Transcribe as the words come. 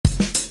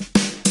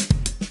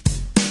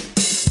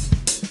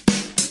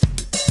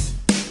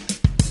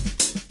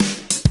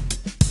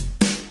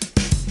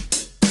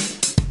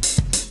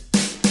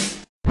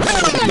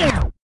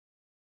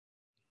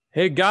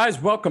Hey guys,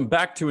 welcome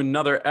back to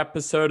another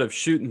episode of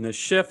Shooting the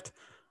Shift.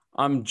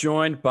 I'm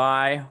joined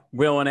by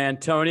Will and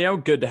Antonio.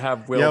 Good to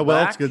have Will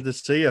back. It's good to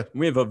see you.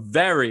 We have a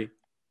very,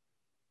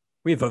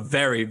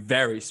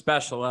 very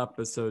special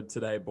episode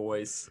today,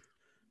 boys.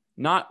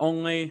 Not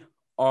only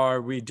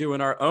are we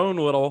doing our own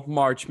little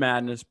March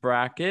Madness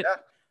bracket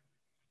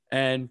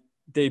and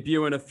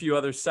debuting a few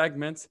other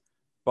segments,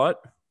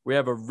 but we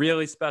have a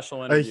really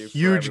special interview. A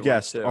huge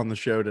guest on the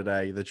show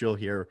today that you'll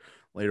hear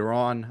later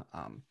on.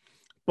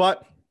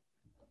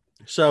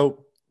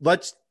 So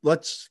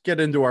let's get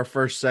into our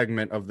first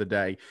segment of the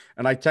day.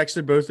 And I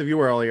texted both of you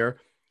earlier,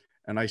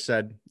 and I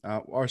said,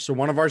 so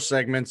one of our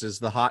segments is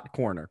the hot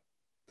corner.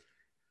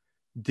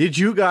 Did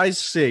you guys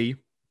see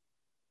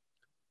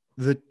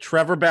that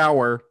Trevor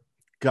Bauer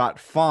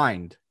got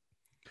fined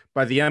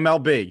by the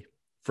MLB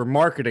for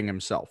marketing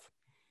himself?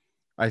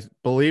 I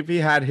believe he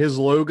had his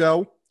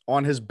logo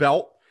on his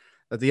belt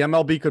that the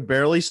MLB could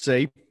barely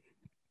see,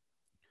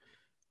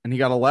 and he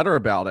got a letter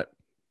about it.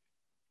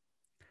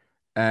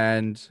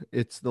 And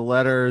the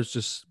letter is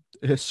just,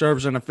 it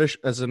serves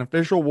as an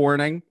official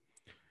warning,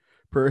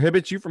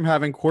 prohibits you from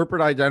having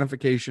corporate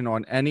identification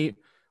on any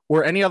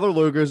other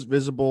logos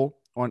visible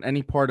on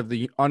any part of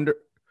the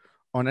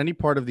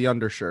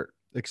undershirt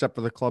except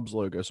for the club's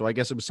logo. So I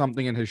guess it was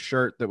something in his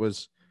shirt that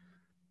was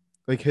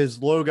like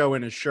his logo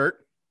in his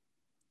shirt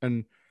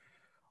and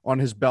on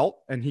his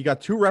belt. And he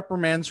got 2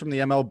 reprimands from the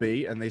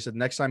MLB, and they said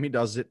next time he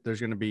does it,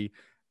 there's going to be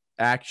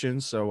action.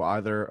 So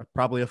either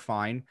probably a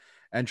fine.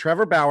 And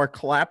Trevor Bauer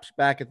claps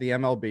back at the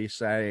MLB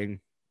saying,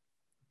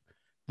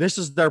 this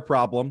is their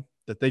problem,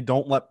 that they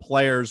don't let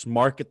players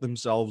market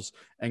themselves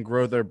and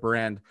grow their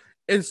brand.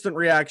 Instant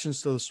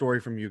reactions to the story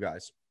from you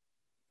guys.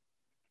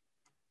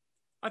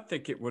 I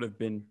think it would have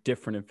been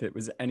different if it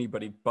was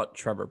anybody but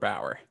Trevor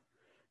Bauer.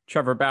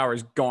 Trevor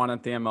Bauer's gone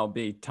at the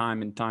MLB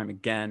time and time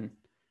again.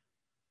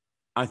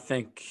 I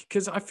think,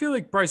 because I feel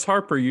like Bryce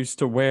Harper used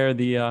to wear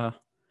the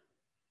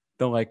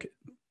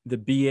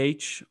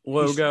BH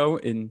logo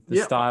in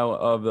the style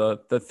of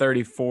the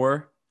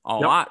 34 a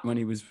lot when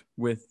he was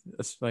with,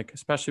 like,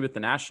 especially with the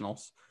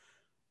Nationals.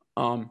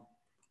 But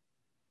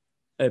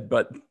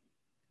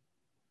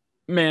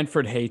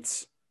Manfred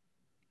hates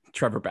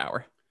Trevor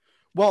Bauer.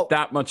 Well,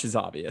 that much is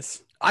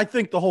obvious. I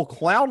think the whole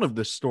clown of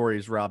this story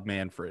is Rob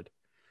Manfred,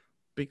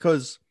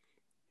 because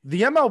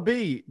the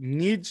MLB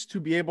needs to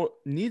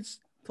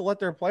let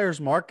their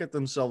players market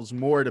themselves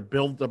more to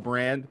build the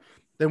brand.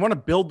 They want to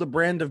build the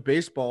brand of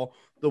baseball.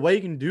 The way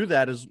you can do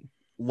that is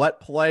let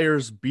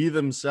players be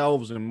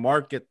themselves and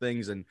market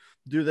things and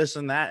do this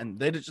and that. And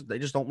they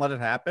just don't let it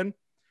happen.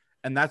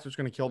 And that's what's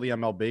going to kill the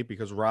MLB,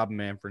 because Rob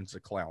Manfred's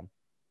a clown.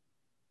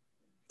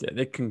 Yeah,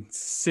 they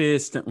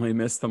consistently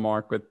miss the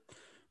mark with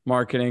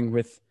marketing,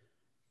 with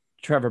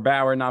Trevor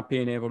Bauer not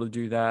being able to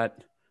do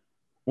that,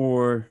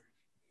 or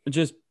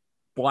just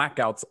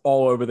blackouts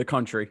all over the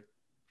country.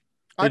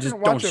 They just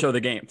don't show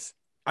the games.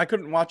 I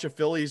couldn't watch a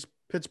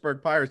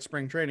Phillies-Pittsburgh Pirates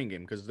spring training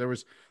game because there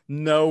was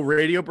no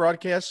radio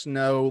broadcast,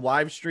 no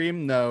live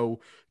stream,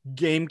 no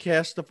game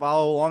cast to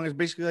follow along. It's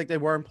basically like they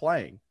weren't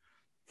playing.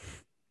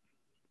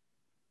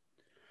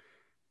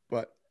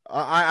 But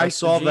I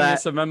saw the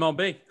genius of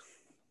MLB.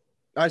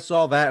 I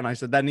saw that, and I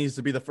said that needs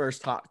to be the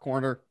first hot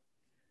corner,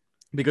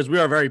 because we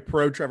are a very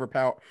pro Trevor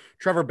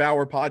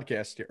Bauer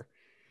podcast here.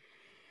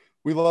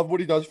 We love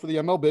what he does for the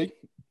MLB,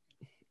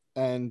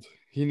 and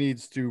he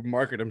needs to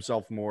market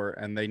himself more,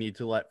 and they need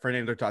to let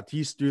Fernando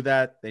Tatis do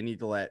that. They need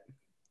to let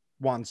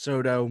Juan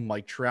Soto,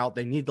 Mike Trout,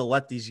 they need to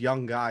let these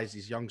young guys,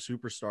 these young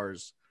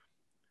superstars,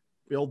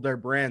 build their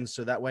brands,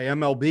 so that way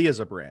MLB is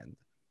a brand.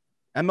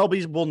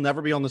 MLB will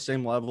never be on the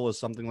same level as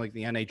something like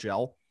the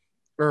NHL,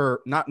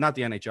 or not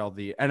the NHL,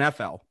 the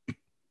NFL.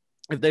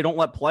 If they don't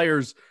let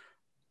players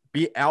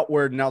be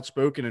outward and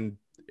outspoken and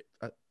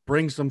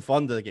bring some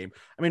fun to the game.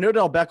 I mean,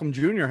 Odell Beckham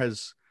Jr.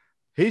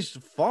 he's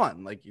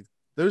fun. Like,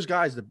 those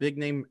guys, the big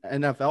name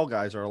NFL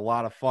guys, are a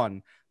lot of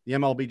fun. The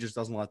MLB just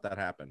doesn't let that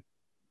happen.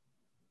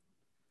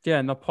 Yeah,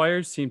 and the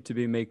players seem to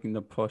be making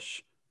the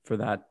push for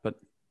that, but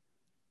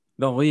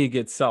the league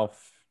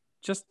itself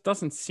just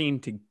doesn't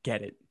seem to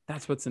get it.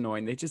 That's what's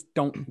annoying. They just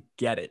don't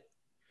get it.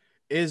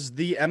 Is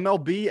the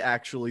MLB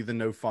actually the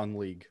no fun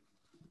league?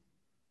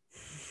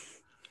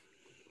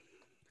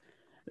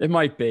 It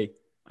might be.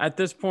 At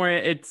this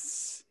point,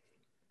 it's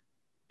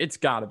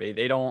got to be.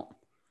 They don't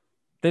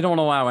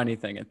allow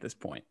anything at this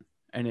point,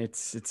 and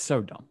it's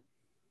so dumb.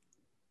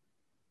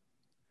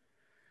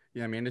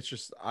 Yeah, I mean, it's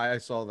just, I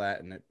saw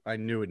that, and I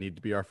knew it needed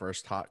to be our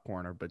first hot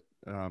corner. But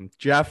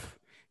Jeff,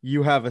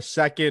 you have a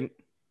second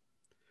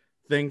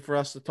thing for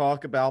us to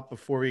talk about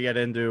before we get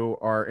into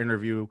our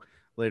interview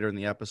later in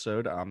the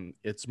episode.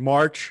 It's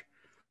March.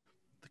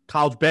 The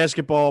college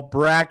basketball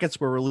brackets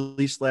were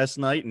released last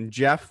night, and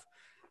Jeff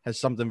has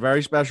something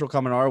very special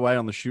coming our way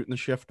on the Shooting the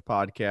Shift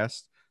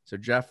podcast. So,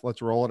 Jeff,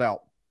 let's roll it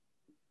out.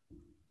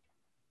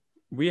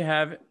 We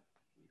have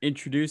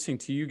introducing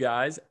to you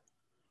guys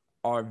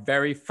our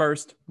very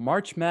first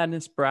March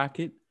Madness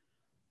bracket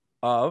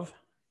of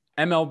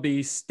MLB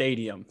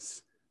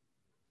stadiums.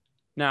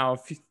 Now, a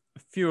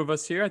few of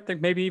us here, I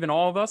think maybe even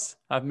all of us,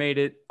 have made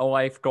it a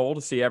life goal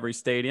to see every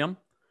stadium.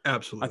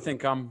 Absolutely. I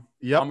think I'm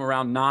Yep. I'm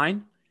around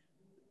 9.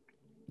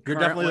 You're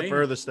definitely the currently.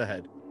 furthest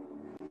ahead.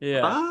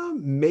 Yeah.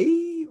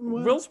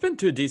 Will's been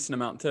to a decent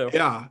amount too.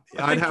 Yeah,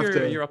 I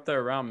think you're up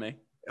there around me.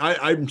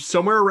 I'm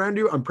somewhere around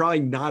you. I'm probably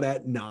not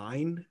at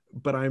 9,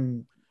 but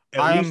I'm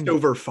at least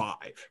over 5.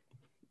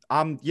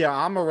 I'm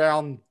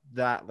around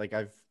that. Like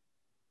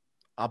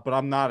but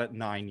I'm not at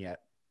 9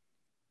 yet.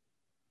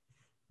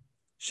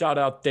 Shout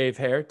out Dave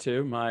Hare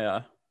too,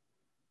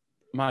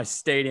 my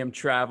stadium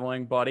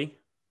traveling buddy.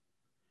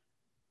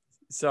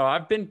 So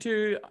I've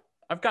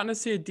gotten to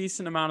see a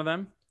decent amount of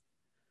them.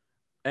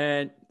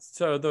 And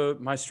so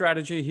my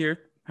strategy here,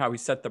 how we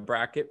set the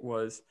bracket,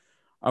 was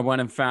I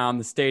went and found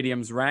the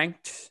stadiums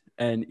ranked.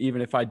 And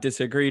even if I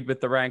disagreed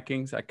with the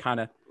rankings, I kind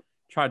of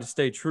tried to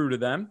stay true to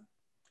them.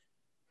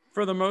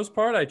 For the most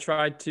part, I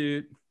tried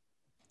to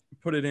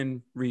put it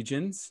in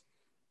regions.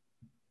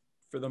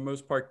 For the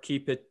most part,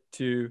 keep it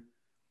to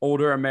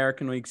older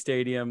American League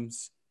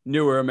stadiums,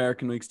 newer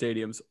American League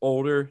stadiums,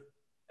 older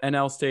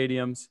NL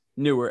stadiums,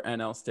 newer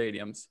NL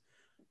stadiums.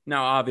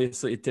 Now,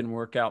 obviously, it didn't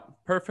work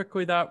out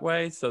perfectly that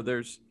way. So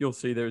you'll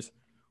see there's a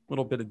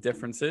little bit of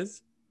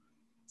differences.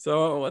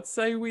 So let's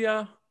say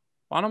why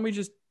don't we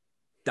just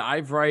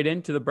dive right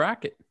into the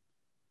bracket?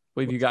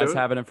 Believe you guys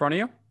have it in front of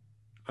you?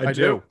 I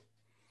do.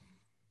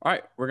 All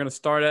right, we're going to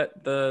start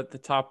at the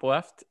top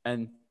left.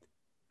 And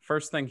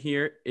first thing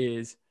here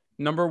is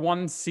number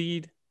 1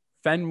 seed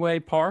Fenway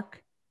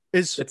Park.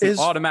 It's an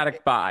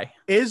automatic bye.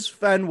 Is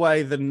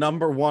Fenway the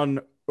number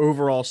 1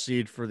 overall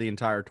seed for the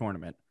entire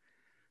tournament?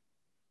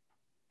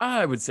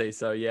 I would say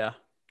so, yeah.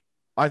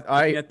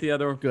 I get the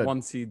other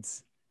 1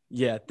 seeds.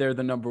 Yeah, they're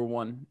the number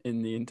 1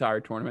 in the entire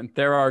tournament.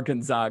 There are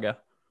Gonzaga.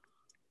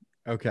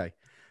 Okay.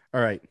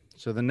 All right.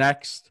 So the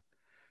next.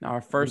 Now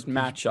our first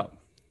matchup.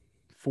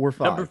 4-5.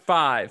 Number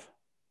 5,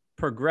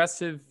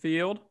 Progressive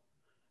Field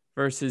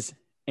versus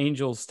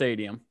Angels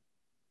Stadium.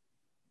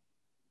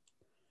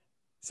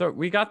 So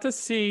we got to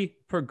see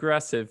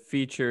Progressive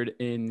featured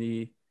in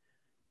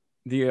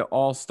the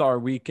All-Star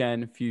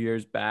Weekend a few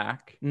years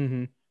back.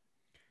 Mm-hmm.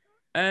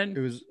 And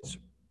it was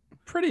a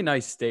pretty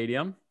nice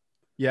stadium.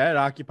 Yeah, it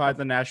occupied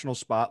the national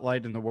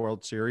spotlight in the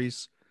World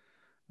Series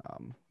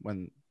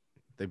when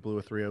they blew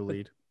a 3-0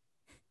 lead.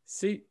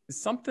 See,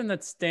 something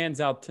that stands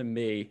out to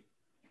me,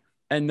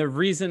 and the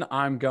reason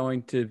I'm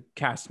going to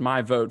cast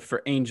my vote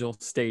for Angel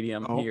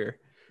Stadium here.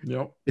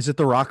 Yep. Is it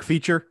the rock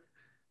feature?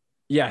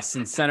 Yes,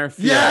 in center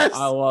field. Yes!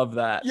 I love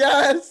that.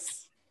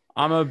 Yes!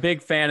 I'm a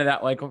big fan of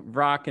that, like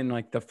rock and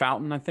like the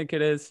fountain, I think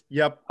it is.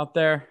 Yep. Up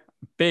there.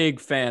 Big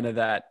fan of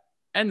that.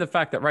 And the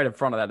fact that right in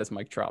front of that is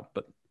Mike Trout.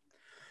 But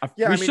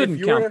we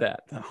shouldn't count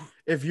that, though.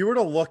 If you were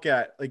to look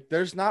at, like,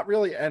 there's not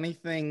really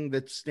anything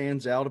that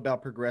stands out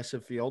about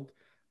Progressive Field.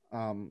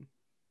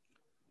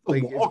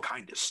 The wall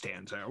kind of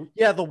stands out.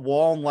 Yeah, the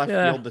wall in left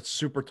field that's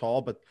super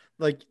tall, but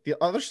like the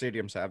other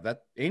stadiums have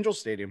that. Angel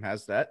Stadium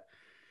has that.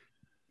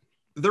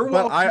 They're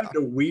all kind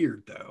of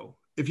weird, though.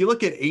 If you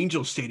look at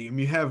Angel Stadium,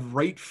 you have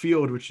right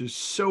field, which is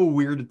so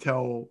weird to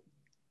tell.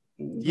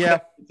 Yeah,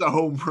 when it's a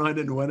home run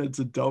and when it's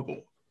a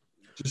double.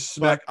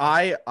 But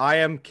I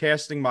am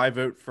casting my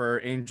vote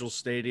for Angel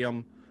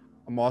Stadium.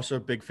 I'm also a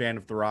big fan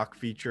of the rock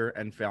feature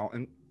and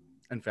fountain.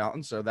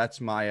 So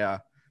that's my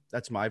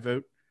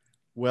vote.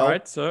 All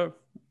right, so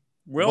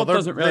Will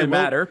doesn't really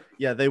matter.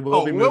 Yeah, they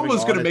will be. Will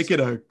was going to make it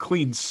a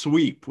clean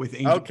sweep with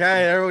Angel.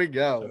 Okay, there we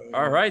go.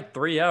 All right,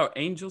 3-0.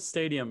 Angel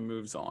Stadium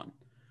moves on.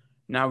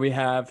 Now we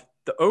have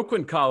the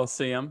Oakland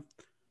Coliseum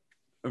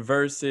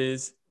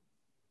versus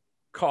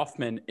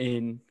Kauffman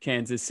in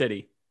Kansas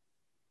City.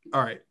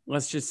 All right.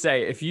 Let's just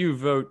say if you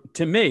vote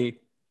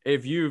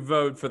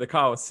for the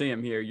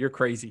Coliseum here, you're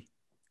crazy.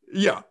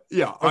 Yeah.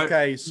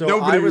 Okay, so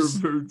nobody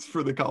votes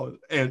for the Coliseum.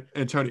 And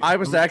Antonio, I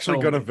was actually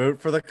going to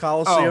vote for the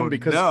Coliseum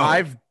because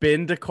I've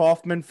been to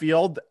Kauffman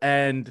Field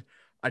and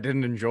I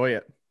didn't enjoy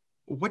it.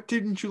 What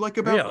didn't you like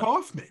about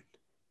Kauffman?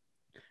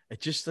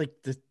 It just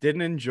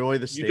didn't enjoy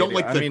the stadium. You don't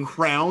like the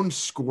crown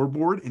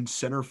scoreboard in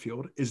center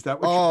field? Is that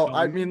what?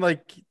 I mean,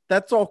 like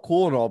that's all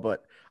cool and all,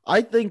 but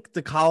I think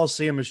the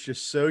Coliseum is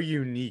just so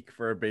unique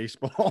for a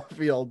baseball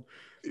field.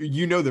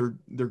 You know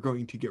they're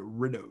going to get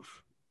rid of.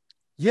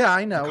 Yeah,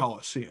 I know. The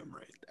Coliseum,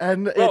 right?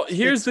 And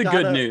here's the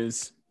good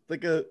news.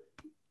 Like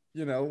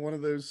one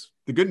of those.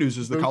 The good news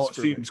is the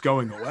Coliseum's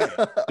going away.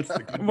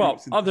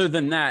 Other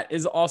than that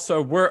is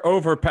also we're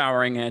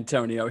overpowering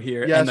Antonio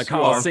here, and the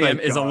Coliseum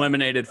is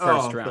eliminated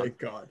first round. Thank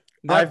God.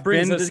 I've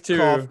been to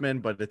Kauffman,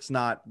 but it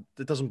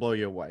doesn't blow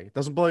you away. It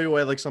doesn't blow you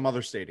away like some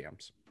other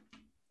stadiums.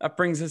 That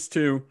brings us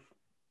to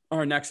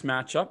our next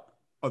matchup.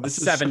 This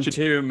is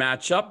 7-2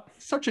 matchup.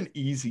 Such an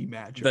easy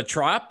matchup. The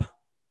Trop.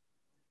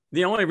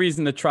 The only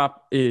reason the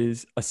Trop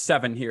is a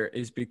 7 here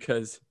is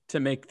because to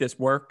make this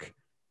work,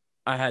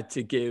 I had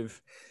to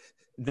give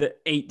the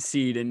 8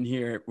 seed in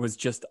here was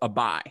just a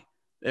bye.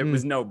 It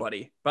was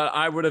nobody. But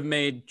I would have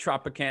made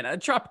Tropicana.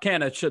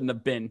 Tropicana should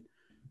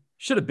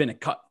have been a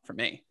cut for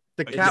me.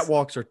 The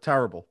catwalks are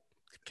terrible.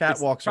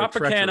 Catwalks are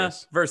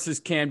treacherous. Tropicana versus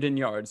Camden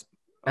Yards.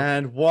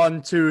 And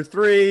 1, 2,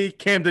 3,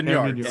 Camden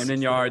Yards.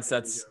 Camden Yards.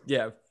 That's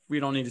we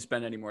don't need to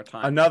spend any more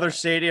time. Another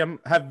stadium.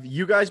 Have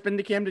you guys been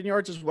to Camden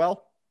Yards as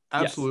well?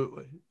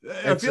 Absolutely.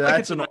 Yes. I feel like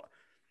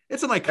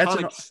it's an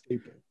iconic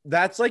staple.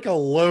 That's like a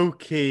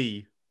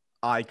low-key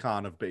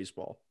icon of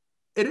baseball.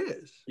 It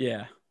is.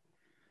 Yeah.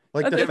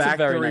 Like the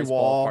factory nice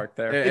wall. Ballpark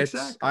there.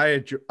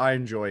 Exactly. I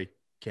enjoy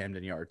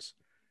Camden Yards.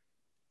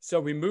 So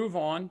we move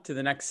on to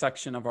the next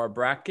section of our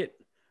bracket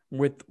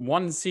with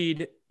 1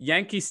 seed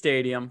Yankee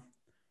Stadium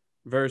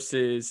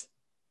versus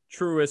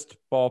Truist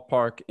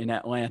Ballpark in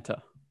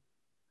Atlanta.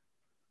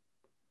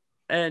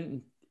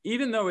 And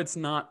even though it's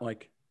not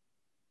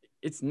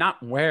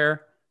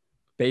where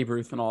Babe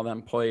Ruth and all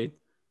them played,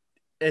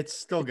 it's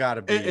still got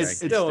to be. It's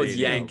still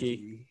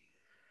Yankee.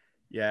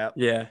 Yeah.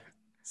 Yeah.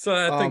 So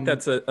I think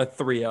that's a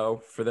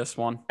 3-0 for this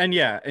one. And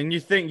and you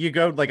think you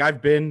go, like,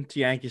 I've been to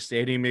Yankee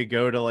Stadium, you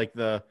go to like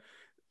the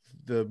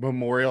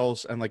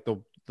memorials and like the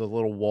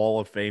little wall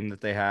of fame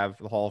that they have,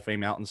 the Hall of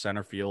Fame out in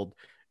center field.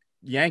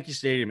 Yankee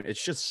Stadium,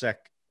 it's just sick.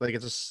 Like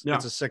it's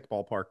a sick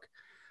ballpark.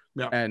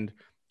 Yeah. And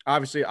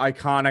obviously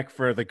iconic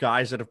for the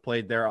guys that have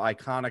played there,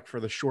 iconic for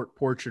the short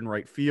porch in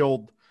right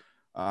field.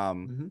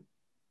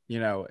 You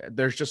know,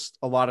 there's just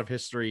a lot of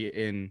history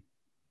in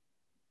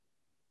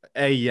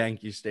a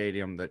Yankee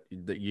Stadium that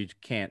you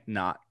can't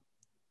not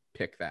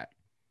pick that.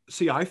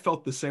 See, I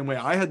felt the same way.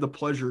 I had the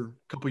pleasure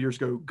a couple years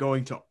ago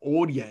going to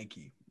Old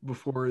Yankee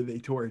before they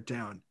tore it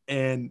down,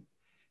 and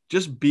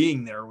just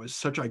being there was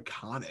such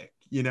iconic.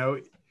 You know,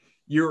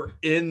 you're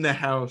in the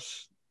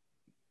house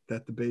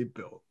that the Babe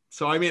built.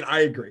 So I mean,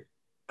 I agree.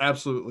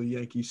 Absolutely,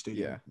 Yankee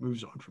Stadium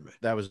moves on from it.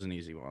 That was an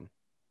easy one.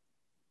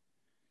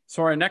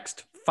 So our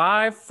next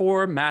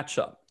 5-4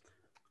 matchup,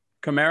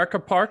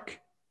 Comerica Park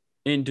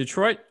in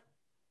Detroit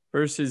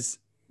versus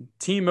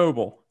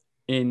T-Mobile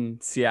in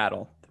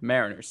Seattle, the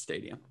Mariners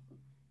Stadium.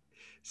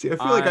 See, I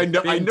feel like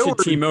I know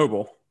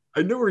T-Mobile.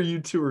 I know where you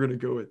two are going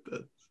to go with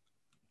this.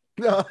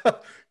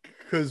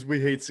 Because we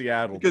hate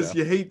Seattle. Because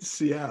you hate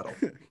Seattle.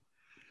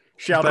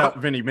 Shout out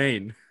Vinny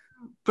Main.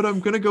 But I'm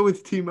going to go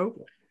with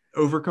T-Mobile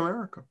over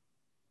Comerica.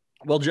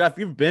 Well, Jeff,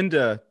 you've been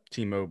to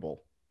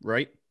T-Mobile,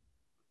 right?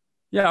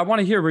 Yeah, I want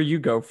to hear where you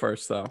go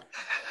first, though.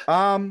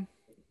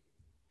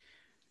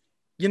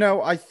 You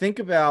know, I think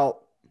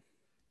about,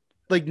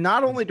 like,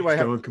 not only do I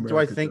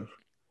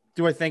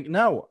think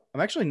no,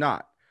 I'm actually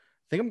not.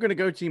 I think I'm going to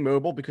go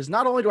T-Mobile because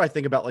not only do I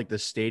think about like the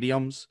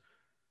stadiums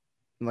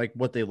and like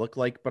what they look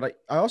like, but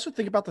I also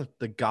think about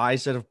the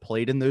guys that have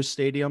played in those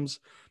stadiums,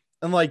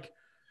 and like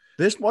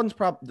this one's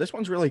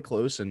really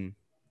close. And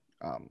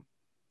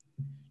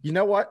you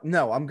know what?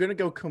 No, I'm going to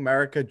go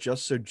Comerica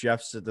just so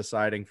Jeff's the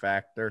deciding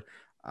factor.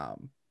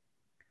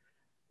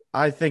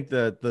 I think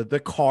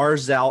the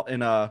cars out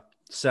in a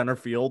center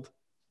field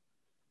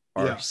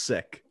are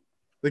sick.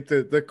 Like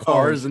the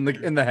cars in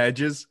the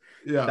hedges.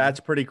 Yeah. That's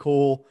pretty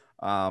cool.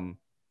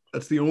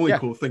 That's the only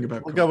cool thing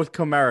about We'll go with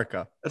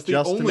Comerica. That's the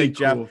only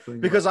cool thing.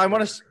 Because I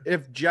want to,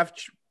 if Jeff,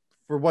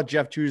 for what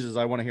Jeff chooses,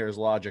 I want to hear his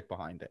logic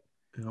behind it.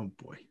 Oh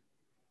boy.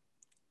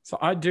 So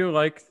I do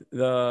like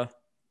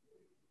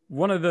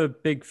one of the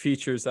big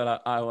features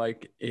that I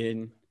like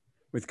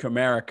with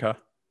Comerica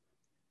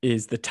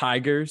is the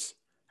Tigers,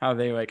 how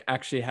they like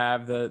actually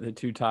have the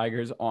 2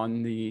 Tigers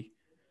on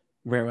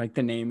where like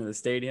the name of the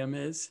stadium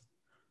is.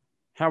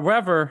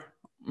 However,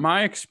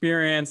 my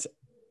experience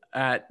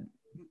at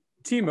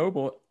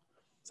T-Mobile,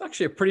 it's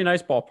actually a pretty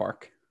nice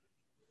ballpark.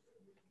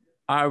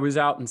 I was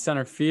out in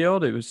center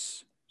field. It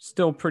was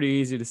still pretty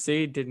easy to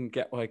see. I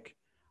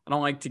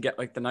don't like to get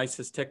like the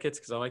nicest tickets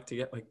because I like to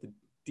get like the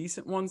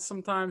decent ones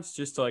sometimes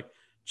just to like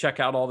check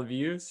out all the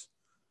views.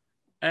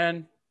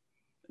 And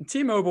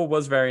T-Mobile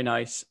was very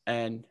nice.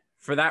 And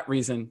for that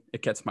reason,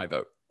 it gets my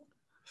vote.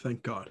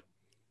 Thank God.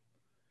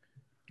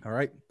 All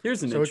right.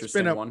 Here's an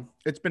interesting one.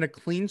 It's been a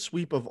clean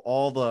sweep of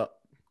all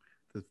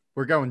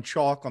we're going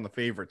chalk on the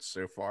favorites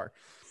so far,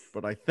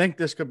 but I think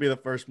this could be the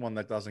first one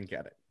that doesn't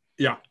get it.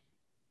 Yeah.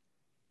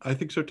 I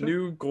think so too.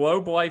 New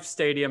Globe Life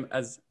Stadium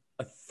as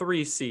a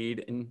 3 seed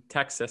in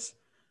Texas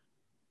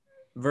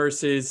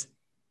versus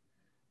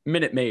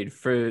Minute Maid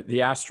for the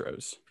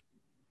Astros.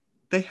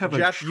 They have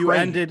Jeff, you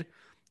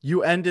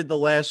ended the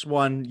last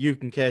one. You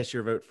can cast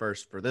your vote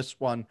first for this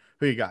one.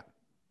 Who you got?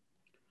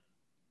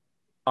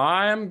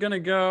 I'm going to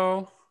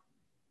go.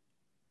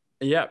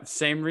 Yeah,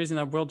 same reason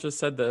that Will just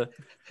said. The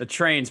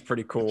train's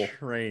pretty cool.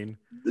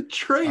 The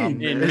train.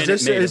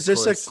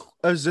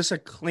 Is this a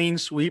clean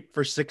sweep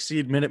for 6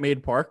 seed Minute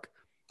Maid Park?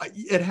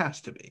 It has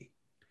to be.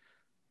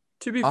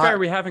 To be fair,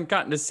 we haven't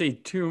gotten to see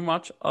too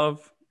much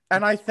of.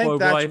 And I think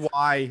Globe that's Life.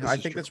 why. I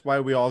think that's why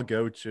we all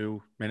go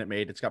to Minute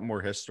Maid. It's got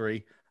more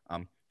history.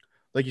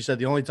 Like you said,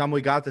 the only time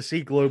we got to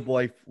see Globe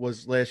Life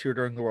was last year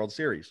during the World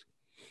Series.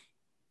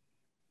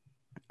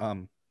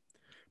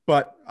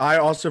 But I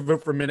also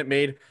vote for Minute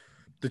Maid.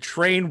 The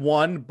train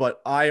won,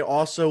 but I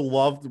also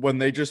loved when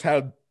they just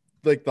had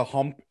like the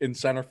hump in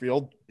center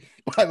field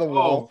by the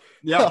wall.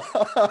 Yeah.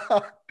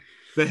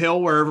 The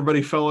hill where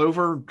everybody fell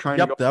over trying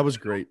to go. That was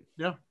great.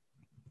 Yeah.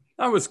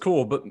 That was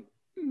cool, but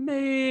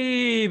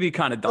maybe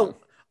kind of dumb.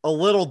 a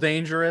little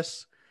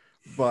dangerous,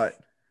 but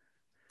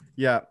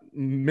yeah,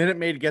 Minute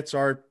Maid gets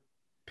our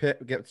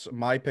pick, gets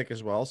my pick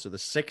as well. So the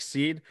 6th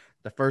seed,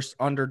 the first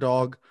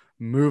underdog,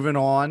 moving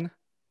on.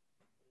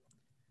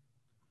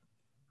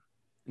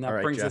 And All that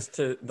right, brings Jeff. us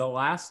to the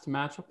last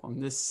matchup on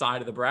this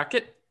side of the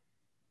bracket.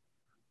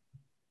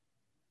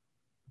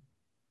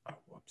 Oh,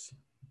 whoops.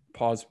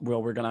 Pause.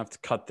 Will, we're going to have to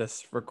cut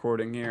this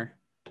recording here.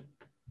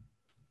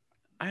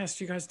 I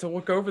asked you guys to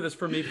look over this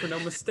for me for no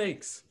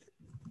mistakes.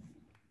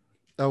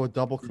 Oh, a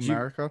double Did you-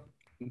 Comerica?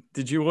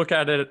 Did you look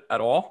at it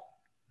at all?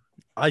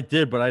 I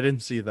did, but I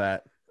didn't see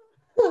that.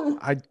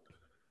 What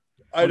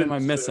Am I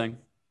missing?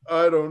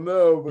 I don't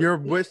know. But You're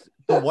with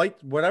the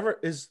white, whatever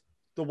is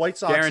the White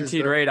Sox.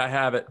 Guaranteed rate, I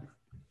have it.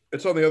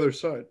 it's on the other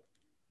side.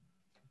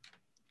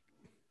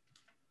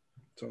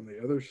 It's on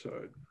the other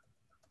side.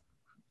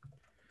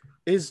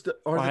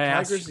 Are the I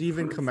asked Tigers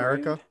even for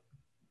Comerica? grade.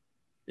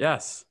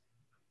 Yes.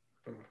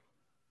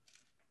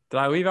 Did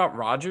I leave out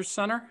Rogers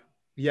Center?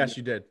 Yes,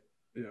 you did.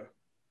 Yeah.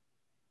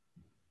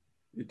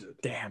 You did.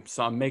 Damn,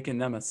 so I'm making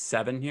them a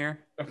 7 here.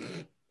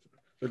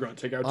 They're going to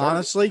take out Target.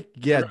 Honestly,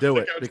 yeah, do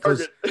it Take out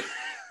because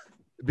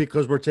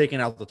Target. we're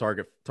taking out the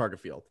target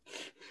field.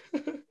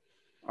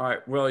 All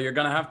right, Will, you're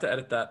going to have to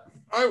edit that.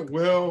 I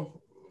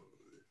will.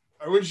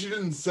 I wish you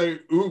didn't say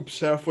oops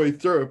halfway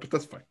through it, but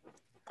that's fine.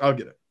 I'll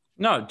get it.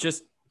 No,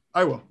 just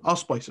I will. I'll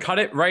splice it. cut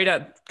it right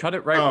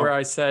Oh. where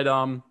I said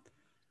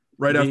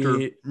Right after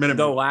minute.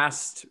 the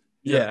last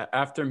Yeah.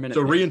 after minute.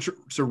 So Maid.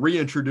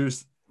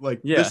 reintroduce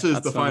Yeah, this is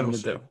that's the what I'm final gonna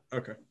save. do.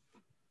 Okay.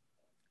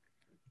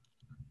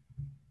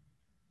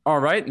 All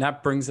right, and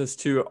that brings us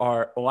to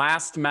our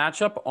last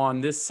matchup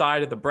on this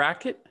side of the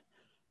bracket.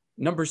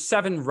 Number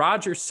 7,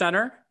 Rogers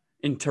Center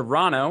in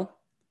Toronto,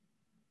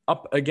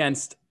 up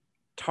against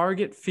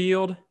Target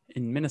Field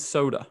in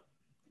Minnesota.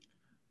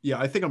 Yeah,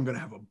 I think I'm gonna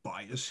have a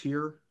bias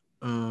here.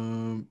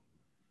 I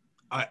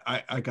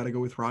gotta go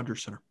with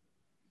Rogers Center.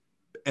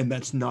 And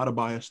that's not a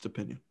biased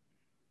opinion.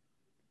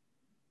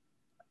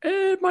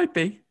 It might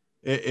be.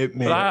 It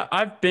may. But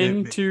I've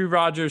been may. to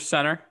Rogers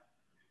Center.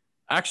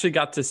 I actually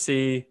got to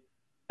see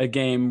a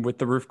game with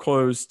the roof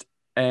closed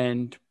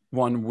and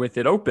one with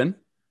it open.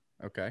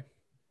 Okay.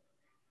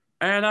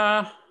 And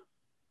I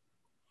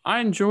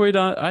enjoyed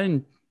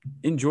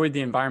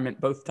the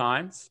environment both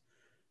times.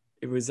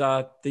 It was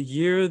the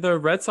year the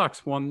Red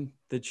Sox won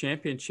the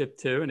championship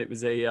too, and it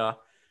was a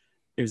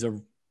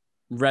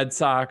Red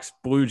Sox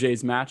Blue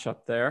Jays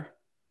matchup there.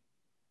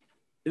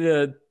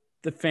 The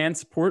fan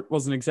support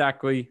wasn't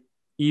exactly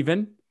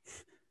even.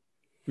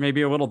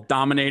 Maybe a little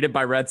dominated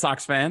by Red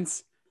Sox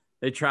fans.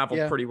 They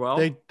traveled pretty well.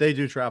 They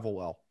do travel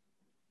well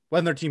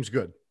when their team's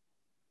good.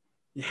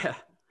 Yeah.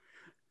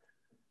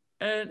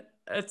 And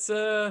it's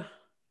an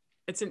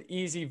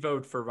easy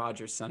vote for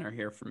Rogers Center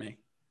here for me.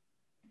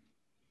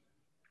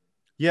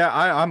 Yeah,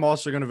 I'm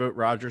also going to vote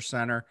Rogers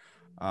Center.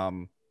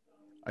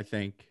 I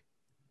think,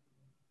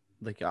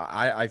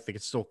 I think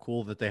it's still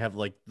cool that they have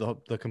like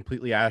the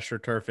completely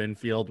AstroTurf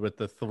infield with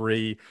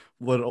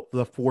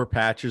the 4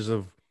 patches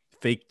of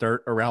fake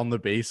dirt around the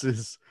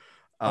bases.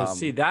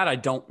 See, that I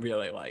don't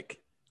really like.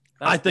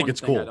 That's I think one it's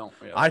thing cool. I don't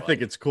really I think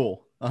like. it's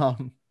cool.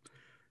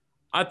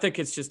 I think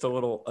it's just a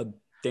little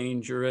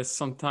dangerous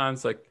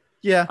sometimes. Like,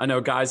 Yeah, I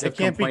know guys have it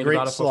can't be complained great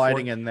about it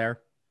sliding before, in there.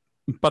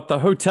 but the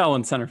hotel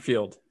in center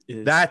field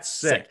is That's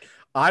sick.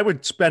 I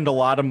would spend a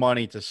lot of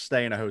money to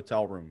stay in a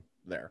hotel room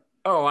there.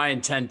 Oh, I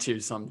intend to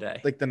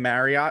someday. Like the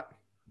Marriott.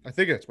 I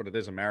think that's what it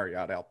is, a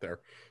Marriott out there.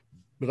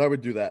 But I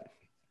would do that.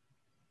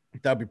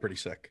 That'd be pretty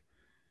sick.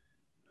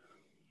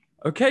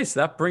 Okay, so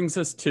that brings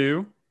us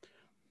to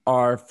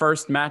our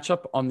first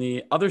matchup on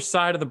the other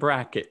side of the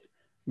bracket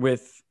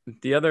with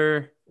the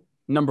other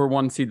number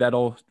 1 seed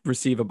that'll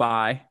receive a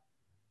bye,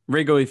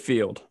 Wrigley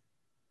Field.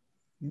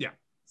 Yeah.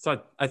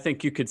 So I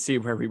think you could see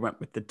where we went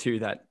with the 2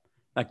 that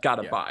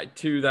got a bye.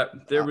 2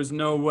 that there was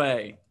no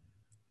way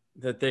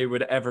that they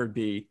would ever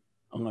be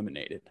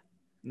eliminated.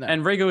 No.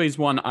 And Wrigley's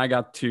one I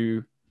got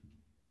to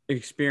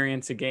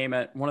experience a game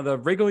at one of the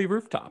Wrigley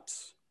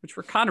rooftops, which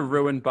were kind of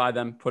ruined by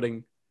them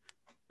putting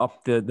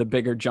up the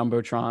bigger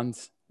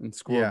jumbotrons and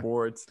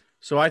scoreboards.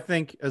 So I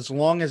think as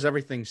long as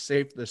everything's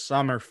safe this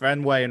summer,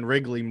 Fenway and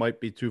Wrigley might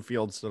be 2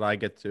 fields that I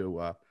get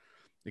to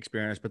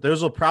experience. But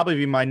those will probably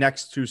be my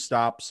next 2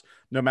 stops,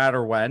 no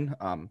matter when.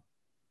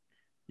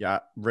 Yeah,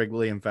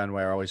 Wrigley and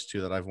Fenway are always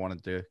 2 that I've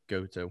wanted to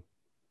go to.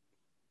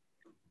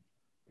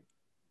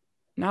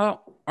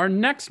 Now, our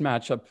next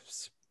matchup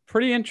is a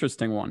pretty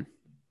interesting one.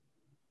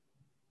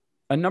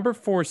 A number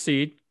 4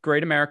 seed,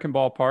 Great American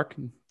Ballpark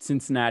in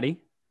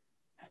Cincinnati.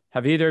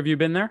 Have either of you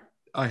been there?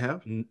 I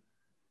have.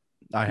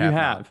 I You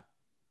have.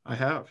 I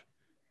have.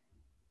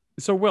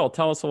 So, Will,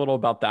 tell us a little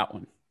about that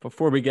one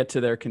before we get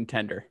to their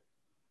contender.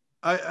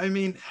 I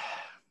mean,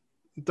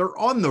 they're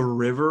on the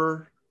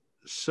river.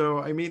 So,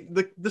 I mean,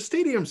 the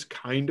stadium's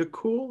kind of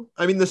cool.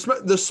 I mean,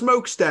 the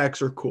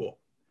smokestacks are cool.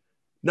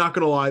 Not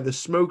going to lie, the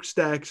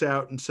smokestacks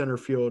out in center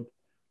field,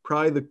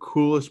 probably the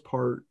coolest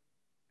part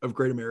of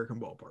Great American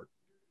Ballpark.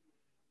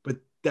 But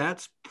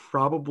that's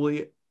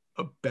probably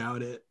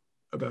about it.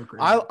 about Green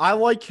Bay. I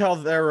like how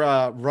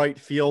their right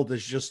field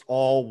is just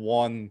all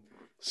one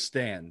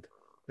stand.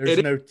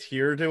 There's no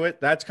tier to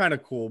it. That's kind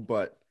of cool,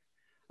 but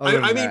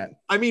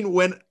I mean,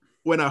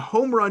 when a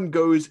home run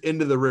goes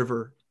into the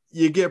river,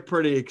 you get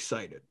pretty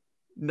excited.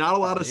 Not a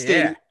lot of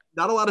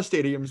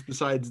stadiums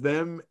besides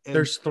them. And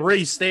there's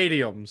 3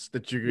 stadiums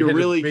that you hit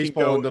really a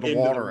baseball into the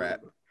water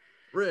at.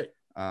 Right.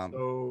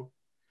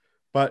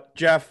 But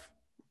Jeff,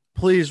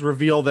 please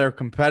reveal their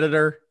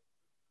competitor.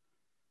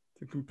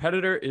 The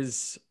competitor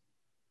is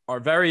our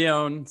very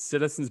own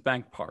Citizens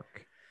Bank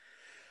Park.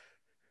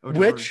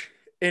 Which,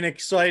 in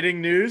exciting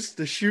news,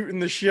 the Shoot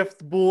and the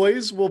Shift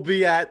boys will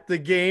be at the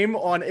game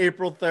on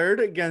April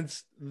 3rd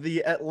against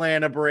the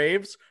Atlanta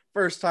Braves.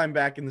 First time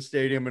back in the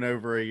stadium in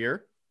over a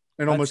year.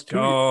 And almost 2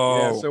 years.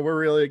 Yeah, so we're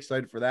really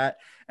excited for that.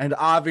 And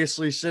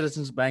obviously,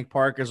 Citizens Bank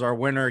Park is our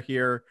winner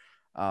here.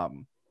 I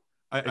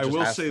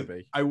will say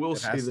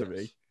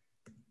this.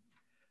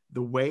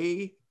 The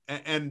way,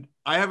 and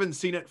I haven't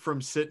seen it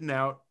from sitting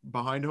out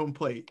behind home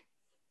plate,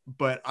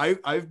 but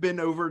I've been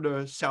over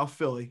to South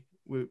Philly.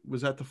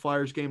 Was at the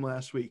Flyers game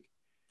last week.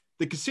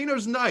 The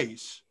casino's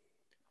nice.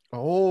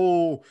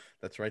 Oh,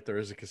 that's right. There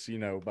is a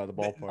casino by the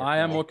ballpark. I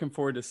am looking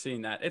forward to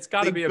seeing that. It's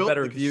got to be a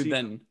better view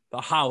than the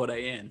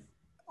Holiday Inn.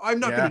 I'm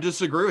not going to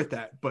disagree with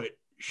that, but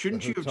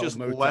shouldn't you have just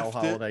left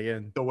Holiday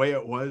Inn the way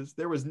it was?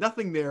 There was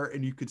nothing there,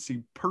 and you could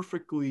see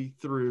perfectly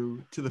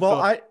through to the.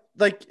 Well, I'd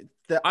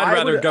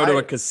rather go to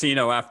a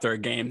casino after a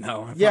game,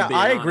 though. Yeah,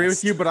 I agree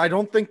with you, but I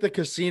don't think the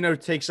casino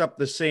takes up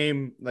the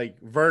same like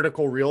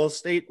vertical real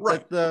estate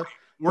that the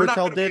we're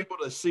hotel not going to be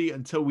able to see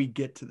until we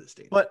get to the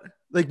stadium. But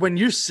like when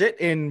you sit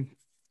in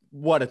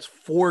it's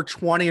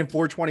 420 and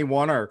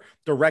 421 are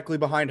directly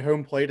behind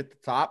home plate at the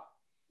top.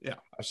 Yeah,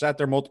 I've sat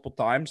there multiple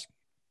times.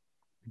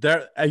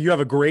 There, you have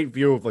a great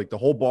view of like the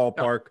whole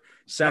ballpark,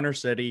 Center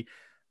City,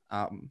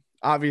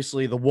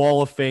 obviously the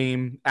Wall of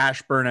Fame,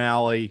 Ashburn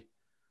Alley.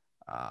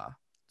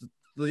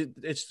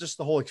 It's just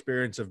the whole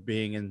experience of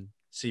being in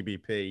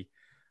CBP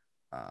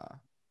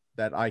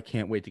that I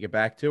can't wait to get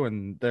back to,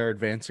 and they're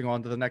advancing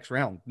on to the next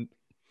round.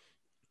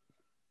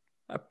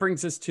 That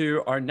brings us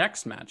to our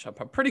next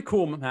matchup, a pretty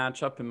cool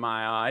matchup in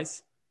my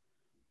eyes.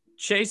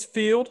 Chase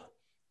Field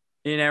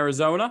in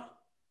Arizona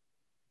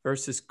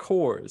versus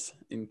Coors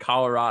in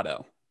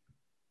Colorado.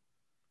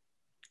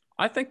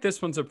 I think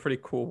this one's a pretty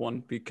cool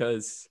one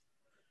because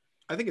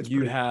I think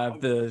you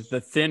have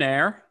the thin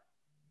air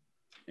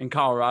in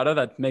Colorado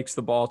that makes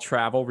the ball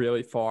travel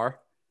really far,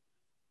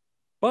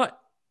 but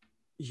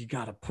you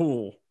got a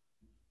pool.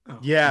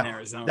 In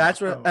Arizona.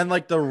 That's what, and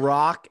like the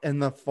rock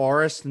and the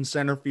forest and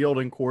center field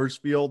and Coors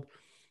Field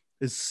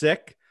is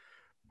sick,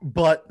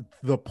 but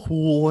the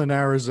pool in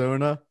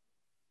Arizona,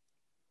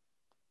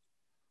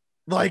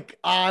 like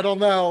I don't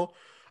know,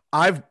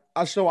 I've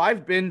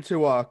been to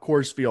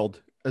Coors Field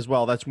as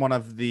well. That's one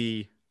of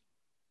the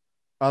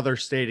other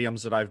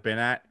stadiums that I've been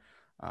at.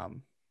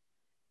 And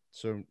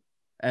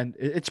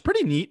it's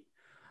pretty neat.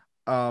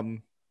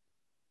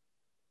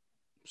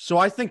 So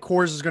I think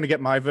Coors is going to get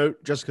my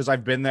vote just because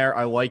I've been there.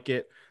 I like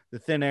it. The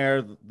thin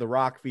air, the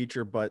rock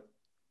feature, but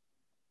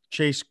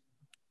Chase,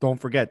 don't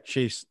forget,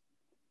 Chase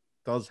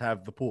does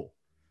have the pool.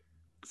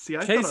 See,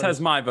 Chase has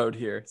my vote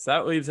here. So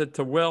that leaves it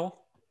to Will.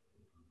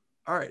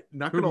 All right.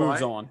 Not going to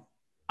moves on.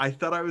 I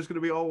thought I was going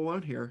to be all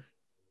alone here,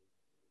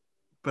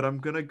 but I'm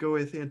going to go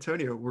with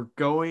Antonio. We're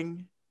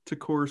going to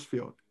Coors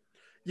Field.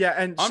 Yeah.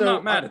 And I'm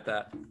not mad at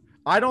that.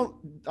 I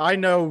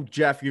know,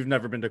 Jeff, you've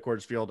never been to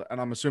Coors Field, and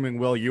I'm assuming,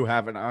 Will, you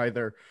haven't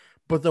either.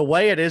 But the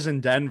way it is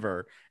in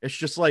Denver, it's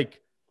just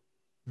like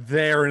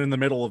there in the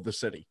middle of the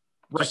city.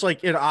 Right. Just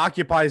like it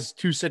occupies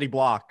 2 city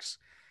blocks.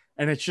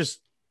 And it's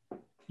just,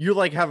 you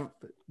like have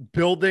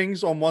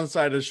buildings on one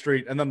side of the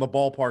street and then the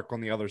ballpark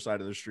on the other side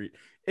of the street.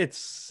 It's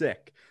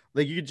sick.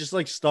 Like you could just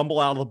like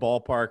stumble out of the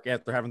ballpark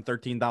after having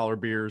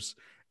 $13 beers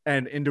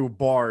and into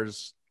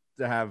bars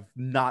to have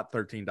not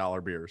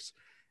 $13 beers.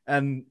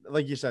 And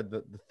like you said,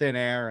 the thin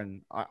air,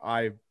 and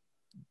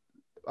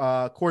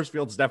Coors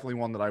Field's definitely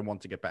one that I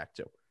want to get back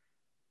to.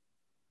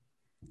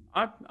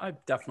 I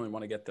definitely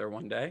want to get there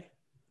one day.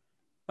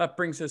 That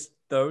brings us,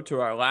 though, to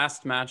our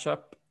last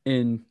matchup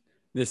in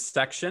this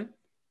section.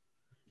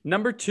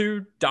 Number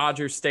 2,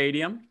 Dodger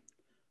Stadium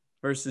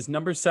versus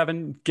number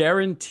 7,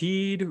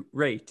 Guaranteed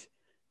Rate.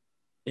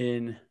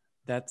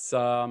 That's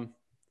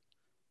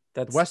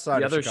west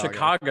side the of other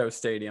Chicago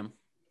Stadium.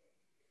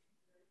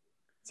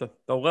 So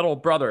the little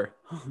brother,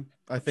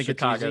 I think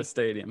Chicago it's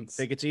easy. stadiums.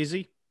 Think it's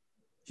easy?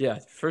 Yeah,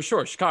 for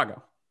sure.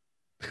 Chicago.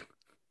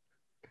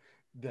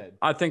 Dead.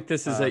 I think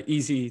this is an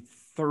easy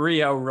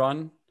 3-0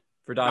 run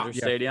for Dodger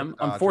Stadium.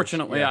 Dodgers,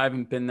 Unfortunately, I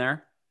haven't been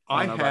there.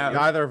 I have.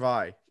 Neither have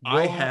I.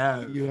 I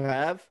have. You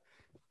have?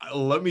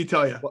 Let me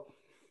tell you.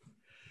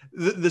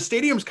 The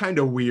stadium's kind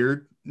of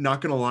weird, not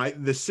going to lie.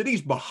 The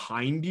city's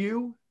behind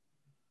you,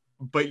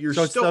 but you're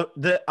still... it's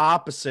the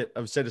opposite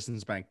of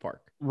Citizens Bank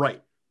Park.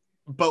 Right.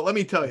 But let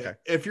me tell you,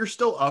 if you're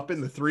still up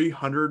in the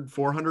 300,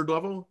 400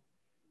 level,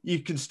 you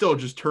can still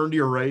just turn to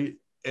your right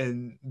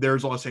and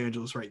there's Los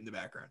Angeles right in the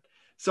background.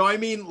 So, I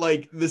mean,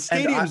 like the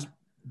stadium's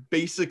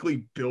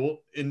basically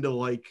built into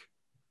like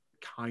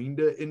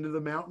kinda into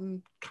the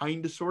mountain,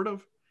 kinda sort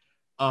of.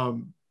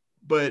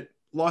 But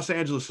Los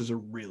Angeles is a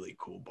really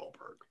cool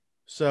ballpark.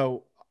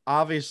 So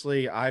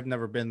obviously, I've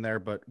never been there,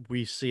 but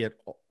we see it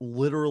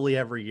literally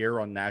every year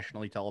on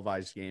nationally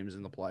televised games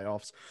in the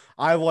playoffs.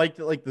 I like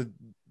that, like the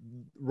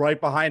right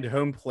behind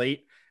home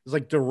plate is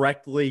like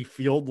directly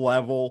field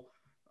level.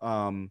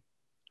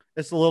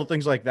 It's the little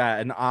things like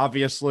that, and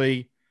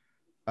obviously,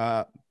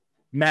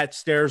 Matt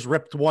Stairs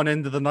ripped one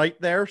into the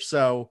night there,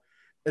 so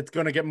it's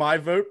going to get my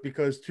vote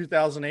because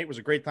 2008 was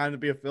a great time to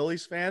be a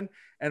Phillies fan,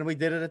 and we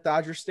did it at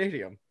Dodger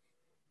Stadium.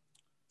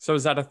 So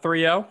is that a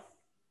 3-0?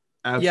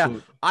 Absolutely.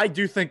 Yeah, I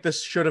do think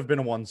this should have been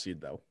a 1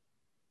 seed, though.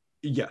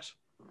 Yes,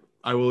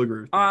 I will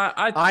agree with that.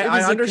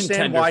 I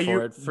understand why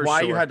sure.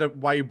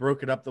 why you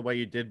broke it up the way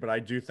you did, but I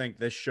do think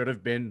this should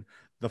have been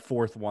the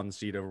 4th 1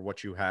 seed over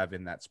what you have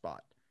in that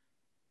spot.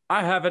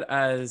 I have it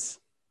as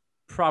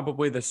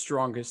probably the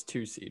strongest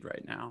 2 seed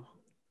right now.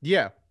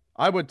 Yeah,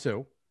 I would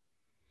too.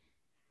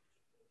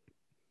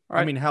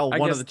 Right. I mean, hell,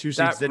 one of the 2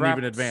 seeds didn't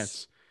even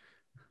advance.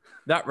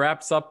 That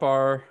wraps up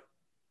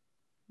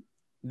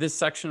this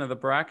section of the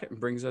bracket and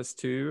brings us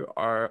to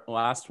our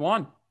last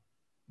one.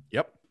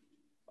 Yep.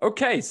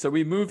 Okay, so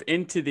we move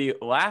into the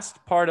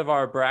last part of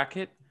our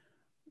bracket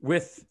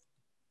with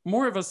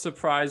more of a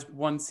surprise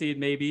 1 seed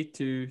maybe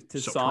to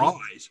some.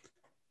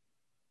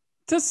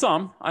 To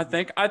some, I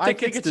think. I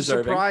think it's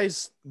deserving. A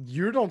surprise.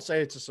 You don't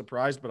say it's a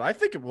surprise, but I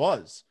think it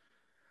was.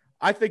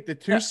 I think the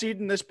 2 seed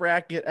in this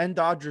bracket and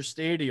Dodger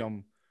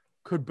Stadium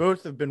could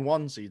both have been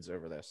 1 seeds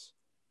over this.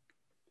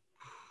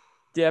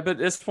 Yeah, but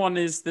this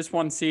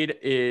 1 seed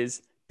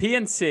is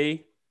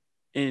PNC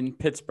in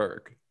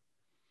Pittsburgh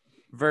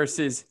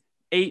versus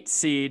 8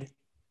 seed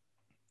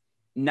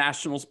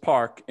Nationals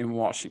Park in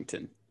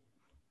Washington.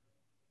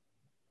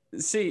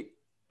 See,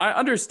 I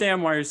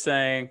understand why you're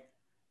saying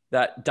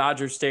that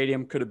Dodger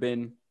Stadium could have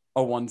been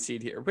a 1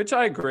 seed here, which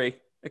I agree.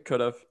 It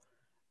could have.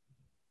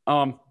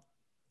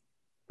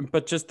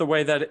 But just the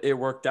way that it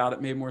worked out,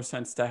 it made more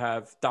sense to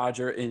have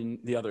Dodger in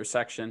the other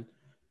section.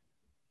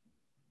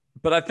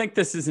 But I think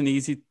this is an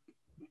easy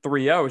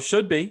 3-0. It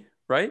should be,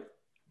 right?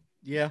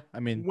 Yeah, I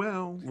mean,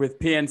 well, with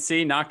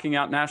PNC knocking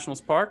out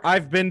Nationals Park.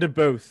 I've been to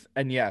both,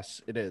 and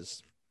yes, it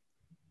is.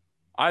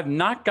 I've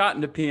not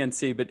gotten to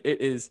PNC, but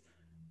it is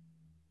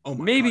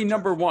maybe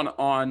number 1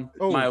 on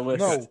my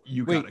list.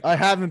 No, I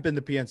haven't been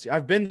to PNC.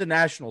 I've been to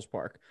Nationals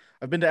Park.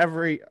 I've been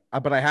to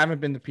but I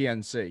haven't been to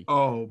PNC.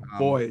 Oh,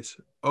 boys.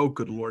 Oh,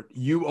 good Lord.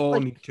 You all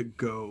need to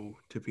go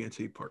to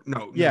PNC Park.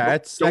 No. Yeah,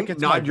 don't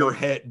nod your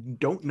head.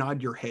 Don't nod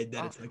your head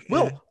that it's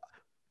like,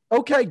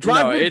 okay,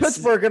 drive me to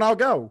Pittsburgh and I'll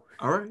go.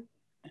 All right.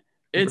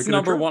 It's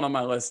number 1 on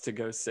my list to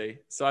go see.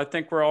 So I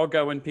think we're all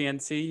going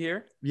PNC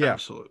here. Yeah.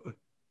 Absolutely.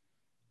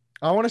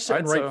 I want to sit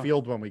in right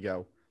field when we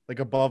go, like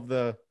above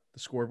the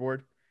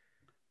scoreboard.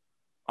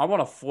 I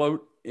want to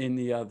float in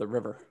the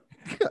river.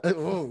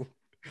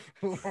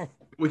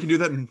 We can do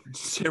that in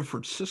San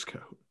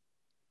Francisco.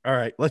 All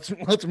right,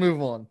 let's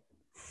move on.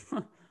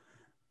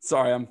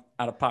 Sorry, I'm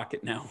out of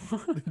pocket now.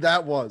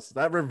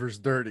 That river's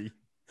dirty.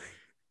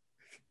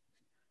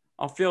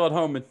 I'll feel at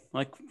home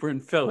like we're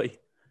in Philly.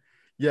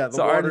 Yeah, the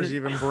water's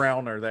even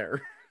browner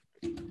there.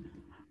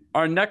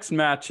 Our next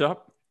matchup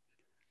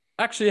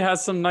actually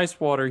has some nice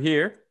water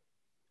here.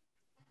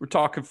 We're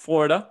talking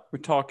Florida. We're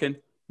talking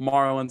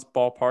Marlins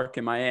Ballpark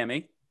in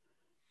Miami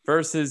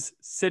versus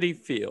Citi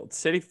Field.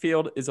 Citi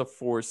Field is a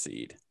 4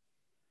 seed.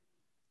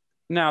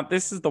 Now,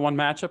 this is the one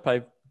matchup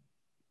I'm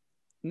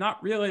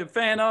not really a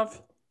fan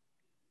of.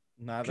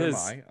 Neither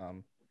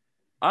am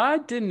I. I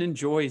didn't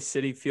enjoy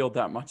Citi Field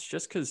that much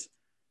just because.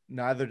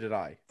 Neither did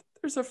I.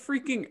 There's a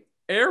freaking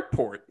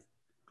airport.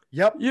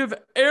 Yep. You have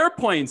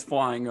airplanes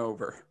flying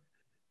over.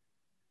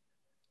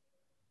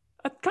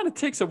 That kind of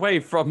takes away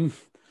from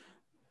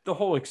the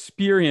whole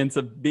experience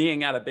of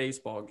being at a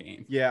baseball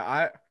game.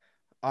 Yeah,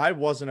 I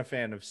wasn't a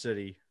fan of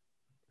Citi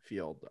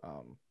Field.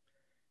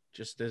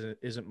 Just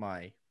isn't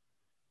my.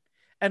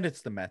 And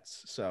it's the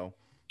Mets, so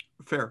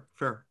fair.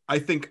 I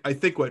think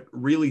what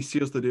really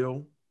seals the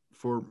deal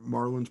for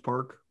Marlins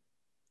Park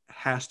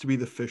has to be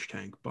the fish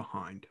tank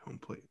behind home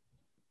plate.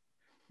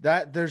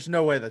 That there's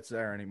no way that's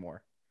there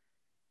anymore.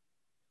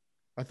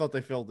 I thought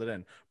they filled it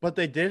in, but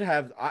they did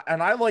have.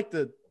 And I like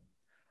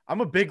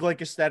I'm a big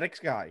aesthetics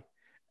guy,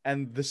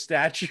 and the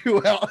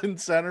statue out in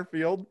center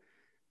field,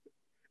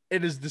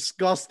 it is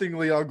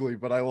disgustingly ugly,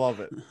 but I love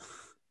it.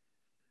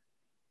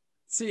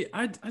 See,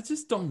 I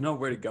just don't know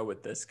where to go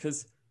with this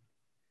because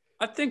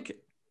I think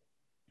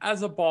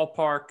as a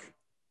ballpark,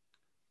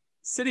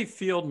 Citi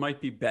Field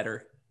might be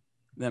better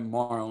than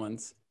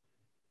Marlins.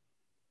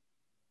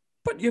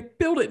 But you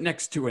build it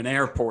next to an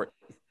airport.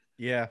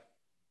 Yeah.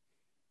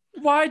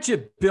 Why'd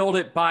you build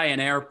it by an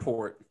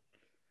airport?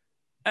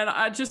 And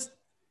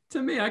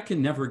to me, I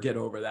can never get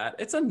over that.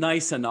 It's a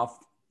nice enough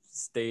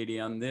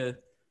stadium.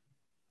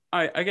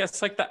 I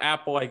guess like the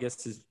Apple,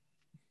 is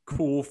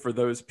cool for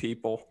those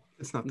people.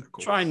 It's not that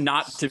cool. Try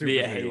not to be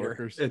a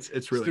hater.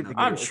 It's really not.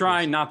 I'm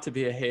trying not to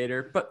be a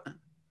hater, but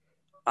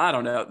I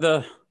don't know.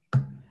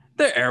 The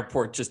The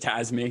airport just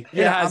has me. It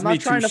Yeah, has me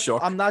too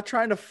shook. I'm not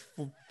trying to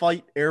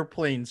fight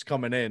airplanes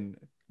coming in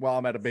while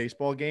I'm at a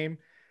baseball game.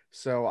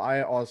 So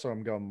I also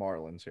am going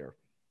Marlins here.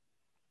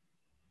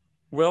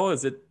 Will,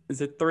 is it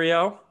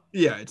 3-0?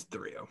 Yeah, it's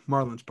 3-0.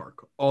 Marlins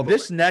Park. All the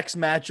This way. next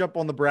matchup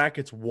on the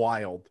bracket's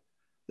wild.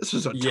 This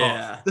is a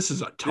Yeah. tough. This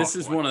is a tough. This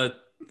is one. one of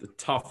the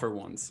tougher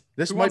ones.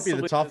 This Who might wants be to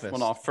the lead this toughest.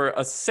 one off for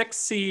a 6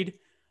 seed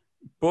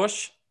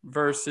Bush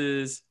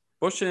versus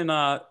Bush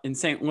in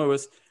St.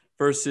 Louis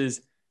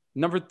versus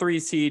number 3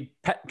 seed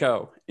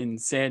Petco in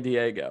San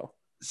Diego.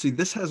 See,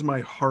 this has my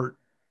heart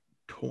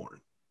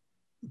torn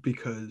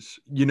because,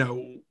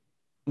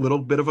 little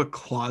bit of a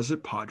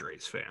closet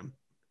Padres fan,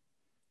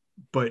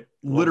 but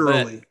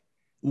literally,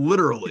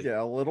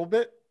 Yeah, a little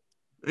bit.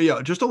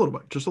 yeah, just a little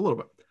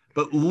bit,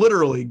 but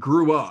literally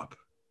grew up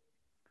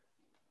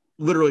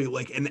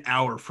like an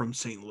hour from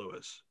St.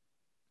 Louis.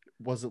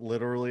 Was it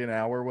literally an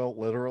hour? Well,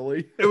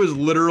 literally. It was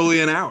literally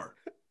an hour.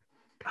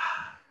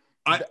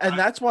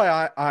 That's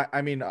why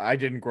I mean, I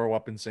didn't grow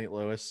up in St.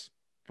 Louis,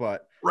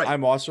 but Right.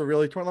 I'm also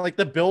really torn. Like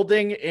the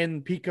building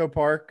in Pico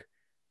Park,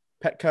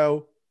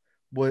 Petco,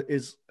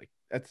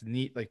 that's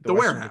neat. Like the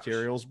Western warehouse.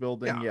 Materials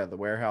building. Yeah. Yeah, the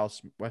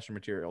warehouse, Western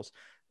Materials.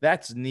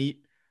 That's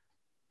neat.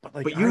 But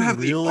like, But you have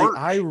the arch.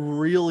 I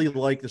really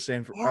like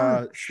the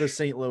Arch.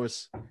 St.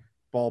 Louis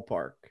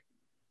ballpark.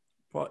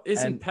 Well,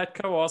 isn't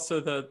Petco also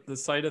the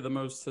site of the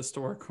most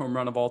historic home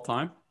run of all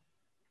time?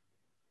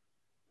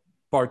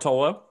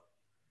 Bartolo?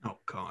 Oh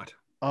God.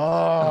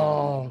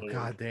 Oh, Lord.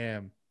 God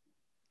damn.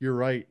 You're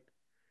right.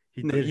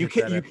 He No, did you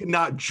hit that you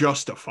cannot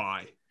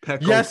justify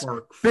Petco Yes,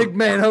 Park. big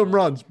man home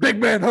runs. Big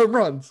man home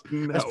runs.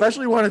 No.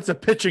 Especially when it's a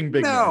pitching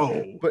big man.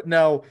 No. But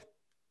no,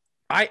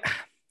 I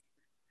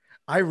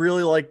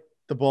really like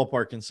the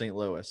ballpark in St.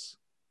 Louis.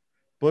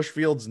 Busch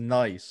Field's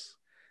nice.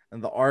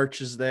 And the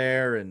arch is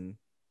there. And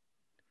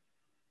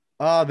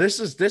this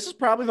is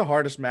probably the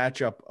hardest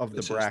matchup of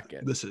the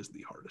bracket. This is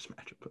the hardest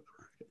matchup of the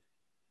bracket.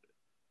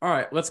 All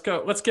right, let's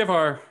go. Let's give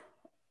our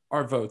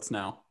votes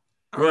now.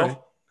 All Will? right.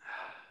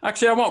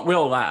 Actually, I want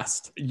Will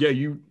last. Yeah,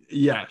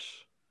 yes.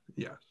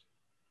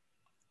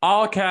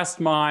 I'll cast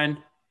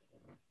mine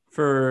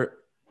for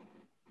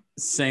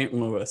St.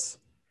 Louis.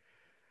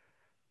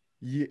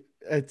 Yeah,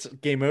 it's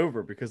game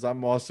over because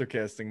I'm also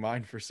casting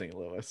mine for St.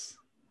 Louis.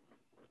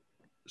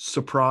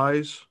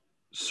 Surprise.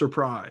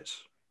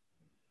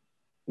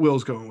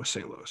 Will's going with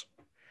St. Louis.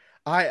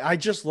 I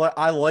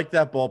like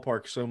that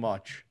ballpark so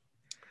much.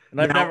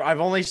 And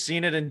I've only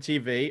seen it on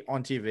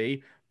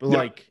TV, but Yeah.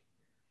 like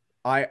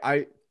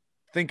I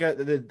think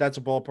that's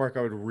a ballpark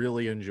I would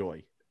really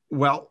enjoy.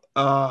 Well,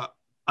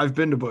 I've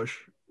been to Busch.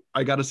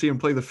 I got to see him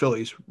play the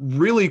Phillies.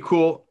 Really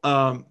cool.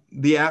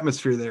 The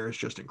atmosphere there is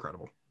just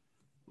incredible.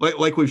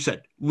 Like we've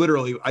said,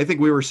 literally, I think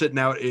we were sitting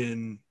out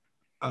in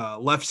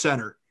left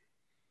center,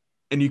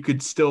 and you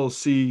could still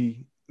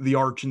see the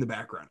arch in the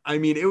background. I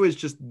mean, it was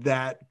just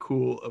that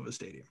cool of a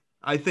stadium.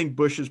 I think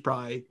Busch is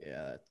probably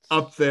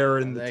up there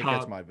in the that top.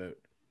 gets my vote.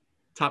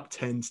 Top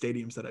 10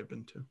 stadiums that I've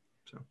been to.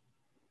 So,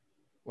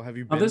 Well, have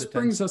you Now been? this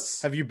brings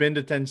us. Have you been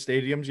to 10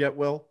 stadiums yet,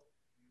 Will?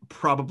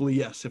 probably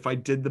yes. If I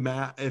did the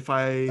math,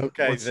 Okay,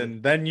 let's see.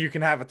 then you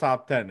can have a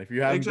top 10. If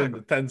you haven't been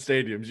to 10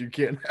 stadiums, you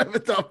can't have a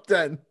top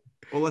 10.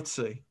 Well, let's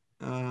see.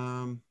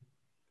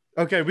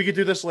 Okay, we could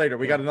do this later.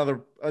 We got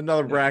another Yeah.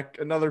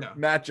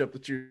 matchup to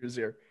choose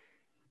here.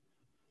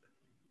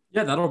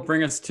 Yeah, that'll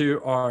bring us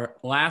to our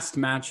last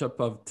matchup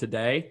of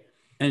today.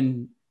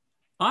 And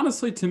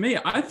honestly, to me,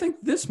 I think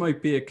this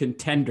might be a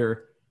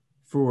contender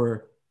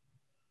for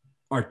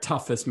our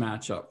toughest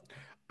matchup.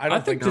 I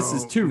think this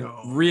is two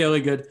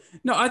really good.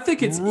 No, I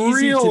think it's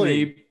easy to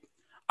me.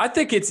 I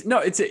think it's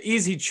an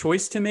easy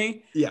choice to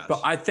me. Yes.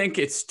 But I think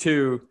it's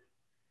two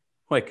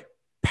like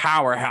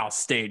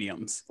powerhouse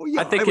stadiums. Well,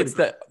 yeah, I think it's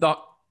the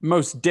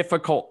most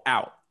difficult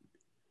out.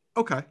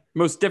 Okay.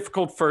 Most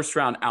difficult first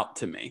round out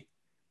to me.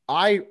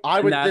 I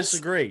would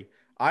disagree.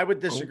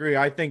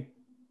 I think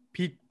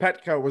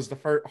Petco was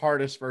the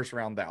hardest first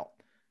round out.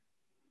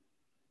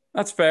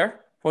 That's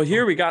fair. Well,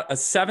 here we got a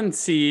 7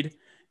 seed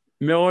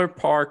Miller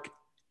Park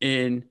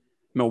in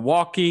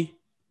Milwaukee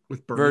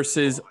With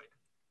versus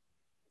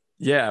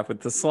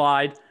with the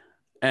slide,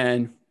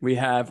 and we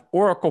have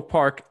Oracle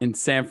Park in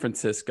San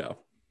Francisco.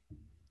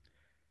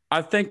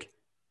 I think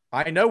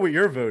I know what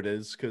your vote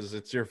is because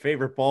it's your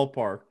favorite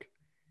ballpark.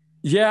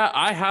 Yeah,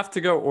 I have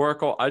to go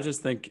Oracle. I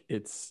just think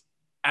it's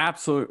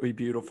absolutely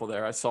beautiful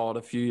there. I saw it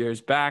a few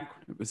years back.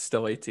 It was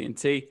still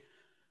AT&T.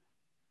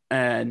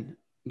 And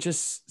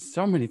just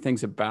so many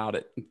things about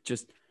it.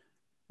 Just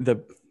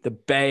the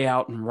bay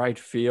out in right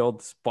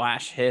field,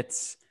 splash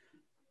hits,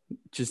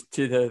 just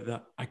to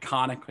the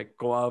iconic like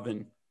glove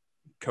and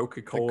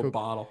Coca-Cola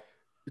bottle.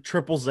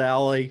 Triples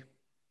Alley.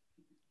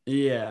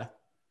 Yeah.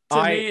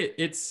 To me,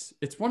 it's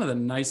one of the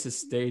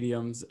nicest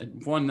stadiums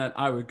and one that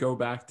I would go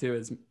back to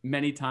as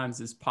many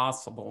times as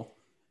possible.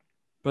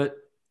 But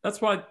that's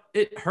why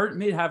it hurt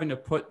me having to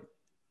put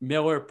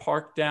Miller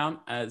Park down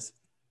as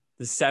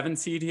the 7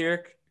 seed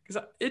here,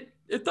 because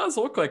it does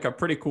look like a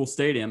pretty cool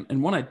stadium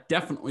and one I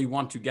definitely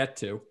want to get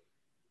to.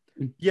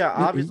 Yeah,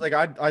 obviously,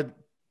 like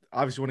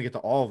obviously want to get to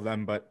all of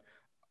them, but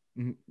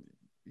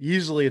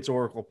easily it's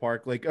Oracle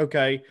Park. Like,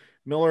 okay,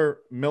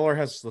 Miller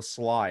has the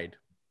slide.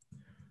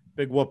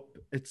 Big whoop.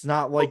 It's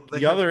not like they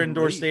the have other the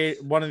indoor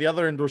lakes. one of the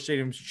other indoor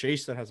stadiums,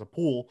 Chase, that has a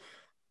pool.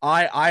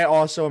 I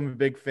also am a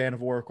big fan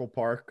of Oracle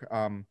Park.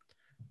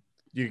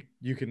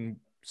 You can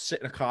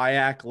sit in a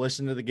kayak,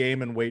 listen to the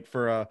game, and wait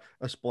for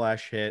a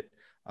splash hit.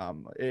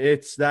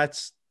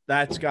 That's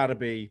got to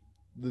be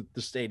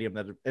the stadium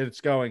that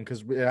it's going,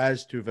 because it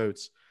has 2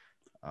 votes.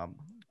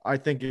 I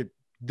think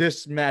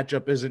this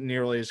matchup isn't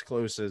nearly as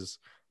close as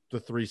the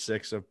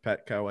 3-6 of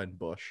Petco and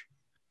Busch.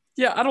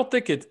 Yeah, I don't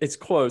think it's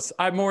close.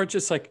 I'm more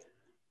just like,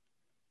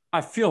 I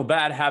feel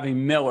bad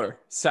having Miller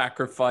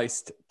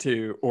sacrificed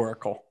to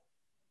Oracle.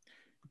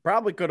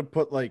 Probably could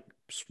have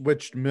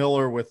switched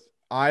Miller with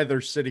either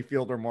Citi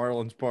Field or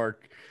Marlins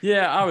Park.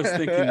 Yeah, I was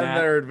thinking and that.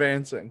 they're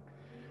advancing.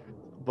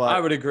 But I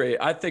would agree.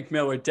 I think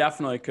Miller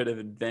definitely could have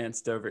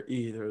advanced over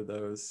either of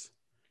those.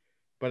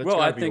 But well,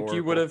 I think Oracle.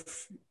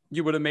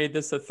 you would have made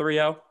this a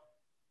 3-0.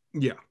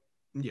 Yeah.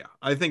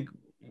 I think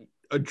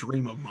a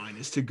dream of mine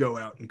is to go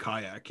out and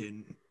kayak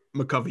in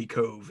McCovey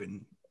Cove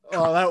and.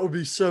 Oh, that would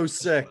be so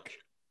sick.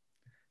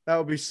 That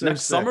would be so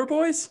next sick. summer,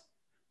 boys.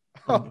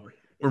 Oh boy.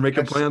 We're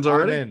making plans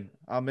already.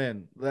 I'm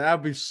in. That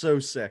would be so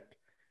sick.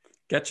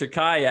 Get your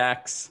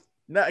kayaks.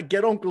 Now,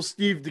 get Uncle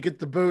Steve to get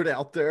the boat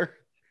out there.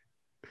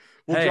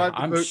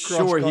 I'm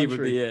sure he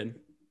would be in.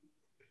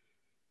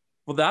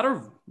 Well,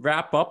 that'll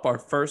wrap up our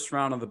first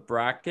round of the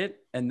bracket.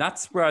 And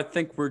that's where I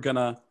think we're going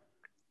to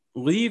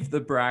leave the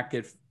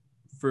bracket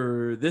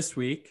for this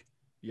week.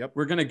 Yep.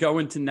 We're going to go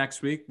into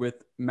next week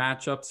with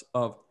matchups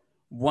of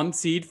 1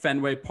 seed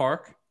Fenway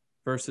Park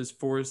versus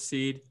 4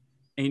 seed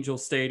Angel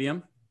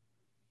Stadium.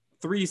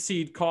 3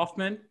 seed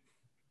Kaufman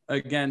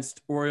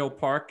against Oriole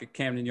Park at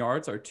Camden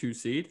Yards, our 2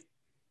 seed.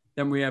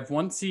 Then we have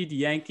 1 seed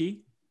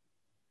Yankee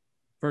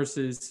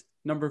versus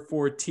number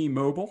 4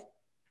 T-Mobile.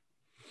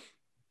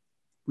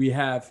 We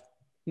have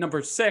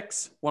number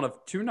 6, one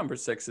of 2 number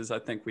 6s I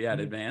think we had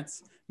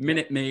advance,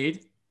 Minute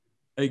Maid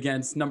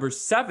against number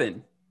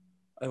 7,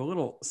 a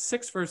little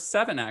 6 versus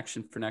 7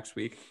 action for next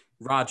week,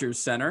 Rogers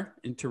Center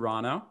in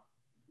Toronto.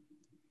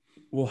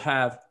 We'll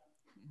have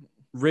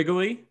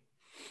Wrigley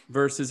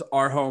versus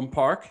our home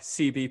park,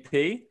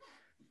 CBP.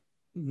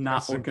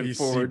 Not looking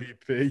forward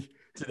CBP.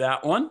 to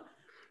that one.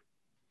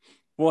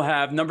 We'll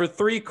have number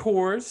 3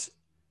 Coors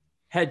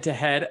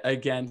head-to-head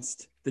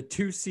against the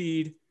 2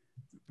 seed,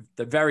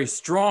 the very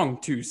strong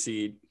 2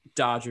 seed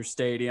Dodger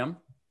Stadium.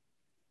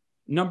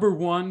 Number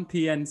 1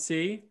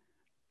 PNC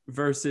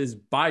versus,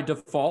 by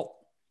default,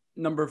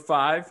 number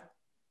 5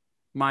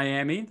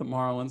 Miami, the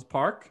Marlins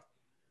Park.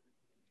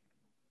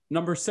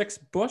 Number 6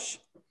 Busch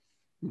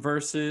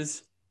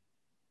versus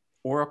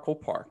Oracle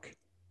Park.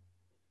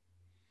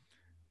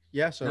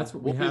 Yeah, so that's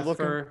what we'll be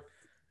looking for.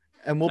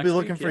 And we'll be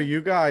looking for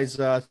you guys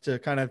to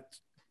kind of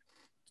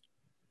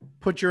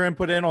put your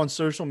input in on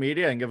social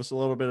media and give us a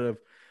little bit of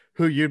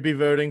who you'd be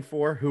voting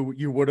for, who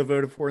you would have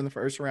voted for in the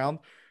first round,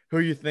 who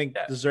you think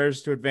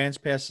deserves to advance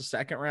past the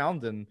second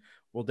round. And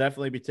we'll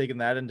definitely be taking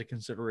that into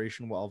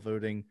consideration while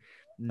voting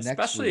next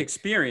Especially week.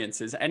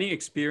 Experiences. Any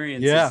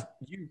experiences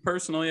you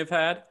personally have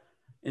had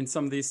in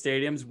some of these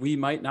stadiums we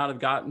might not have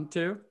gotten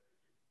to,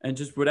 and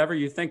just whatever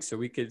you think, so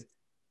we could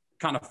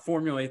kind of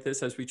formulate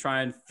this as we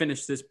try and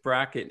finish this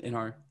bracket in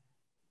our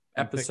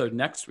episode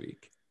next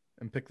week.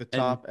 And pick the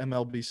top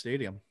MLB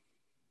stadium.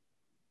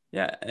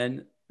 Yeah,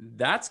 and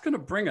that's going to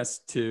bring us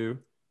to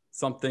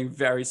something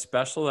very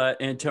special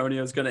that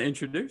Antonio is going to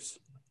introduce.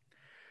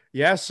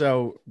 Yeah,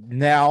 so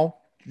now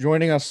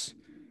joining us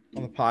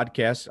on the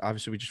podcast,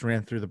 obviously we just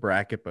ran through the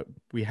bracket, but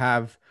we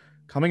have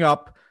coming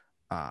up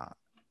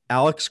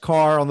Alex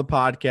Carr on the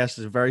podcast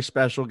is a very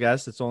special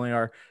guest. It's only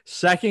our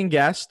second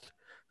guest,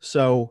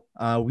 so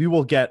we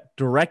will get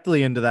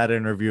directly into that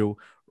interview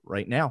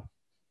right now.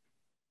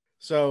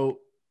 So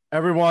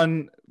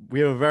everyone, we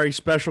have a very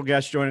special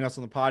guest joining us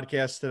on the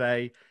podcast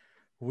today.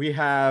 We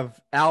have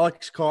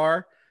Alex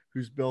Carr,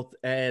 who's built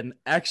an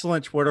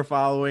excellent Twitter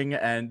following,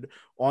 and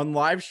on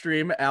live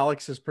stream,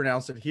 Alex has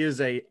pronounced that he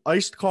is a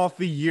iced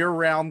coffee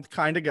year-round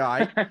kind of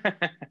guy.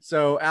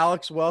 So,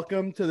 Alex,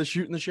 welcome to the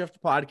Shooting the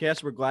Shift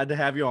podcast. We're glad to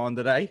have you on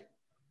today.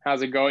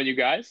 How's it going, you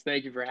guys?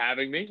 Thank you for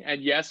having me.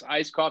 And yes,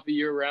 iced coffee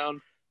year-round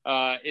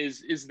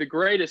is the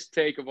greatest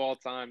take of all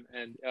time.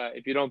 And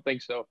if you don't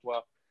think so,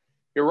 well,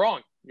 you're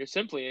wrong. You're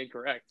simply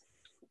incorrect.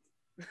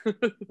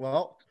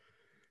 Well,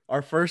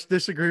 our first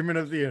disagreement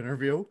of the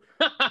interview.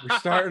 We're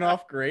starting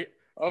off great.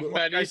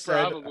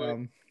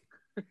 Probably.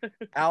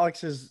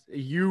 Alex,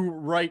 you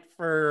write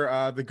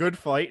for The Good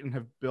Fight and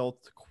have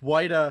built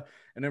quite an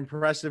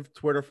impressive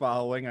Twitter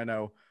following. I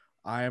know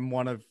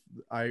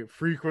I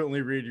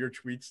frequently read your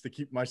tweets to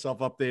keep myself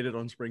updated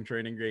on spring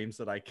training games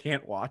that I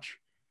can't watch.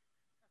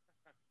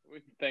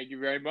 Thank you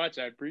very much.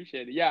 I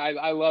appreciate it. Yeah,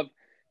 I love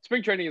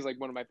spring training is like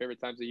one of my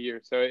favorite times of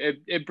year. So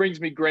it brings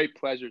me great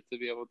pleasure to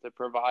be able to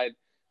provide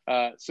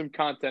some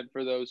content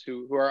for those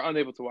who are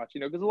unable to watch,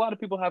 because a lot of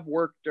people have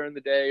work during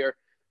the day or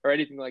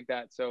anything like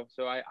that. So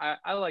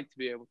I like to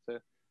be able to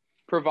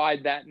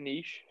provide that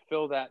niche,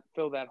 fill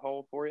that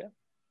hole for you.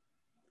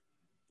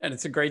 And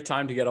it's a great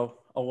time to get a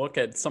look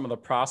at some of the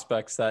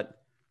prospects that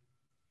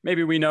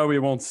maybe we know we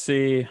won't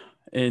see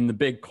in the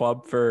big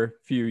club for a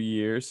few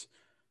years,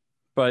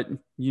 but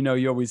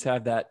you always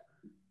have that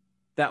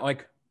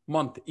like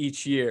month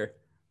each year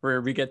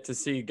where we get to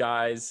see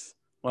guys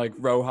like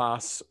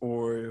Rojas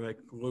or like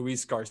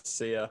Luis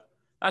Garcia.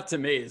 That to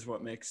me is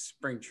what makes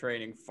spring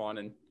training fun,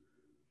 and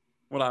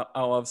what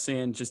I love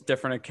seeing, just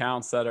different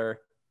accounts that are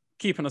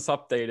keeping us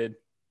updated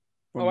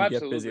when we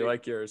absolutely. get busy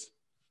like yours.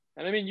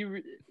 And I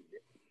mean,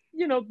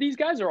 these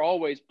guys are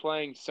always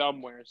playing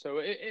somewhere.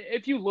 So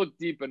if you look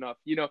deep enough,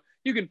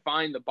 you can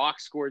find the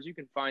box scores, you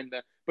can find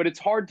but it's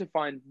hard to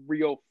find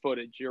real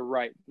footage. You're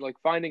right. Like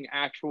finding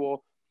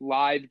actual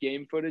live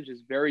game footage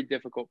is very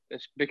difficult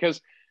because,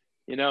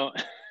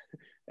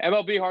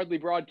 MLB hardly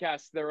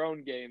broadcasts their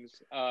own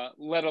games,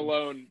 let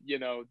alone,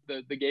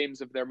 the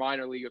games of their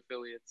minor league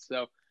affiliates.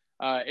 So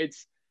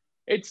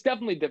it's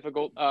definitely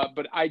difficult,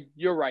 but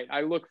you're right.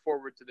 I look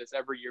forward to this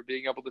every year,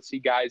 being able to see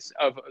guys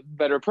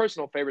that are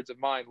personal favorites of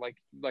mine, like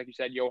you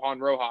said, Johan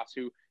Rojas,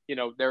 who,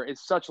 there is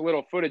such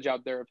little footage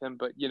out there of him,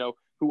 but,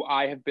 who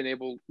I have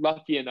been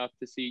lucky enough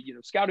to see,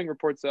 scouting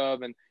reports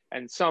of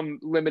and some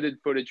limited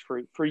footage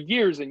for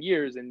years and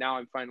years. And now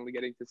I'm finally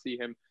getting to see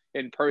him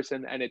in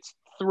person, and it's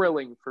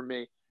thrilling for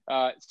me.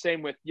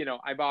 Same with,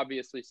 I've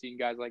obviously seen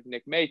guys like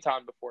Nick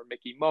Maton before,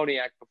 Mickey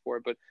Moniak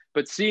before,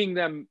 but seeing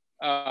them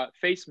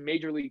face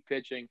major league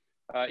pitching,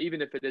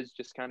 even if it is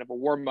just kind of a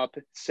warm-up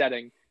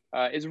setting,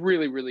 is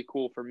really, really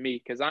cool for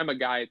me, because I'm a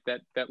guy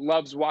that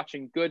loves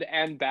watching good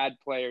and bad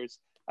players,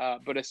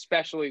 but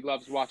especially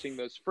loves watching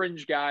those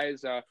fringe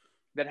guys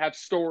that have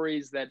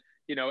stories that,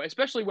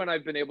 especially when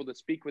I've been able to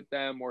speak with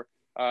them or,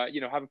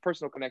 have a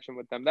personal connection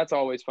with them. That's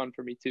always fun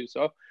for me too.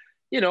 So,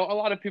 a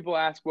lot of people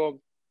ask, well,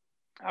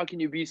 how can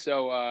you be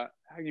so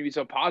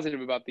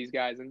positive about these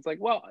guys? And it's like,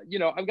 well,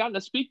 I've gotten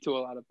to speak to a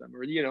lot of them,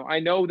 or, I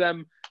know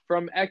them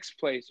from X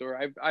place, or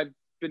I've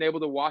been able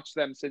to watch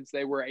them since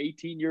they were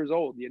 18 years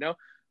old,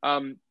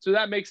 so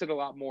that makes it a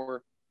lot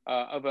more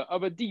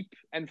of a deep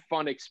and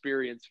fun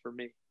experience for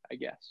me, I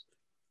guess.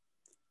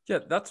 Yeah,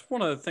 that's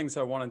one of the things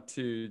I wanted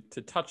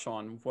to touch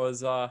on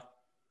was I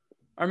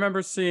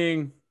remember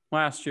seeing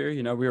last year,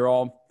 we were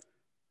all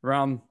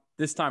around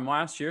this time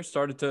last year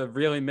started to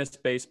really miss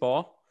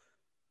baseball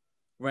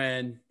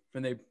when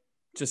they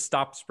just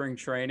stopped spring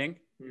training.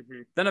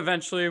 Mm-hmm. Then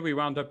eventually we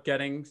wound up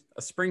getting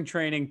a spring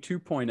training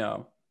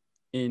 2.0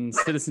 in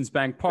Citizens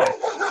Bank Park.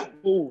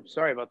 Oh,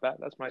 sorry about that.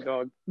 That's my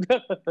dog.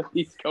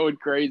 He's going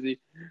crazy.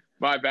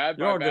 My bad.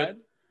 You're all bad.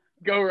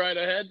 Good. Go right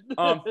ahead.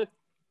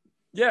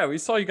 Yeah, we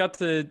saw you got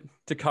to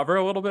cover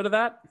a little bit of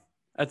that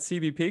at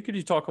CBP. Could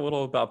you talk a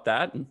little about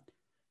that and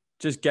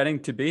just getting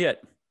to be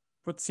at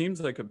what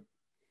seems like a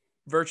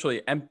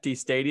virtually empty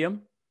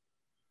stadium?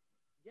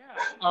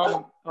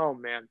 Yeah. Oh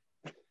man.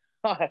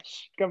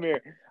 Gosh, come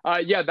here.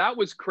 Yeah, that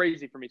was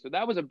crazy for me. So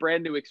that was a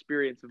brand new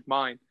experience of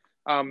mine.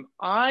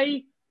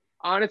 I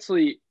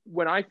honestly,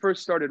 when I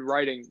first started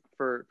writing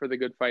for The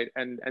Good Fight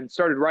and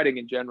started writing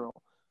in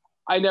general,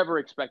 I never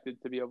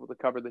expected to be able to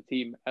cover the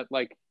team at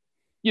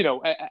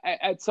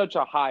at such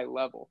a high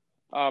level.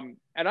 And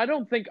I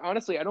don't think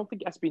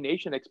SB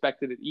Nation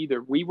expected it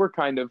either. We were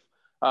kind of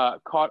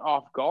caught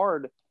off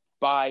guard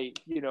by,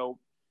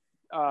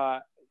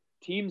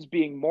 teams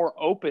being more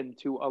open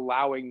to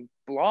allowing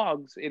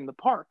blogs in the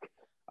park.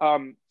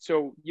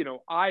 So,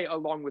 I,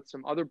 along with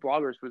some other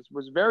bloggers,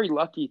 was very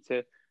lucky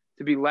to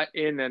be let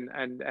in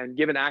and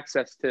given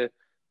access to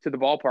the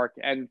ballpark.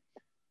 And,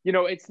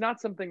 it's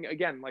not something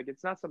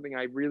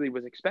I really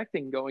was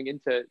expecting going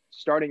into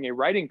starting a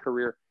writing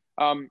career.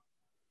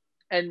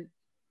 And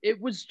it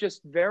was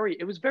very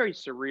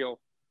surreal.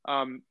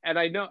 And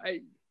I know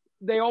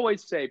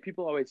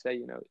people always say,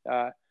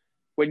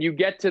 when you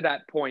get to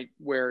that point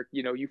where,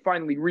 you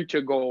finally reach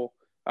a goal,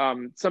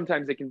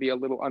 sometimes it can be a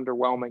little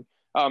underwhelming.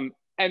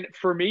 And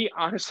for me,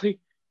 honestly,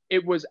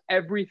 it was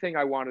everything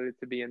I wanted it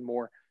to be and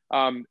more.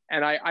 And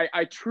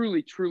I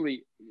truly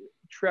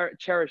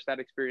cherish that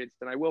experience,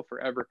 and I will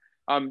forever.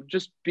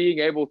 Just being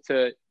able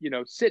to,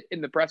 sit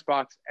in the press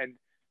box and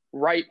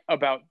write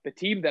about the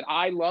team that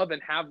I love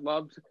and have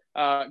loved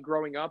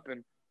growing up.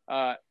 And,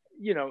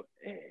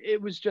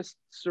 it was just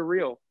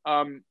surreal.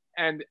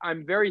 And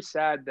I'm very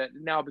sad that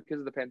now, because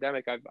of the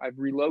pandemic, I've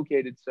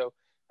relocated. So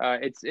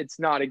it's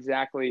not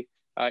exactly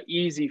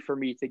easy for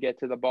me to get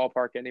to the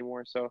ballpark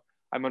anymore. So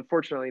I'm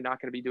unfortunately not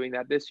going to be doing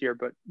that this year.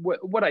 But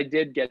what I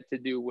did get to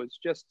do was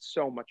just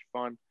so much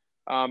fun.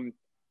 And,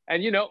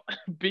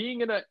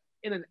 being in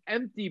an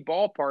empty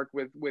ballpark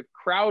with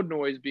crowd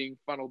noise being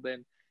funneled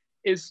in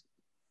is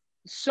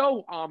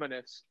so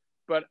ominous,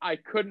 but I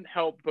couldn't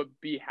help but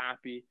be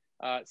happy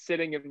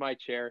sitting in my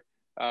chair,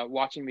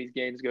 watching these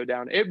games go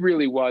down. It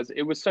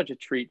was such a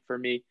treat for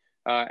me.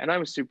 And I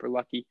was super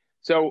lucky.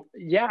 So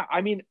yeah,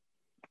 I mean,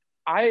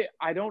 I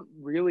don't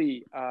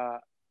really, I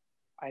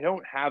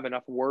don't have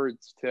enough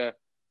words to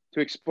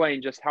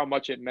explain just how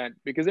much it meant,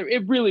 because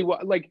it really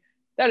was like,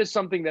 that is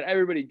something that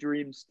everybody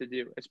dreams to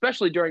do,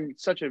 especially during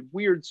such a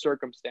weird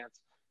circumstance.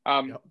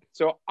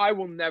 So I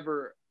will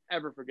never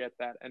ever forget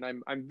that, and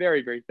I'm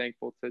very, very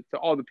thankful to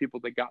all the people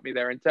that got me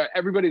there, and to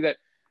everybody that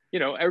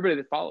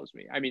follows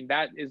me. I mean,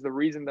 that is the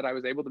reason that I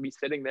was able to be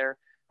sitting there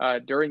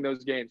during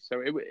those games.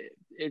 So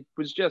it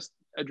was just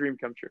a dream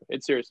come true.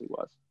 It seriously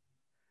was.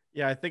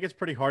 Yeah, I think it's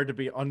pretty hard to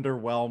be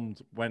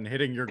underwhelmed when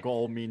hitting your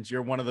goal means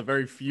you're one of the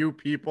very few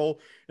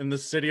people in the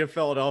city of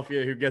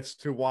Philadelphia who gets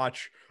to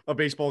watch a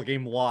baseball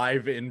game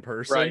live in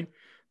person. Right.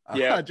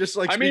 Yeah. Just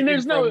like, I mean,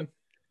 there's no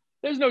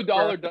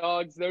dollar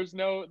dogs. There's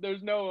no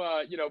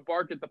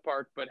bark at the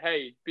park, but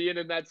hey, being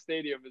in that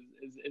stadium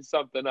is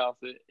something else.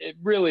 It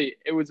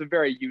was a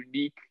very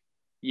unique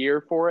year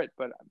for it,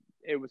 but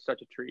it was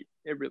such a treat.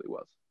 It really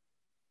was.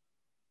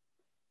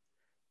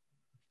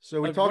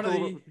 So we talked a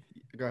little.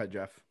 Go ahead,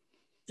 Jeff.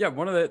 Yeah,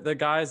 one of the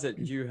guys that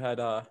you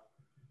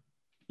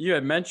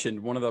had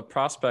mentioned, one of the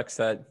prospects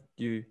that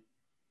you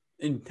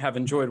have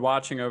enjoyed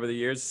watching over the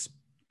years,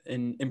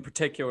 in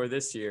particular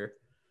this year,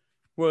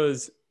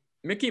 was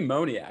Mickey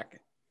Moniak.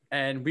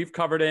 And we've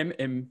covered him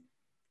in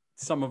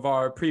some of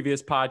our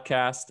previous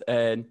podcasts,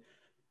 and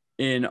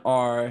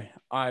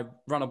I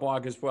run a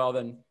blog as well.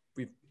 Then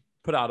we've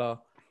put out a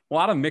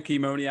lot of Mickey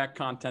Moniak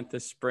content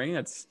this spring.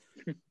 It's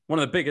one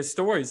of the biggest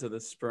stories of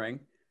this spring.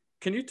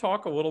 Can you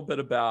talk a little bit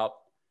about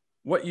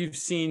what you've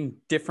seen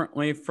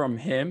differently from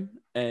him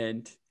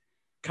and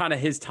kind of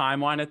his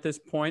timeline at this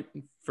point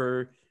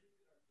for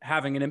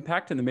having an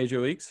impact in the major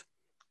leagues?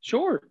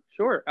 Sure.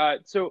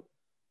 So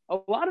a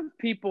lot of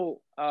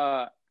people,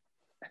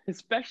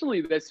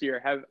 especially this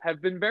year,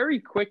 have been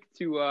very quick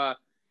to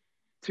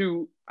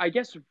I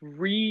guess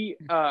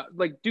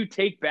do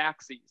take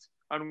backsies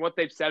on what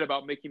they've said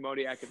about Mickey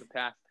Moniak in the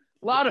past.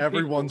 A lot of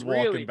everyone's people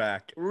walking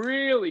back,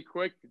 really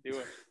quick to do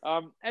it.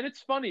 And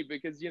it's funny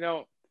because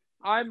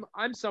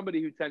I'm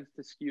somebody who tends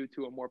to skew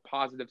to a more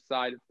positive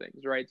side of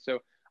things, right? So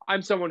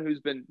I'm someone who's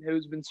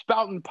been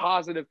spouting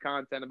positive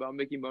content about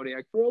Mickey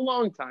Moniak for a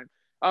long time.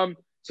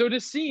 So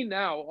to see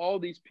now all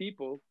these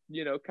people,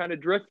 kind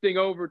of drifting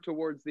over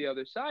towards the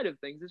other side of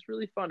things is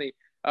really funny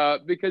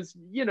because,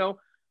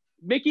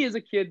 Mickey is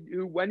a kid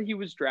who, when he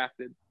was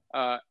drafted,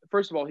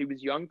 first of all, he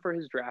was young for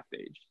his draft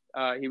age.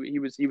 He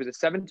was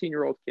a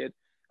 17-year-old kid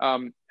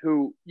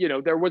who,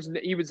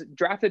 he was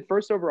drafted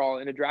first overall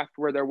in a draft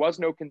where there was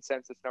no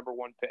consensus number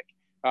one pick.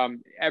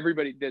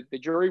 The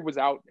jury was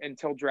out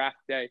until draft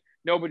day.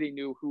 Nobody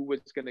knew who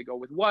was going to go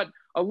with what.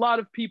 A lot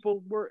of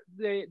people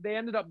they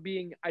ended up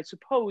being, I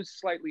suppose,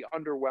 slightly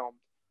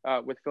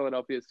underwhelmed with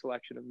Philadelphia's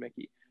selection of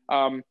Mickey.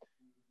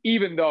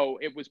 Even though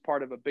it was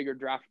part of a bigger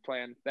draft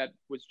plan that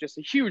was just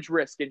a huge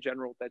risk in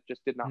general that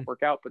just did not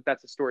work out, but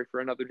that's a story for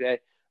another day.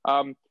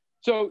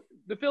 So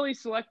the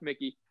Phillies select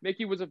Mickey.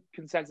 Mickey was a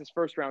consensus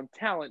first-round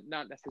talent,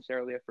 not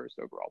necessarily a first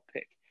overall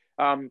pick.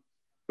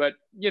 But,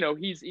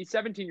 he's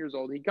 17 years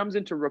old. He comes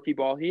into rookie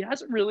ball. He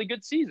has a really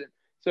good season.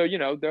 So,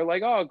 they're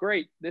like, oh,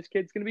 great, this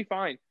kid's going to be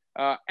fine.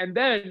 And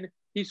then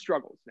he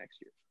struggles next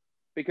year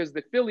because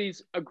the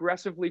Phillies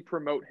aggressively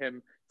promote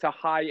him to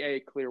high A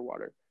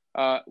Clearwater,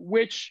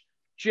 which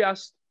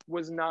just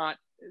was not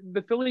 –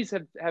 the Phillies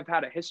have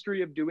had a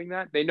history of doing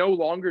that. They no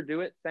longer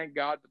do it, thank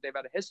God, but they've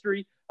had a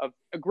history of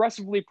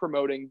aggressively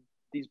promoting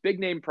these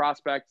big-name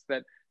prospects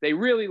that they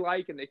really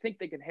like and they think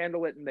they can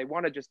handle it and they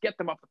want to just get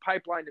them up the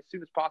pipeline as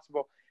soon as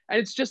possible. And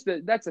it's just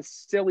that's a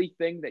silly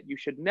thing that you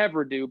should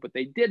never do, but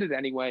they did it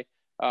anyway.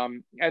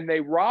 And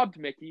they robbed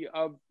Mickey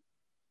of,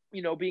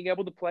 being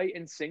able to play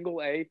in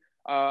single A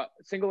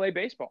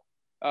baseball.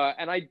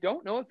 And I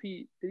don't know if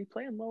did he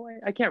play in low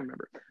A? I can't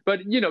remember, but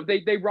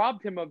they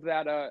robbed him of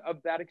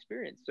that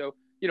experience. So,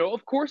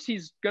 of course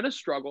he's going to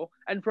struggle.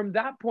 And from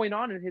that point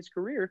on in his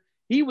career,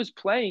 he was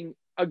playing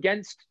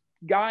against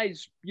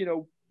guys,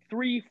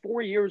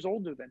 3-4 years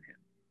older than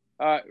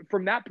him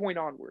from that point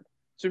onward.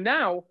 So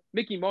now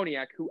Mickey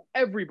Moniak, who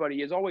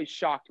everybody is always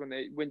shocked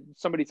when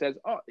somebody says,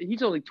 oh,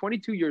 he's only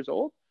 22 years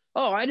old.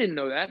 Oh, I didn't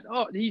know that.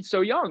 Oh, he's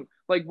so young.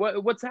 Like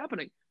what's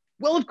happening?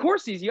 Well, of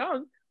course he's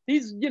young.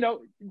 He's,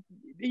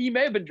 he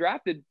may have been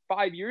drafted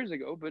 5 years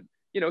ago, but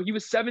he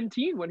was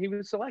 17 when he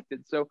was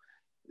selected. So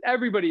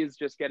everybody is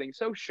just getting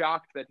so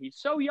shocked that he's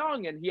so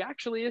young and he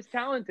actually is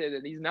talented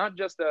and he's not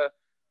just a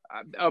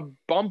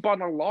bump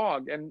on a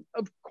log. And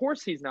of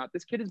course he's not.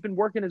 This kid has been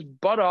working his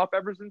butt off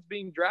ever since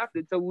being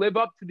drafted to live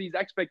up to these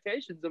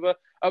expectations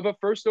of a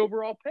first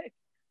overall pick.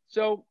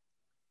 So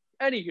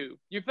anywho,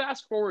 you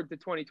fast forward to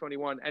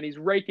 2021 and he's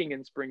raking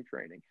in spring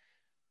training.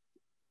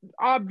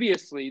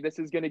 Obviously this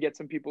is going to get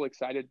some people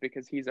excited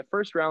because he's a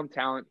first round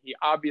talent. He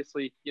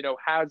obviously,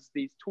 has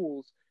these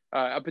tools,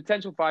 a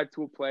potential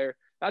 5-tool player.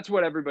 That's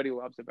what everybody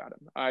loves about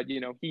him.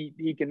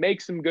 He can make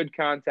some good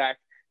contact.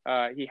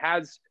 He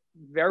has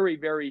very,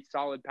 very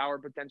solid power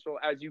potential,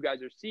 as you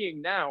guys are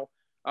seeing now,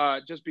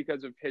 just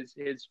because of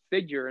his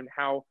figure and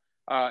how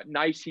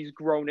nice he's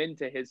grown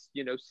into his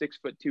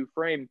 6'2"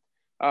 frame.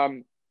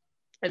 And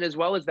as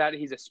well as that,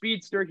 he's a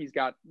speedster. He's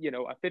got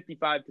a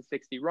 55 to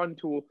 60 run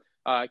tool,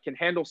 can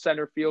handle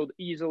center field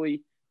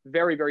easily.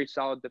 Very, very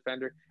solid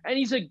defender, and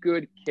he's a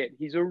good kid.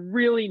 He's a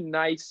really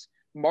nice,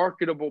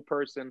 marketable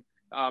person.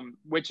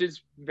 which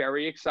is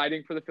very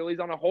exciting for the Phillies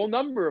on a whole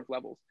number of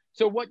levels.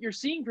 So what you're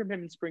seeing from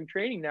him in spring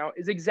training now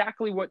is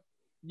exactly what,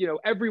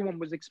 everyone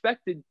was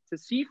expected to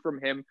see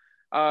from him.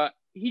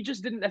 He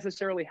just didn't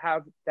necessarily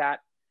have that,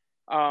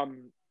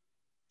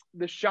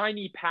 the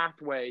shiny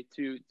pathway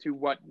to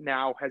what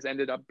now has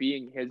ended up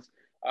being his,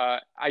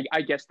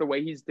 I guess, the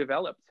way he's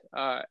developed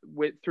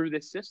through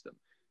this system.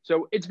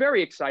 So it's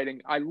very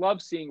exciting. I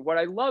love seeing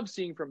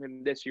from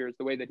him this year is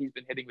the way that he's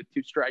been hitting with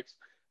 2 strikes.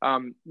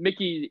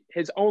 Mickey,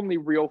 his only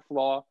real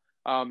flaw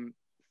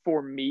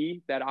for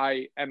me that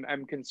I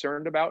am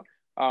concerned about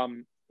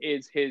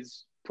is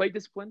his plate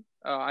discipline.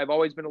 I've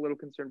always been a little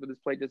concerned with his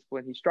plate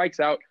discipline. He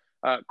strikes out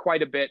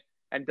quite a bit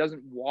and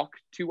doesn't walk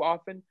too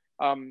often.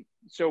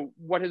 So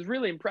what has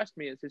really impressed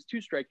me is his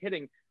 2-strike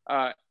hitting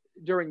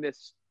during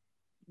this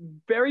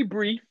very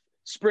brief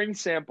spring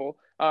sample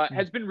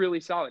has been really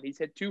solid. He's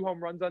hit 2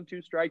 home runs on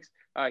 2 strikes.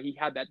 He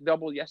had that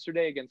double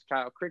yesterday against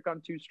Kyle Crick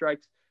on 2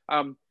 strikes.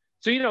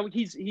 So,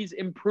 he's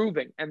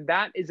improving, and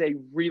that is a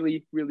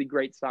really, really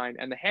great sign.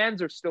 And the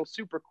hands are still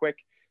super quick.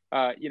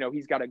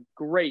 He's got a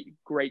great,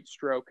 great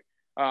stroke.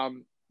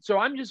 So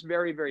I'm just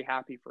very, very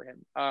happy for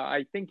him.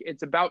 I think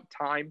it's about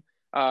time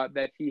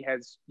that he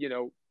has,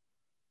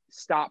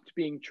 stopped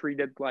being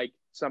treated like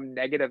some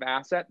negative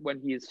asset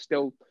when he is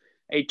still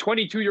a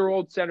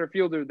 22-year-old center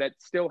fielder that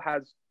still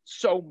has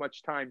so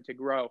much time to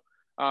grow.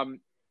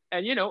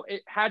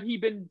 Had he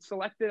been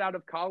selected out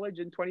of college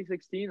in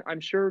 2016,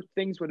 I'm sure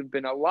things would have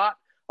been a lot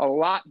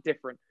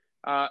different.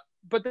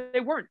 But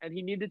they weren't, and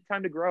he needed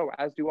time to grow,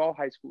 as do all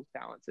high school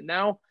talents. And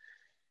now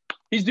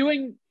he's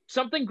doing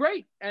something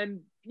great.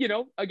 And,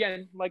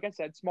 again, like I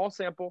said, small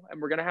sample,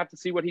 and we're going to have to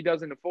see what he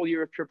does in a full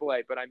year of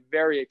AAA. But I'm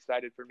very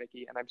excited for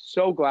Mickey, and I'm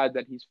so glad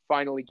that he's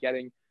finally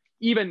getting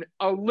even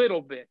a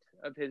little bit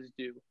of his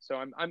due. So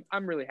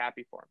I'm really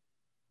happy for him.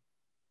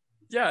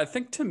 Yeah, I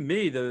think to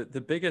me,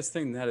 the biggest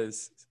thing that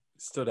has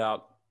stood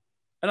out,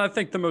 and I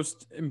think the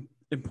most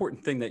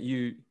important thing that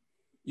you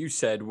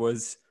said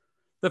was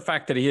the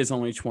fact that he is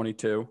only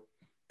 22.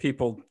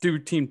 People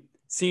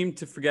seem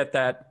to forget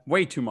that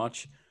way too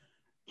much.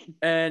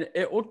 And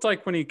it looked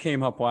like when he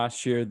came up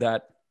last year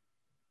that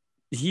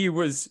he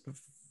was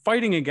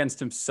fighting against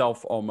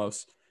himself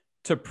almost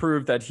to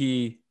prove that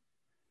he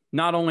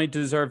not only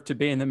deserved to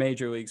be in the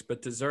major leagues,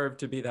 but deserved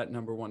to be that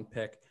number 1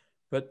 pick.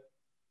 But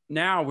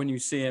now when you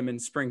see him in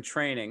spring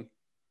training,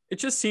 it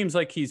just seems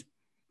like he's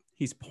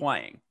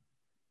playing.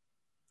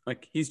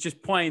 Like he's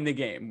just playing the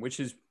game, which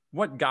is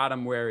what got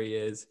him where he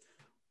is,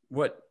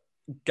 what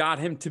got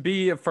him to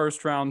be a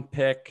first-round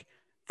pick,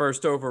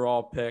 first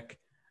overall pick.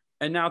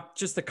 And now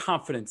just the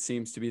confidence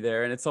seems to be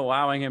there, and it's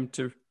allowing him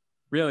to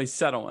really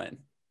settle in.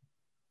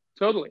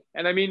 Totally.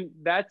 And I mean,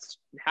 that's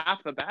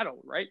half the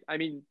battle, right? I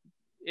mean,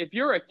 if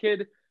you're a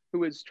kid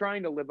who is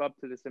trying to live up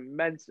to this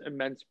immense,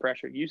 immense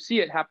pressure, you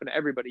see it happen to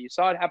everybody. You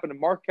saw it happen to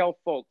Markelle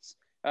Fultz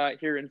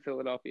here in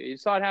Philadelphia. You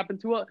saw it happen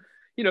to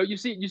you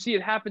see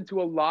it happen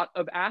to a lot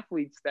of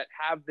athletes that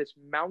have this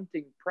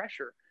mounting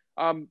pressure.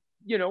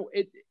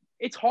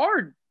 It's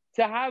hard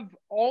to have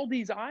all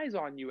these eyes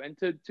on you and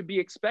to be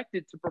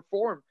expected to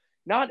perform.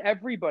 Not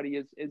everybody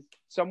is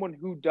someone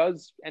who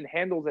does and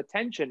handles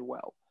attention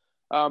well.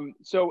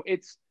 So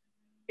it's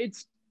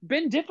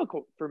been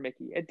difficult for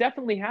Mickey. It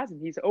definitely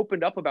hasn't. He's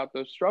opened up about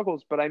those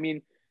struggles, but I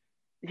mean,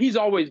 he's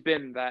always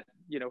been that,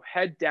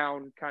 head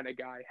down kind of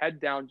guy, head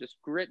down, just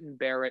grit and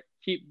bear it,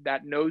 keep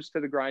that nose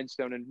to the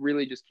grindstone and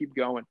really just keep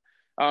going.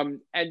 And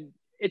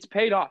it's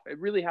paid off. It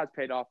really has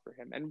paid off for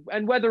him.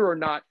 And whether or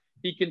not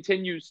he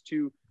continues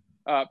to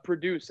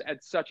produce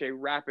at such a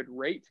rapid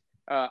rate,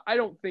 I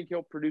don't think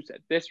he'll produce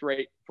at this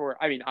rate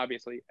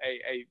obviously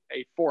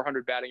a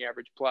 400 batting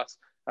average plus,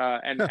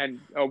 and a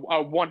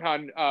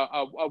 1.000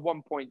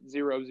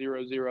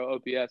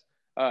 OPS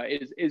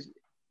is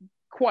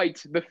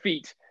quite the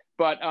feat.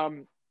 But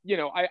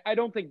I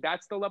don't think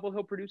that's the level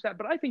he'll produce at.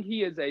 But I think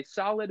he is a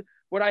solid.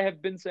 What I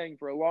have been saying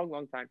for a long,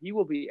 long time, he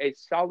will be a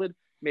solid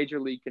major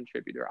league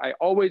contributor. I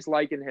always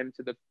liken him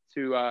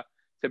to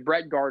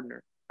Brett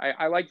Gardner.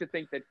 I like to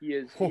think that he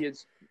is.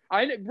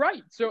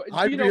 Right. So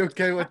I'd be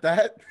okay with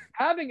that.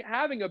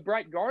 Having a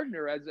Brett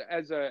Gardner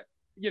as a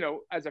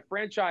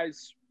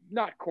franchise,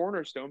 not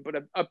cornerstone, but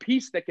a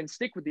piece that can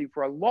stick with you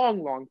for a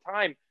long, long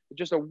time.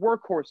 Just a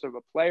workhorse of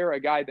a player, a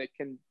guy that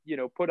can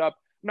put up.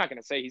 I'm not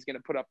going to say he's going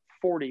to put up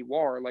 40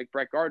 WAR like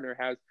Brett Gardner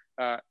has,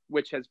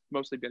 which has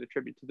mostly been a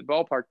tribute to the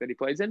ballpark that he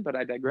plays in. But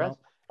I digress.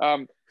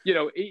 Well.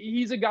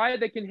 He's a guy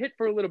that can hit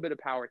for a little bit of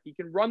power. He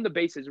can run the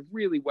bases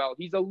really well.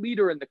 He's a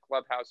leader in the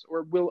clubhouse,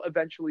 or will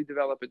eventually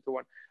develop into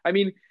one. I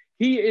mean,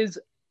 he is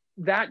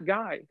that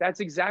guy. That's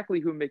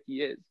exactly who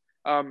Mickey is.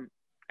 And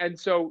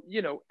so,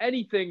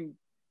 anything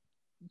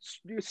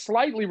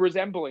slightly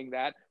resembling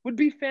that would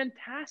be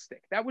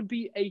fantastic. That would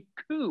be a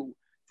coup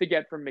to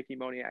get from Mickey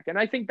Moniak. And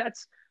I think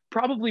that's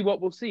probably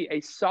what we'll see,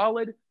 a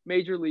solid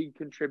major league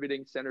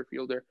contributing center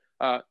fielder,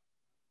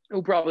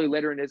 who probably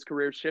later in his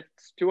career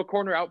shifts to a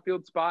corner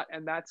outfield spot.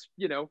 And that's,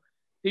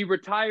 he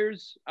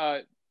retires,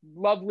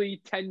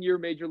 lovely 10-year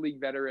major league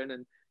veteran.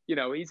 And,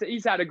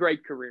 he's had a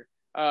great career.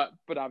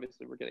 But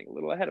obviously, we're getting a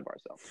little ahead of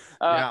ourselves.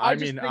 Yeah, I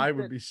just mean, think I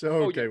would be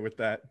so okay with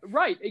that.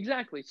 Right,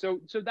 exactly. So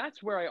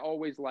that's where I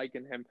always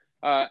liken him.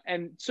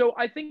 And so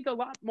I think a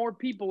lot more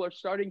people are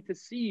starting to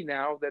see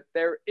now that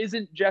there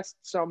isn't just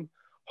some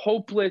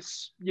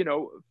hopeless,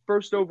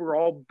 first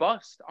overall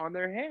bust on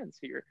their hands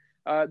here.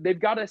 They've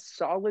got a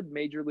solid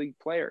major league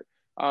player.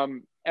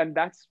 And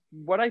that's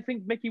what I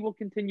think Mickey will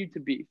continue to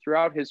be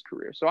throughout his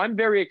career. So I'm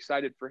very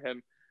excited for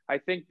him. I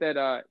think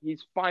that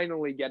he's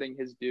finally getting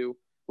his due,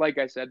 like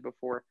I said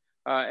before.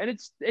 And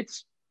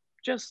it's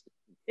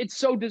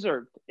so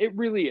deserved. It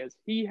really is.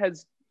 He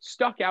has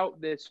stuck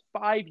out this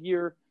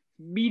 5-year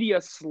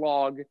media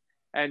slog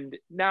and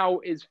now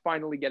is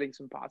finally getting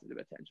some positive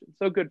attention.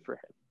 So good for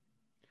him.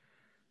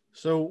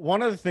 So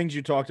one of the things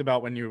you talked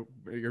about when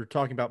you're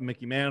talking about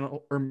Mickey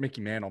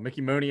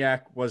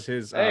Moniak was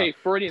his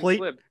Freudian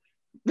slip.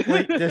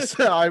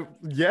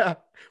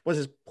 Was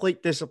his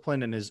plate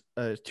discipline and his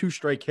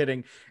 2-strike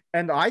hitting.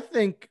 And I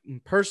think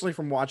personally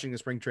from watching the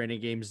spring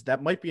training games,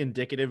 that might be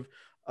indicative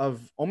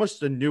of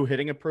almost a new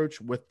hitting approach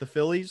with the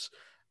Phillies.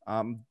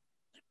 Do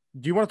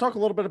you want to talk a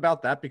little bit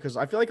about that? Because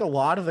I feel like a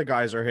lot of the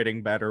guys are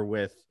hitting better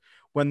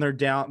when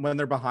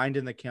they're behind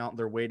in the count,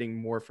 they're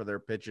waiting more for their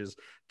pitches.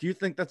 Do you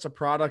think that's a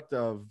product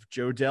of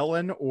Joe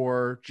Dillon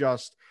or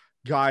just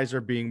guys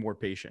are being more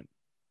patient?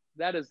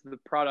 That is the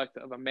product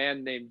of a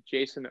man named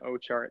Jason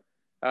Ochart,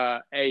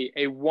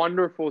 a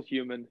wonderful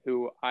human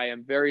who I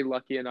am very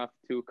lucky enough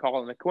to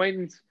call an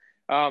acquaintance.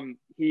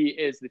 He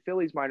is the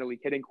Phillies minor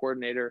league hitting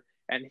coordinator,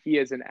 and he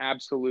is an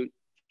absolute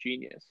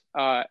genius.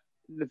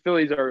 The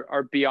Phillies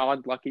are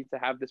beyond lucky to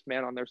have this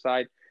man on their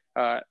side.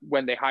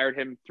 When they hired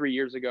him 3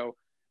 years ago,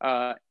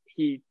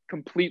 he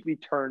completely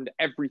turned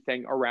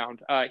everything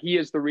around. He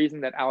is the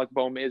reason that Alec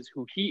Bohm is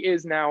who he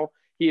is now.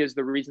 He is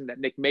the reason that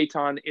Nick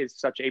Maton is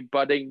such a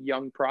budding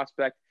young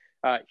prospect.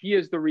 He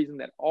is the reason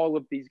that all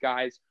of these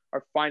guys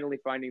are finally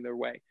finding their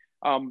way.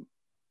 And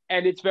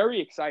it's very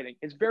exciting.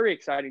 It's very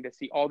exciting to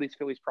see all these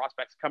Phillies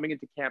prospects coming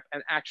into camp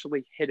and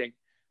actually hitting,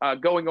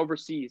 going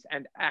overseas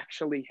and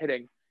actually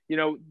hitting,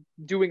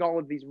 doing all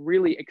of these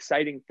really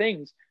exciting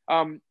things.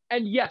 And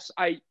yes,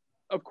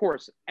 of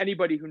course,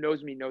 anybody who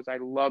knows me knows I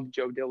love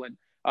Joe Dillon.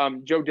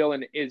 Joe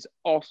Dillon is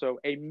also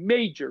a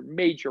major,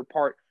 major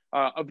part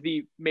of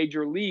the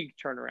major league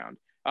turnaround.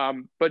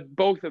 But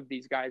both of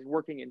these guys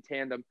working in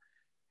tandem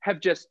have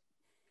just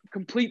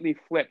completely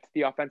flipped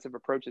the offensive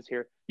approaches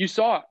here. You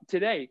saw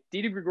today,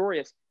 Didi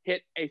Gregorius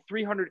hit a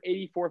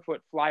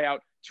 384-foot flyout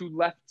to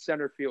left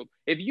center field.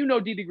 If you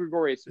know Didi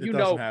Gregorius, you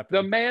know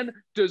the man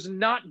does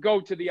not go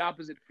to the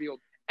opposite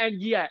field.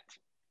 And yet,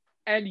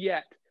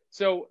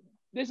 so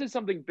this is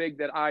something big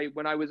that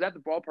when I was at the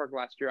ballpark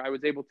last year, I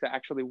was able to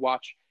actually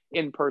watch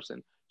in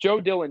person.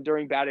 Joe Dillon,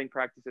 during batting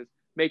practices,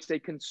 makes a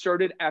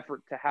concerted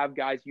effort to have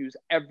guys use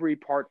every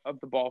part of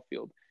the ball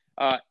field.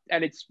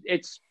 And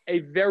it's a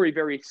very,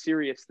 very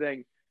serious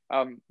thing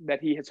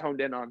that he has honed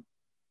in on.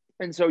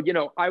 And so,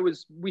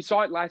 we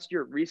saw it last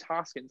year. Rhys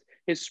Hoskins,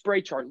 his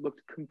spray chart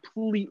looked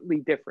completely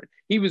different.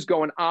 He was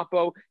going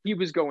oppo, he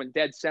was going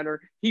dead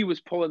center, he was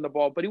pulling the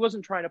ball, but he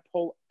wasn't trying to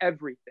pull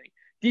everything.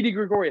 Didi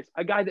Gregorius,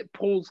 a guy that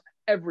pulls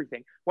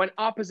everything, went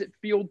opposite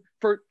field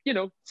for,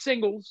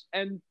 singles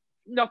and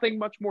nothing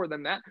much more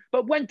than that,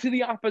 but went to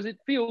the opposite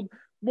field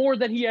more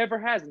than he ever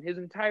has in his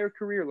entire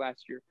career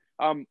last year,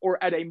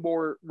 or at a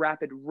more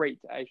rapid rate,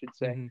 I should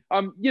say.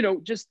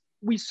 Mm-hmm.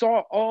 We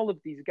saw all of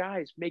these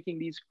guys making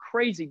these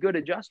crazy good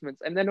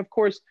adjustments. And then, of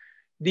course,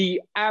 the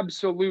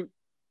absolute,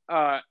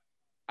 the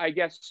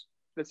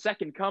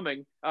second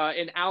coming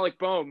in Alec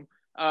Bohm,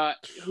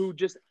 who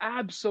just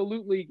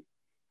absolutely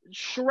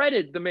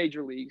shredded the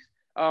major leagues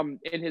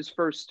in his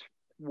first,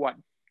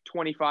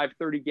 25,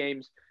 30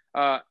 games.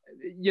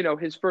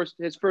 His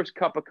first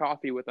cup of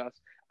coffee with us,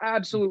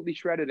 absolutely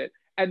shredded it.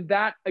 And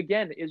that,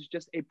 again, is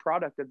just a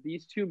product of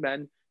these two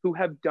men who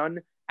have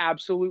done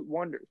absolute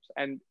wonders.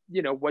 And,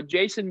 what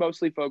Jason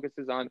mostly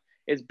focuses on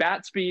is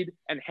bat speed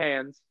and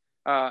hands.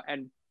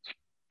 And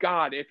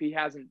God, if he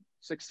hasn't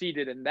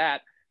succeeded in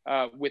that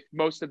with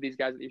most of these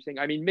guys that you're seeing.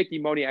 I mean, Mickey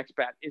Moniak's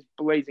bat is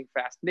blazing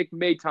fast. Nick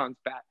Maton's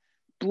bat,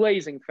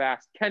 blazing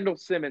fast. Kendall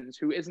Simmons,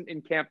 who isn't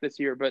in camp this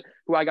year, but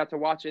who I got to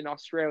watch in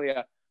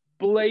Australia,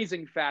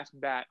 blazing fast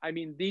bat. I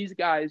mean, these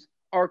guys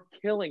are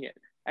killing it.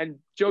 And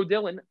Joe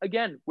Dillon,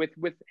 again, with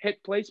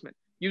hit placement,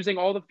 using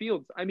all the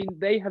fields. I mean,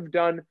 they have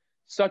done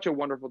such a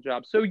wonderful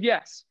job. So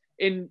yes,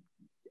 in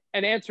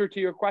an answer to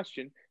your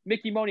question,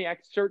 Mickey Moniak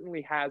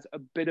certainly has a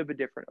bit of a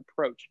different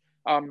approach.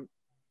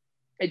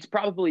 It's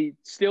probably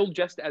still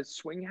just as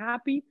swing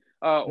happy,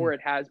 or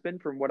it has been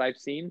from what I've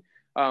seen.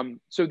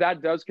 So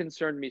that does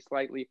concern me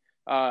slightly.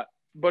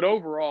 But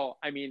overall,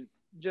 I mean,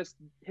 just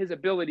his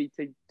ability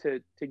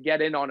to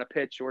get in on a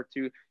pitch or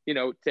to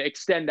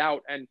extend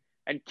out and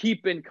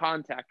keep in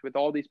contact with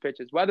all these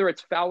pitches, whether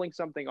it's fouling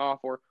something off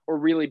or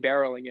really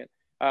barreling it.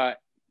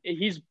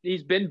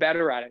 He's been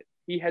better at it.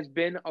 He has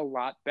been a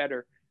lot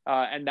better.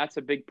 And that's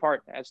a big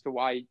part as to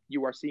why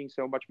you are seeing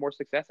so much more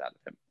success out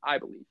of him, I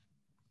believe.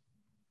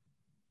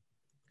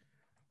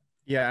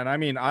 Yeah. And I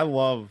mean, I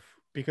love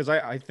because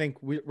I think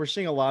we're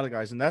seeing a lot of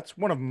guys, and that's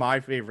one of my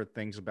favorite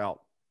things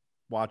about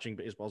watching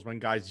baseball is when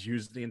guys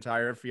use the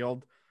entire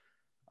field.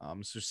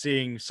 So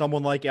seeing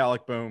someone like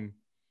Alec Bohm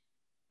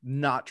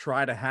not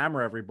try to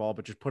hammer every ball,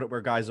 but just put it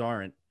where guys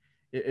aren't,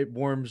 it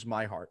warms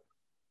my heart.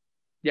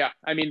 Yeah,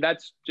 I mean,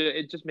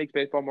 it just makes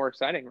baseball more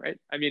exciting, right?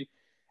 I mean,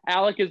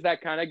 Alec is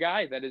that kind of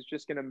guy that is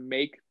just going to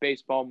make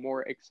baseball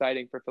more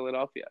exciting for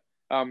Philadelphia.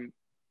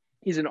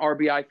 He's an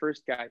RBI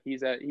first guy.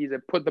 He's a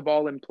put the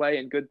ball in play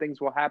and good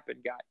things will happen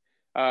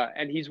guy.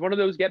 And he's one of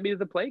those get me to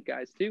the plate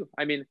guys too.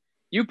 I mean,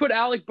 you put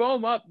Alec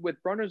Bohm up with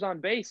runners on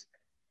base.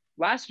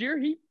 Last year,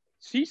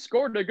 he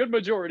scored a good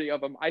majority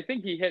of them. I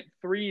think he hit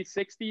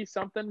 360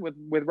 something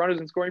with runners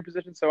in scoring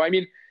position. So I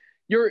mean,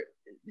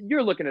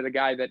 you're looking at a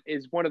guy that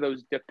is one of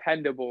those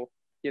dependable,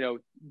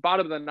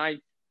 bottom of the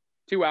ninth,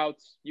 2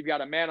 outs. You've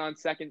got a man on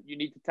second. You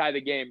need to tie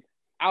the game.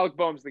 Alec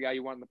Bohm's the guy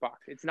you want in the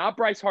box. It's not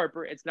Bryce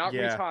Harper. It's not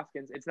Rhys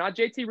Hoskins. It's not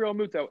JT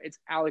Realmuto. It's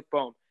Alec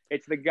Bohm.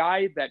 It's the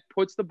guy that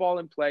puts the ball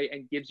in play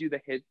and gives you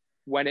the hit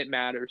when it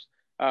matters.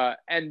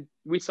 And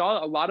we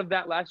saw a lot of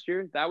that last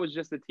year. That was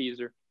just a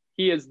teaser.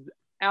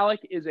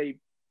 Alec is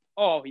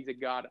he's a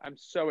god. I'm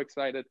so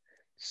excited.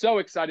 So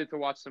excited to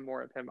watch some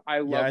more of him. I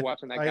love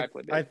watching that guy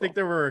play baseball. I think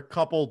there were a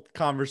couple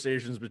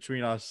conversations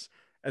between us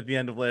at the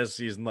end of last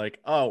season, like,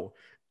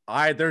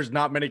 there's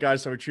not many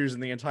guys who are choosing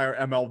the entire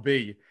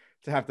MLB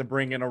to have to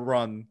bring in a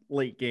run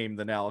late game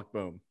than Alec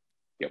Bohm.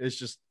 Yep. It's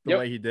just the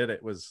way he did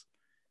it was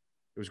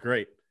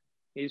great.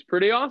 He's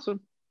pretty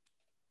awesome.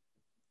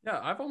 Yeah,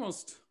 I've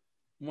almost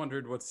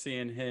wondered what's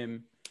seeing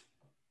him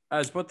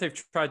as what they've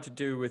tried to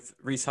do with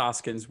Rhys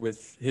Hoskins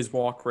with his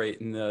walk rate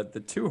in the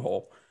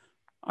 2-hole.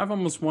 I've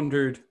almost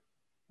wondered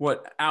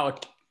what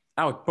Alec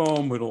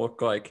Bohm would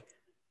look like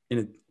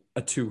in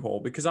a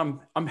 2-hole because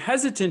I'm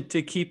hesitant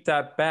to keep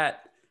that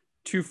bat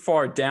too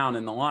far down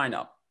in the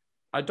lineup.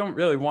 I don't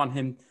really want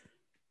him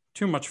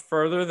too much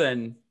further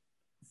than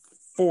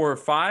 4 or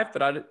 5,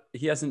 but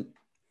he hasn't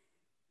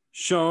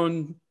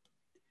shown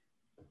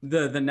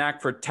the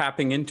knack for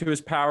tapping into his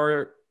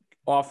power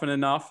often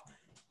enough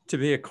to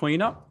be a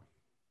cleanup.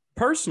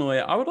 Personally,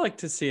 I would like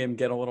to see him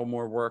get a little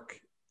more work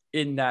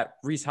in that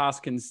Rhys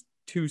Hoskins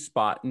 2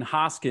 spot, and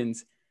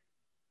Hoskins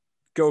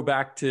go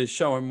back to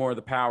showing more of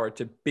the power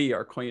to be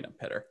our cleanup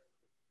hitter.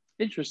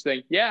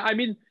 Interesting. Yeah, I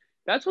mean,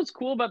 that's what's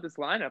cool about this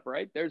lineup,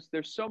 right? There's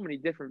so many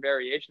different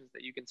variations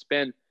that you can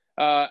spin.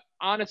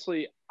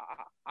 Honestly,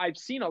 I've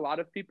seen a lot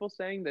of people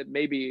saying that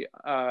maybe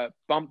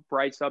bump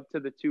Bryce up to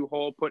the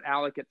 2-hole, put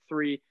Alec at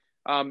 3.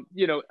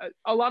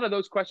 A lot of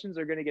those questions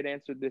are going to get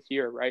answered this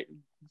year, right?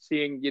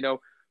 Seeing,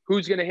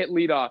 who's going to hit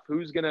leadoff,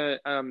 who's going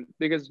to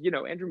because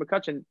Andrew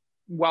McCutchen,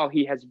 while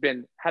he had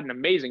an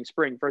amazing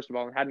spring, first of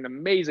all, and had an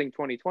amazing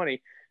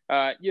 2020,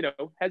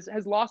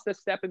 has lost a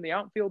step in the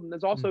outfield, and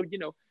there's also,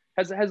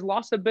 has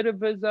lost a bit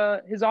of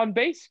his on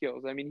base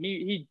skills. I mean,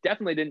 he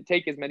definitely didn't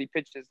take as many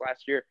pitches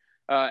last year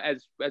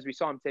as we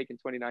saw him take in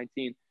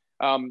 2019.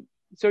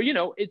 So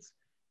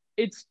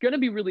it's going to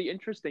be really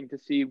interesting to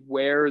see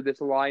where this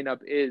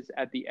lineup is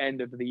at the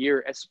end of the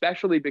year,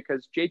 especially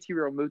because JT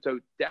Realmuto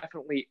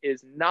definitely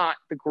is not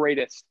the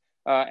greatest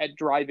at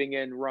driving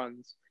in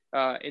runs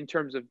in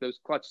terms of those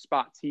clutch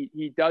spots.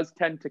 He does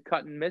tend to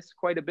cut and miss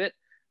quite a bit.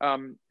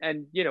 And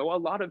a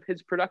lot of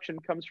his production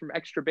comes from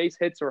extra base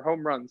hits or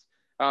home runs.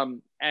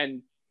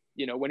 And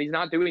when he's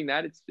not doing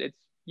that, it's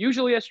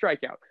usually a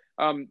strikeout.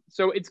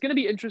 So it's going to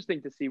be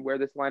interesting to see where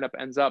this lineup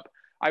ends up.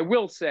 I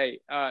will say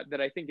that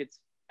I think it's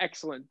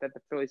excellent that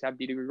the Phillies have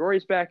Didi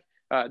Gregorius back.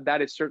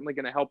 That is certainly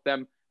going to help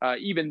them,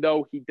 even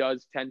though he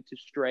does tend to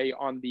stray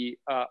on the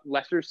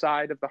lesser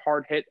side of the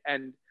hard hit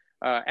and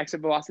exit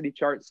velocity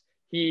charts.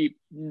 He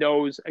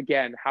knows,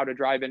 again, how to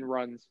drive in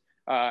runs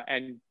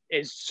and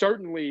is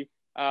certainly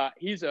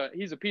he's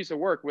a piece of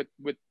work with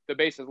the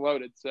bases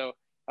loaded. So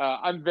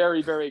I'm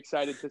very, very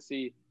excited to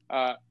see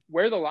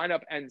where the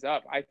lineup ends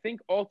up. I think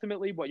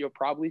ultimately what you'll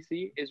probably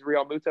see is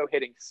Realmuto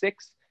hitting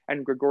 6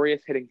 and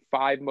Gregorius hitting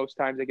 5 most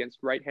times against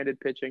right-handed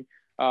pitching.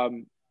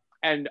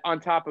 And on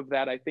top of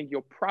that, I think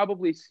you'll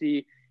probably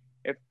see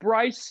if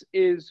Bryce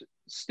is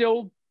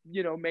still,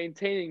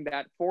 maintaining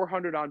that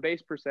 400 on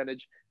base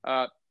percentage,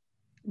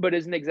 but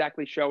isn't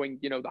exactly showing,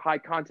 the high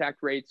contact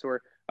rates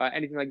or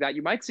anything like that,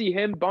 you might see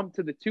him bump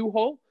to the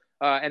 2-hole.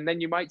 And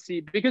then you might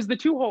see, because the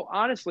 2-hole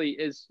honestly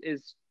is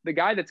the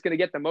guy that's going to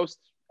get the most,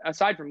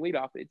 aside from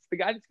leadoff, it's the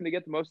guy that's going to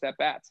get the most at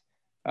bats.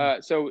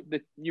 So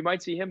you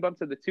might see him bump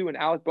to the 2 and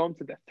Alec Bohm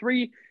to the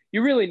 3.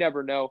 You really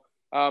never know.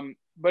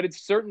 But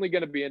it's certainly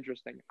going to be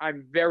interesting.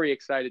 I'm very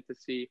excited to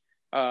see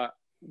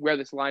where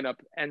this lineup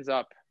ends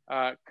up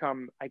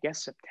come, I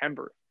guess,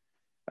 September,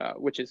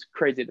 which is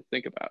crazy to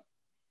think about.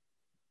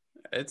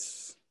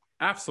 It's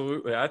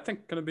absolutely, I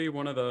think, going to be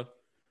one of the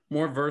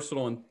more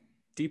versatile and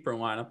deeper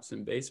lineups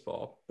in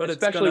baseball. But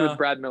especially with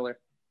Brad Miller.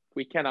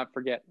 We cannot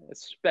forget,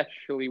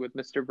 especially with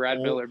Mr. Brad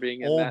Miller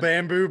being in old that.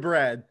 Bamboo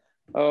Brad.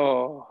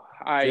 Oh,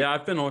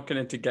 I've been looking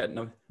into getting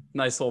a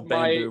nice little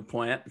bamboo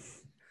plant.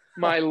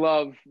 My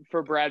love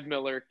for Brad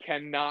Miller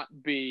cannot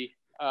be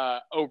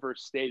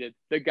overstated.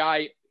 The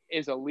guy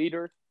is a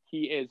leader.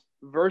 He is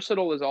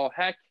versatile as all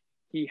heck.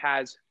 He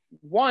has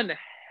one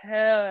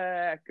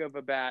heck of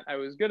a bat. I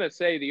was going to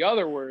say the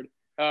other word,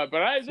 but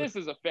this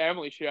is a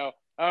family show.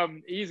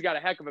 He's got a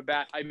heck of a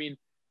bat. I mean,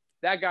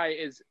 that guy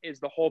is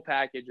the whole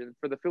package. And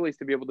for the Phillies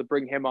to be able to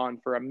bring him on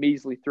for a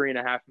measly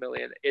 $3.5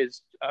 million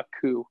is a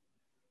coup.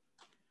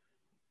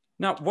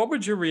 Now, what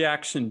would your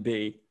reaction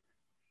be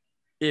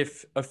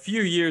if a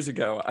few years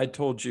ago I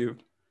told you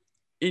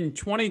in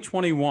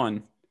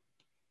 2021,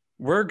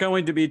 we're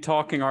going to be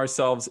talking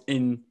ourselves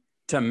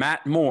into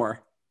Matt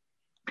Moore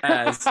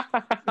as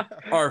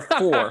our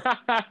 4?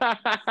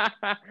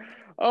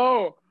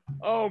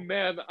 Oh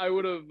man, I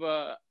would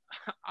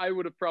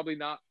have probably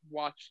not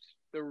watched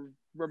the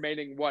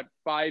remaining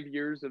 5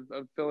 years of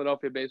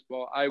Philadelphia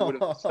baseball. I would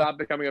have stopped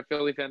becoming a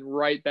Philly fan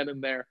right then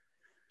and there.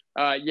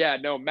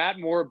 Matt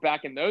Moore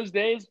back in those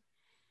days,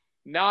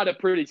 not a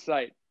pretty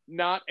sight.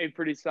 Not a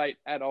pretty sight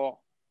at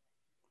all.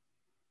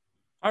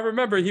 I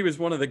remember he was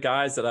one of the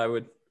guys that I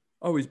would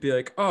always be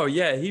like, oh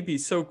yeah, he'd be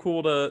so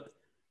cool to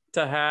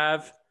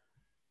have,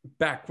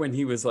 back when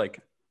he was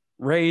like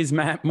Rays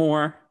Matt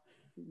Moore.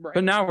 Right.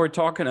 But now we're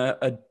talking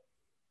a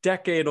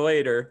decade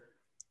later,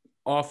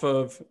 off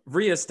of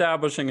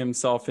reestablishing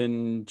himself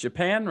in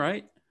Japan,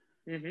 right?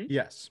 Mm-hmm.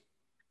 Yes.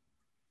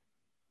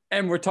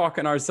 And we're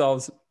talking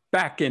ourselves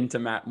back into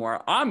Matt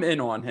Moore. I'm in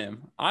on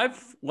him.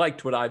 I've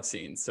liked what I've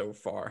seen so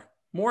far.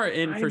 More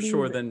in for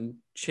sure than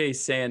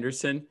Chase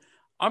Anderson.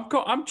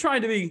 I'm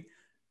trying to be,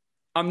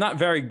 I'm not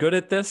very good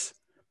at this,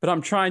 but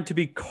I'm trying to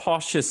be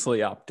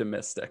cautiously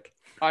optimistic.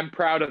 I'm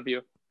proud of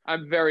you.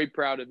 I'm very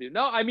proud of you.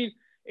 No, I mean,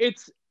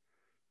 it's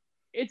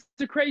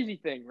a crazy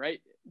thing, right?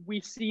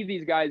 We see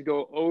these guys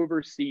go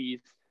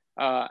overseas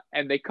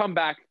and they come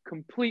back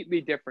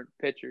completely different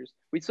pitchers.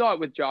 We saw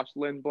it with Josh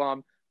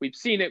Lindblom. We've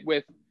seen it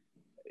with,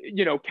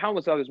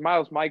 countless others,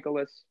 Miles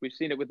Michaelis. We've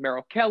seen it with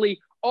Merrill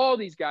Kelly. All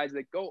these guys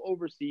that go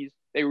overseas,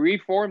 they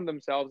reform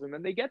themselves, and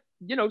then they get,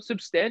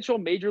 substantial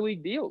major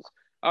league deals.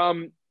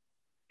 And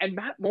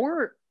Matt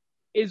Moore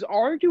is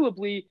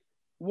arguably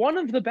one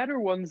of the better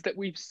ones that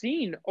we've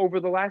seen over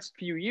the last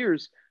few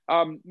years.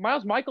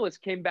 Miles Michaelis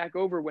came back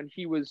over when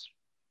he was,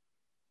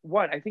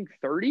 I think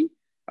 30?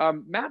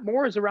 Matt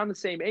Moore is around the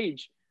same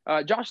age.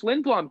 Josh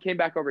Lindblom came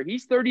back over.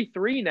 He's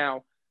 33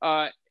 now.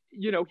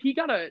 He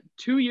got a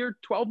 2-year,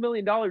 $12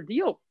 million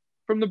deal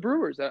from the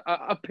Brewers,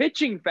 a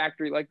pitching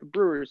factory like the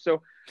Brewers.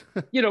 So,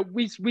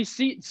 we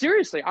see,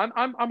 seriously, I'm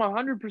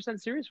 100%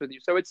 serious with you.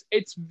 So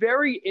it's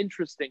very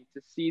interesting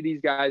to see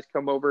these guys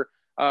come over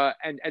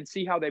and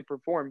see how they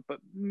perform. But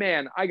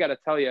man, I got to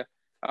tell you,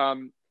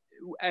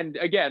 and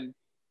again,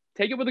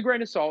 take it with a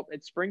grain of salt.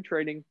 It's spring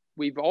training.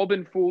 We've all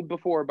been fooled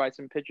before by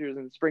some pitchers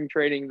in spring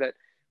training that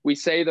we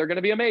say they're going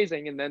to be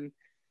amazing, and then,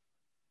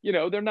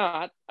 they're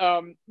not.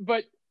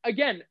 But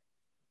again,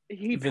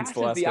 he Vince passes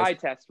Velasquez. the eye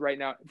test right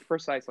now.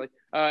 Precisely.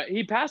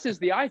 He passes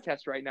the eye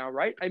test right now,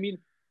 right? I mean,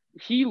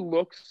 he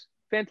looks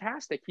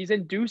fantastic. He's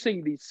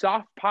inducing these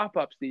soft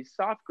pop-ups, these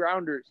soft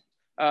grounders.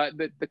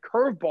 The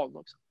curveball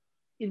looks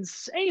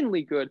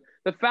insanely good.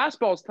 The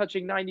fastball is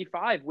touching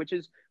 95, which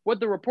is what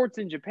the reports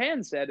in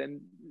Japan said. And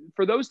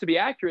for those to be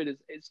accurate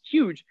is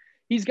huge.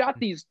 He's got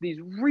these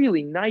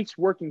really nice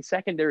working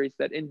secondaries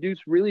that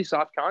induce really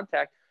soft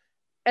contact.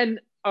 And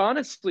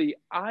honestly,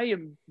 I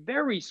am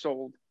very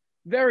sold.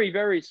 Very,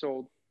 very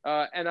sold.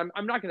 And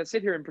I'm not going to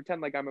sit here and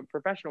pretend like I'm a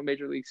professional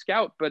major league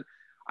scout, but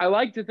I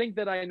like to think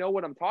that I know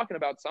what I'm talking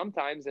about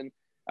sometimes. And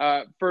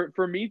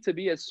for me to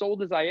be as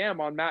sold as I am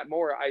on Matt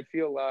Moore, I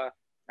feel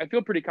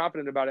pretty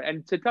confident about it.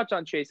 And to touch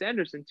on Chase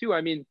Anderson too,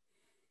 I mean,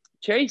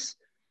 Chase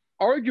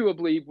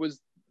arguably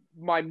was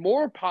my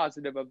more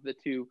positive of the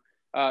two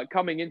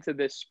coming into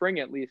this spring,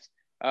 at least.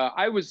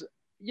 I was,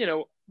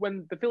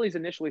 when the Phillies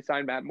initially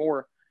signed Matt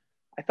Moore,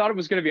 I thought it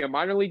was going to be a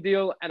minor league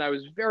deal, and I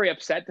was very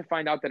upset to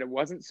find out that it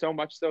wasn't, so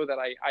much so that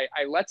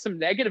I let some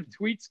negative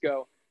tweets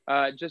go,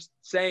 just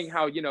saying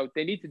how,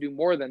 they need to do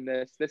more than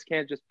this. This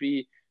can't just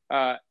be,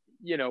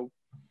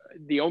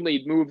 the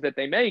only move that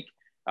they make.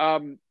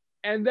 And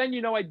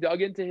then, I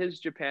dug into his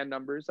Japan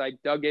numbers. I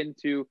dug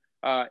into,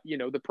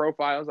 the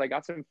profiles. I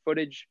got some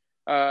footage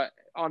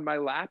on my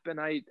lap, and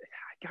I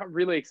got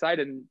really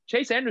excited. And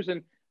Chase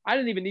Anderson, I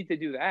didn't even need to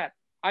do that.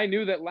 I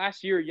knew that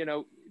last year,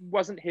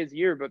 wasn't his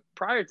year, but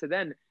prior to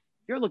then,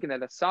 you're looking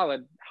at a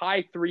solid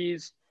high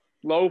 3s,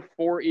 low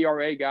 4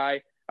 ERA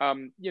guy.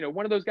 One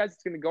of those guys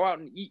that's going to go out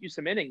and eat you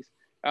some innings.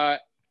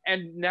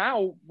 And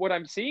now what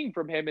I'm seeing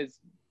from him is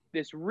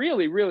this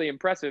really, really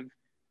impressive.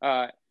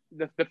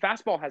 The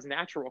fastball has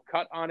natural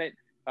cut on it.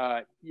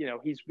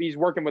 He's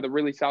working with a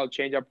really solid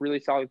changeup, really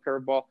solid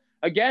curveball.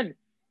 Again,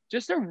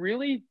 just a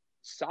really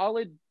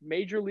solid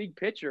major league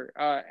pitcher.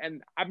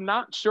 And I'm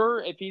not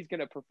sure if he's going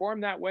to perform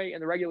that way in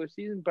the regular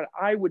season, but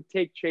I would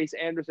take Chase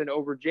Anderson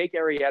over Jake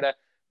Arrieta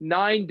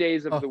 9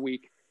 days of the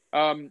week.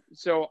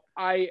 So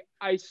I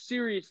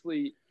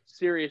seriously,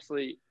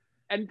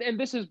 and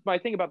this is my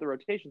thing about the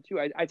rotation too.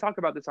 I talk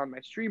about this on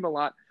my stream a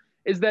lot,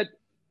 is that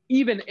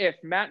even if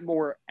Matt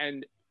Moore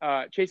and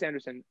Chase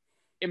Anderson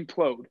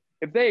implode,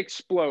 if they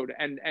explode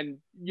and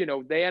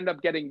they end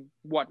up getting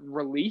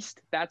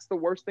released, that's the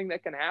worst thing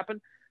that can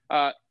happen.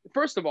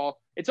 First of all,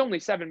 it's only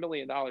 $7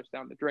 million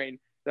down the drain.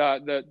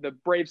 The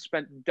Braves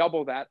spent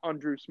double that on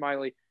Drew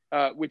Smyly,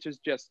 which is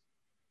just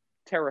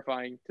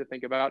terrifying to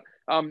think about.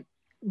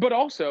 But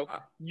also,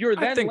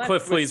 I think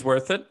Cliff Lee's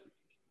worth it.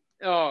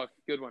 Oh,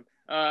 good one.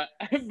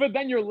 But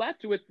then you're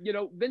left with,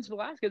 Vince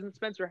Velasquez and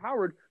Spencer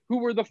Howard, who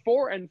were the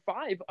 4 and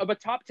 5 of a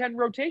top 10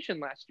 rotation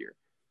last year.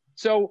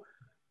 So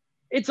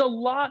it's a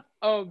lot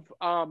of,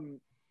 a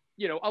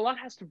lot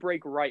has to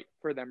break right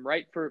for them,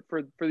 right? For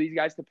these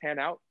guys to pan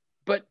out.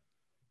 But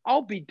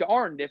I'll be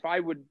darned if I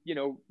would,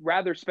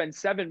 rather spend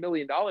 $7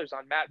 million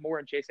on Matt Moore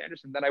and Chase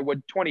Anderson than I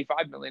would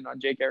 $25 million on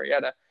Jake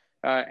Arrieta.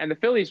 And the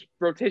Phillies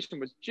rotation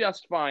was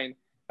just fine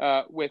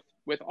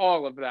with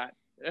all of that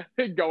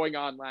going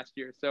on last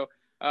year. So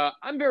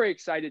I'm very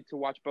excited to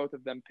watch both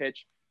of them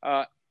pitch.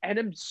 And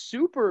I'm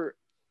super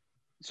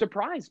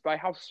surprised by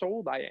how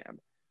sold I am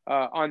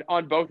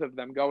on both of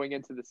them going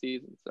into the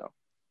season. So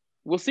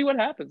we'll see what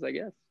happens, I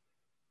guess.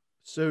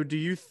 So do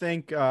you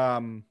think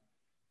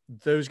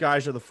those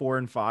guys are the 4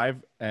 and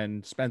 5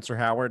 and Spencer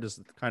Howard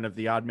is kind of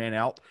the odd man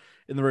out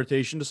in the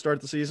rotation to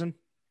start the season?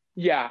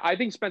 Yeah, I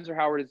think Spencer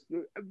Howard is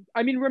 –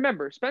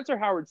 remember, Spencer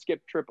Howard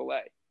skipped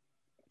AAA.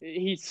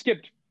 He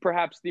skipped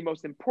perhaps the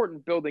most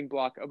important building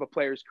block of a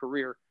player's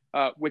career,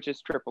 which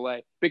is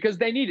AAA, because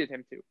they needed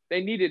him to.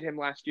 They needed him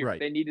last year. Right.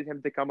 They needed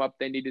him to come up.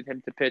 They needed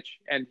him to pitch,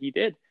 and he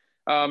did.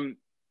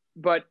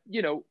 But,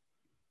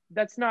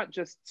 that's not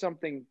just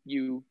something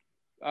you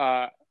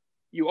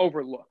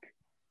overlook.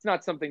 It's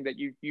not something that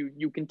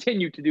you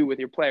continue to do with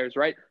your players,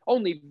 right?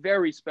 Only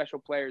very special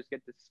players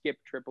get to skip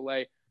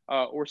AAA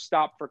or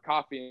stop for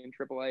coffee in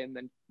AAA and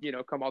then,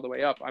 come all the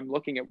way up. I'm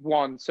looking at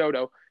Juan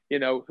Soto,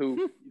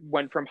 who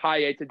went from high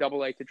A to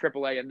AA to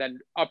AAA and then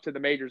up to the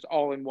majors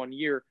all in 1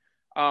 year,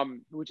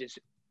 which is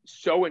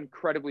so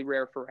incredibly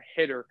rare for a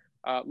hitter,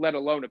 let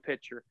alone a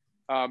pitcher.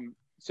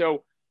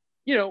 So,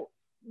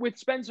 with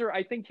Spencer,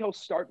 I think he'll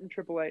start in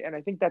AAA, and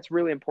I think that's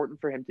really important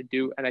for him to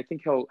do. And I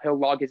think he'll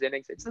log his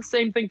innings. It's the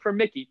same thing for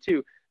Mickey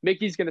too.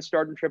 Mickey's going to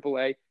start in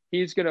AAA.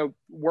 He's going to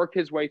work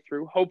his way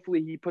through.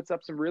 Hopefully, he puts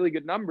up some really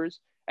good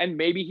numbers, and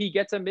maybe he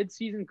gets a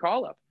midseason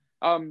call up.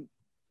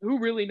 Who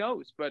really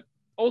knows? But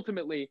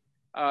ultimately,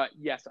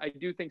 yes, I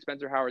do think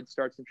Spencer Howard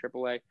starts in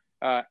AAA,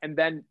 and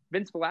then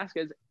Vince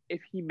Velasquez,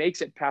 if he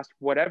makes it past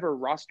whatever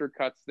roster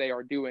cuts they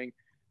are doing,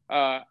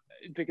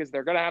 because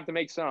they're going to have to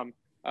make some.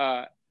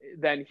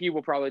 Then he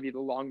will probably be the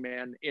long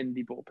man in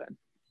the bullpen.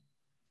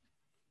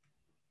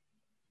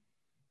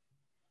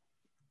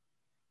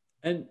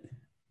 And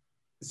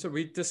so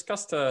we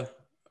discussed a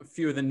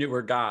few of the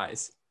newer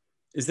guys.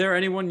 Is there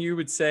anyone you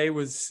would say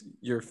was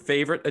your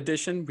favorite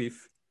addition? We've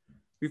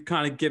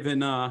kind of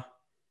given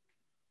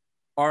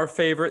our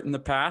favorite in the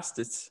past.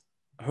 It's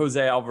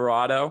Jose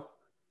Alvarado.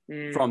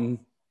 From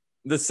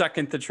the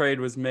second the trade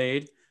was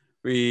made,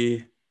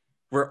 we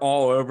were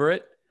all over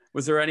it.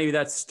 Was there any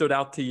that stood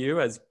out to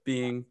you as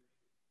being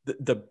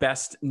the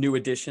best new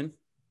addition?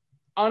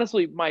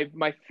 Honestly,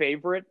 my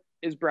favorite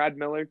is Brad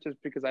Miller,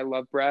 just because I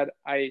love Brad.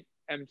 I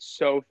am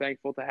so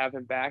thankful to have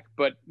him back.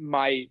 But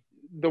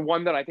the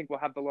one that I think will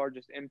have the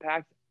largest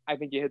impact, I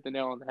think you hit the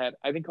nail on the head.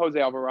 I think Jose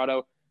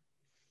Alvarado,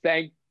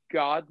 thank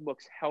God,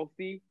 looks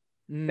healthy.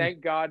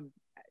 Thank God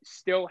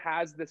still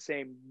has the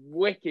same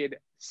wicked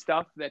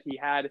stuff that he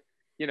had,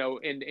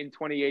 in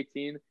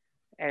 2018.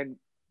 And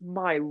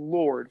my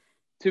Lord,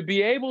 to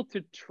be able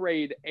to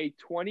trade a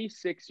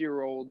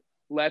 26-year-old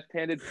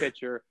left-handed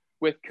pitcher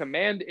with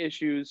command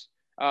issues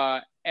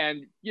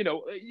and,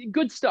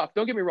 good stuff.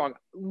 Don't get me wrong.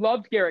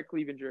 Loved Garrett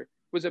Cleavinger.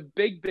 Was a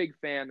big, big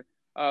fan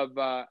of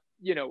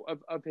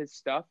his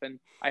stuff. And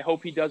I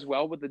hope he does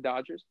well with the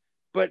Dodgers.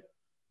 But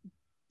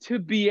to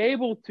be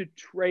able to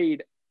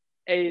trade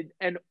a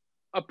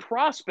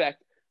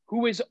prospect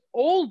who is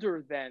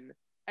older than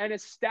an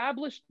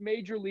established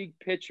major league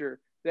pitcher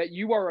that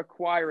you are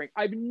acquiring,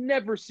 I've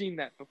never seen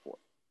that before.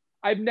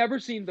 I've never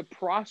seen the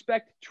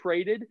prospect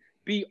traded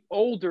be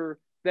older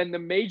than the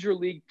major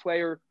league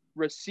player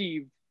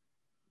received,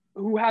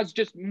 who has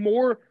just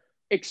more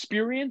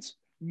experience,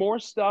 more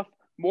stuff,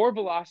 more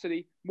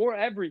velocity, more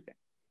everything,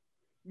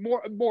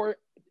 more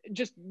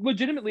just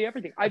legitimately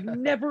everything. I've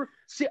never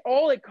seen.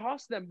 All it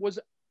cost them was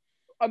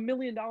 $1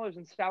 million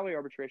in salary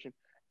arbitration,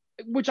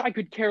 which I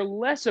could care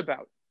less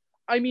about.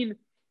 I mean,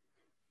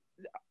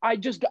 I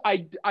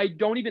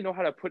don't even know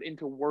how to put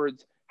into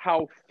words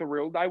how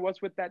thrilled I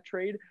was with that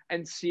trade,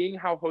 and seeing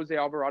how Jose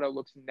Alvarado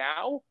looks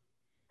now,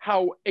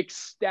 how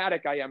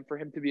ecstatic I am for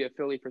him to be a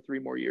Philly for 3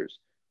 more years.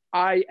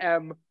 I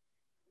am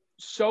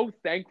so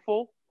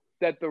thankful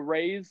that the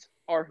Rays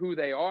are who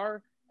they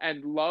are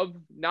and love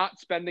not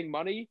spending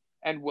money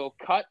and will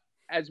cut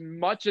as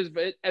much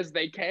as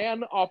they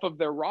can off of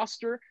their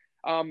roster.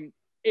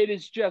 It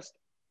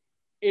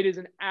is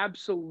an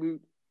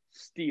absolute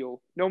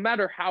steal, no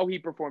matter how he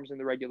performs in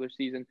the regular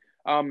season.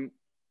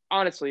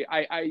 Honestly,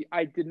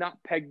 I did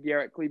not peg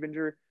Garrett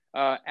Cleavinger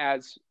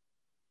as,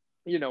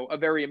 a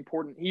very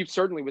important. He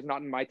certainly was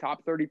not in my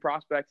top 30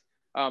 prospects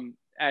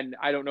and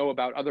I don't know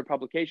about other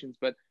publications,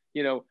 but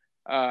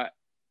I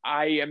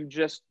am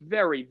just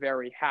very,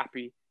 very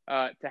happy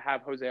to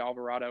have Jose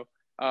Alvarado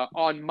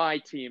on my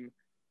team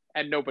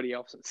and nobody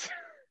else's.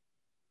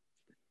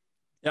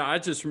 Yeah, I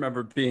just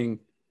remember being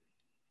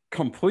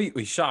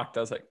completely shocked. I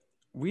was like,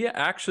 we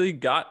actually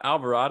got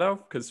Alvarado?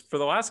 Because for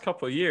the last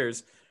couple of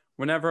years,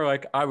 whenever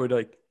like I would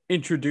like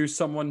introduce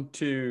someone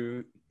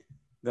to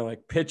the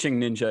like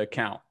pitching ninja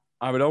account,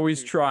 I would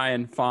always try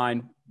and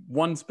find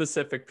one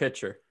specific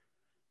pitcher.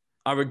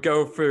 I would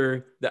go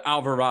for the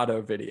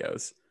Alvarado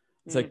videos.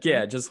 It's like,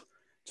 yeah, just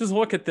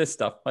look at this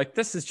stuff. Like,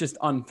 this is just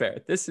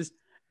unfair. This is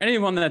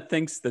anyone that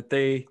thinks that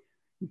they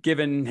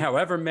given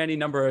however many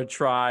number of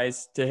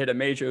tries to hit a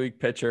major league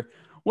pitcher,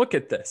 look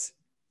at this.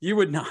 You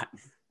would not.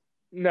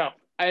 No.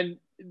 And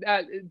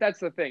that's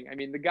the thing. I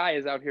mean, the guy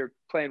is out here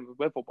playing with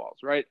wiffle balls,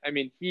 right? I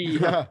mean,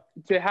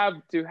 to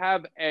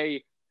have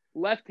a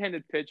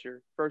left-handed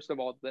pitcher, first of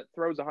all, that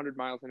throws 100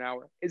 miles an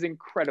hour is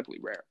incredibly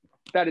rare.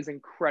 That is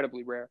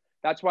incredibly rare.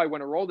 That's why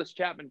when Aroldis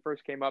Chapman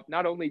first came up,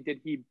 not only did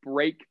he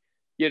break,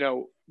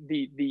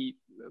 the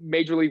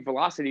major league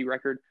velocity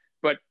record,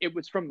 but it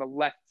was from the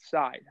left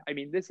side. I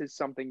mean, this is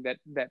something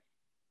that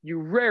you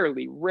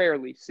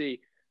rarely see.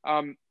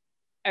 And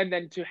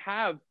then to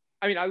have,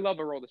 I mean, I love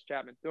Aroldis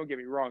Chapman, don't get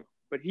me wrong,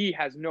 but he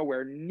has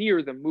nowhere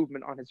near the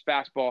movement on his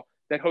fastball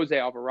that Jose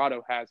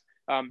Alvarado has.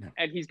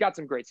 And he's got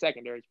some great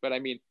secondaries, but I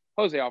mean,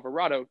 Jose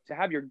Alvarado, to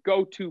have your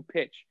go-to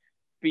pitch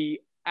be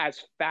as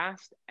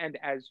fast and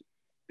as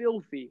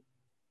filthy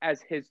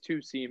as his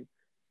two-seam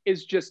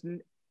is just,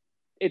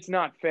 it's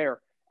not fair.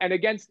 And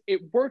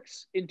it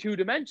works in two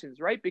dimensions,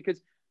 right?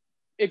 Because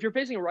if you're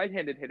facing a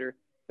right-handed hitter,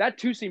 that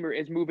two-seamer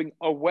is moving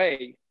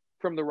away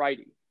from the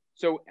righty.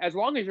 So as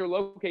long as you're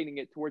locating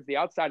it towards the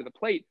outside of the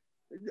plate,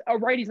 a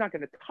righty's not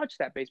going to touch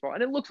that baseball.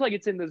 And it looks like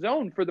it's in the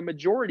zone for the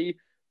majority,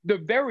 the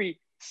very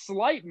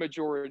slight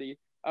majority,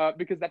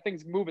 because that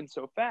thing's moving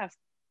so fast.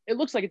 It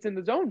looks like it's in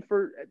the zone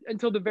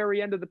until the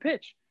very end of the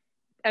pitch.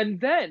 And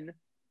then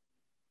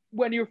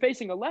when you're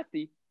facing a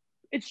lefty,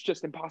 it's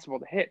just impossible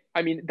to hit.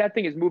 I mean, that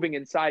thing is moving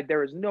inside.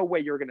 There is no way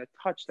you're going to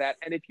touch that.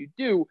 And if you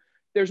do,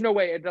 there's no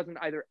way it doesn't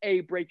either A,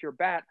 break your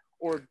bat,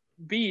 or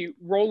B,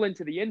 roll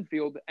into the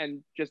infield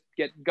and just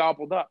get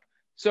gobbled up.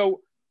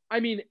 So, I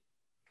mean,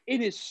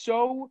 it is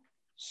so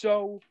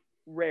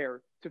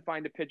rare to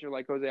find a pitcher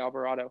like Jose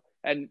Alvarado.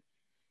 And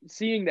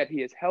seeing that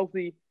he is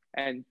healthy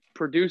and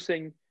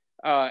producing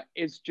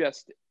is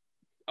just,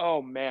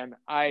 oh man,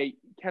 I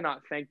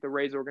cannot thank the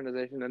Rays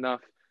organization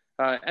enough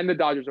and the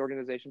Dodgers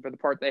organization for the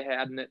part they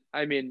had in it.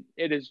 I mean,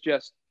 it is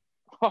just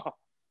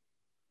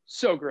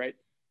so great.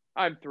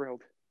 I'm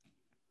thrilled.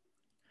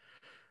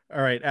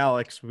 All right,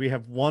 Alex, we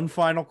have one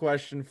final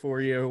question for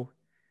you,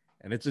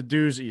 and it's a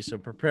doozy, so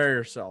prepare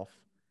yourself.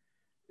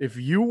 If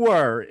you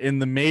were in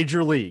the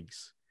major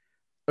leagues,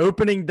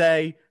 opening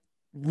day,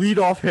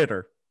 leadoff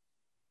hitter,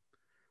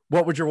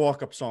 what would your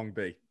walk-up song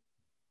be?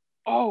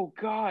 Oh,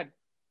 God.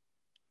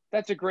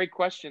 That's a great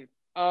question.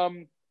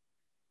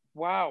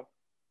 Wow.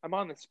 I'm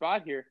on the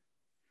spot here.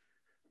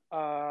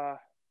 Wow,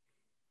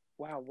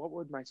 what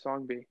would my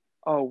song be?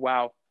 Oh,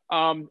 wow.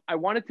 I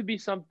want it to be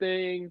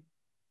something,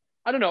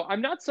 I don't know.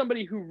 I'm not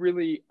somebody who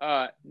really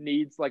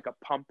needs like a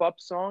pump-up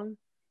song.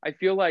 I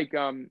feel like,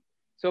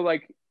 so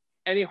like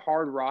any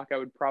hard rock, I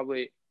would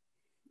probably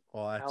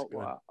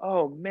outlaw.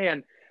 Oh,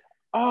 man.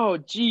 Oh,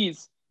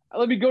 geez.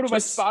 Let me go to my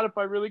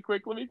Spotify really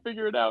quick. Let me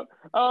figure it out.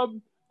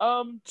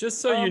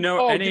 Just so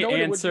any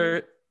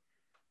answer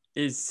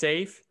is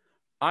safe.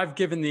 I've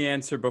given the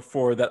answer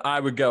before that I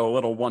would go a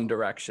little One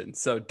Direction.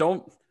 So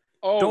don't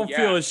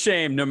feel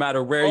ashamed no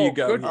matter where you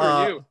go. Good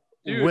for you.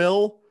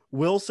 Dude.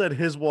 Will said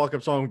his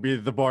walk-up song would be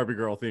the Barbie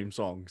Girl theme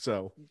song.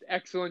 So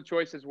excellent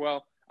choice as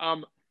well.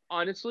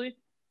 Honestly,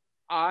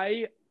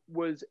 I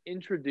was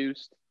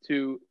introduced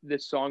to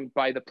this song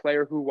by the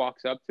player who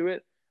walks up to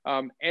it.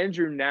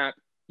 Andrew Knapp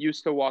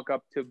used to walk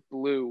up to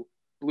Blue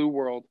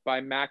World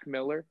by Mac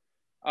Miller.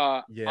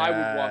 I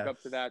would walk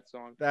up to that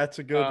song. That's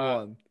a good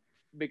one.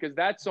 Because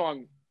that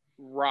song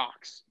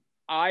rocks.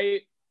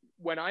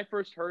 When I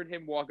first heard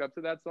him walk up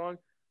to that song,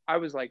 I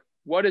was like,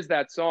 what is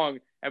that song?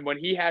 And when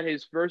he had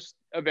his first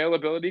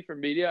availability for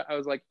media, I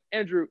was like,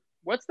 Andrew,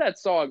 what's that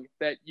song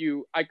that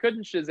I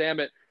couldn't Shazam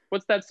it.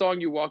 What's that song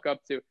you walk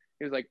up to?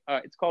 He was like,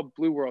 it's called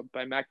Blue World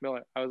by Mac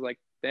Miller. I was like,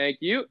 thank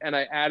you. And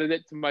I added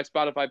it to my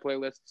Spotify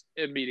playlists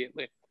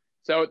immediately.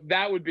 So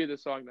that would be the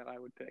song that I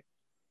would pick.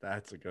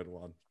 That's a good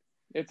one.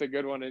 It's a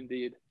good one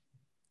indeed.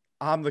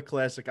 I'm the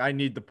classic. I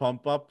need the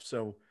pump up.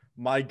 So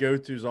my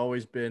go-to's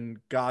always been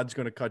God's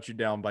Gonna Cut You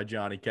Down by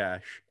Johnny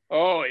Cash.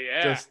 Oh,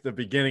 yeah. Just the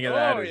beginning of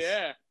that. Oh,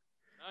 yeah.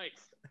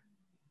 Nice.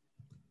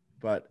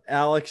 But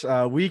Alex,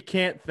 we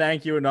can't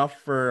thank you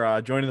enough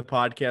for joining the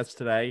podcast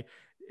today.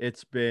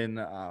 It's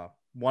been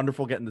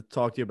wonderful getting to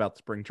talk to you about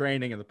spring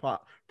training and the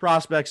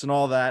prospects and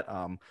all that.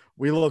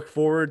 We look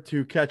forward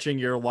to catching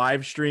your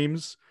live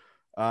streams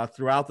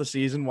throughout the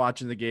season,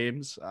 watching the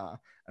games.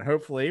 And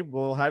hopefully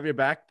we'll have you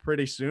back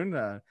pretty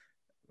soon.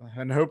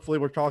 And hopefully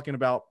we're talking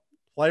about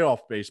playoff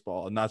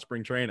baseball and not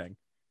spring training.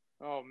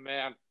 Oh,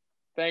 man.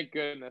 Thank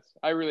goodness.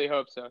 I really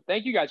hope so.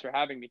 Thank you guys for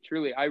having me.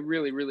 Truly, I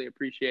really, really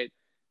appreciate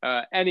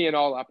any and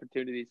all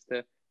opportunities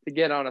to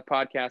get on a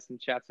podcast and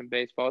chat some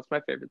baseball. It's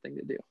my favorite thing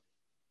to do.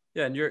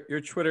 Yeah, and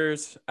your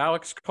Twitter's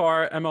Alex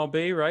Carr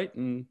MLB, right?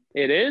 And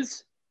it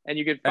is. And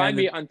you can find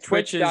me on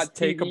Twitch is twitch.tv.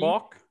 Take a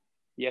Balk.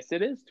 Yes,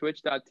 it is.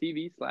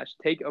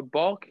 Twitch.tv/Take a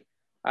Balk.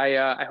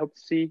 I hope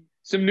to see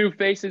some new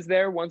faces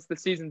there once the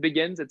season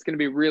begins. It's going to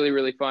be really,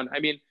 really fun.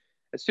 I mean,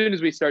 as soon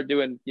as we start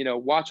doing,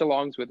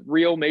 watch-alongs with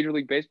real Major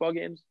League Baseball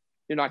games,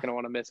 you're not going to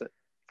want to miss it.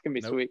 It's going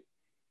to be sweet.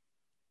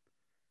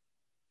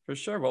 For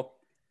sure. Well,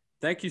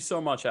 thank you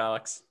so much,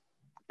 Alex.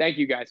 Thank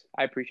you, guys.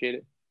 I appreciate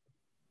it.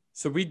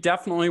 So we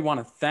definitely want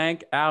to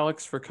thank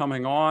Alex for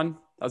coming on.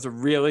 That was a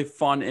really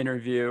fun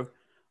interview.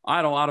 I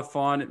had a lot of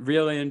fun.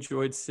 Really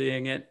enjoyed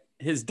seeing it.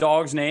 His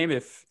dog's name,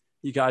 if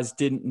you guys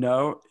didn't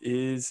know,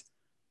 is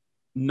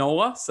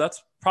Nola. So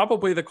that's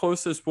probably the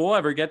closest we'll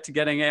ever get to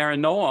getting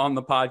Aaron Nola on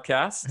the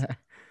podcast.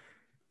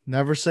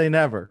 Never say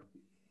never.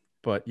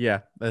 But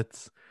yeah,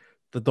 that's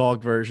the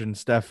dog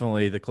version's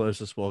definitely the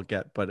closest we'll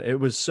get. But it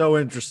was so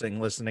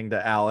interesting listening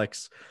to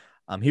Alex.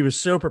 He was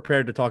so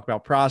prepared to talk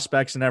about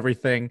prospects and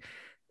everything.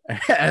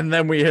 And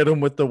then we hit him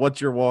with the "What's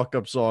Your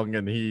Walk-Up" song,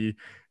 and he's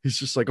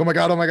just like, oh my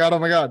god, oh my god, oh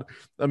my god.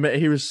 I mean,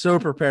 he was so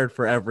prepared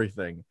for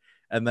everything.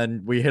 And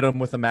then we hit him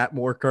with a Matt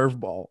Moore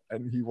curveball,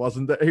 and he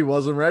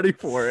wasn't ready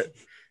for it.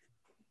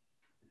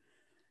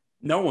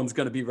 No one's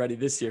going to be ready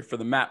this year for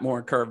the Matt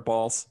Moore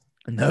curveballs.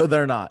 No,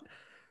 they're not.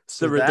 It's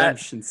the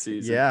redemption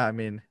season. Yeah, I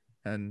mean,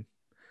 and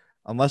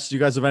unless you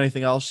guys have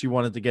anything else you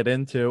wanted to get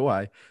into,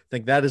 I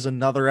think that is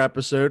another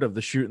episode of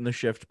the Shooting the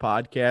Shift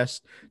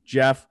podcast.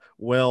 Jeff,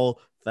 Will,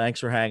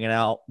 thanks for hanging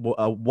out.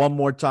 One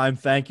more time,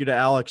 thank you to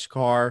Alex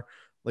Carr.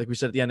 Like we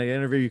said at the end of the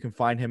interview, you can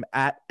find him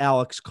at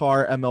Alex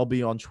Carr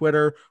MLB on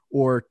Twitter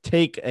or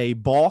Take a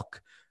Balk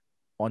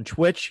on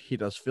Twitch. He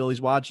does Phillies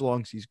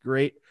watch-alongs. He's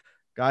great.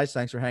 Guys,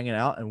 thanks for hanging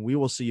out, and we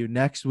will see you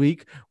next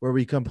week where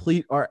we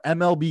complete our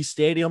MLB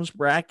Stadiums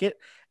bracket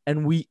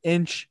and we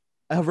inch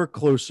ever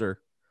closer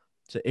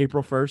to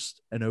April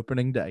 1st and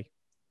opening day.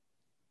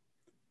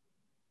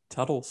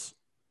 Tuttles.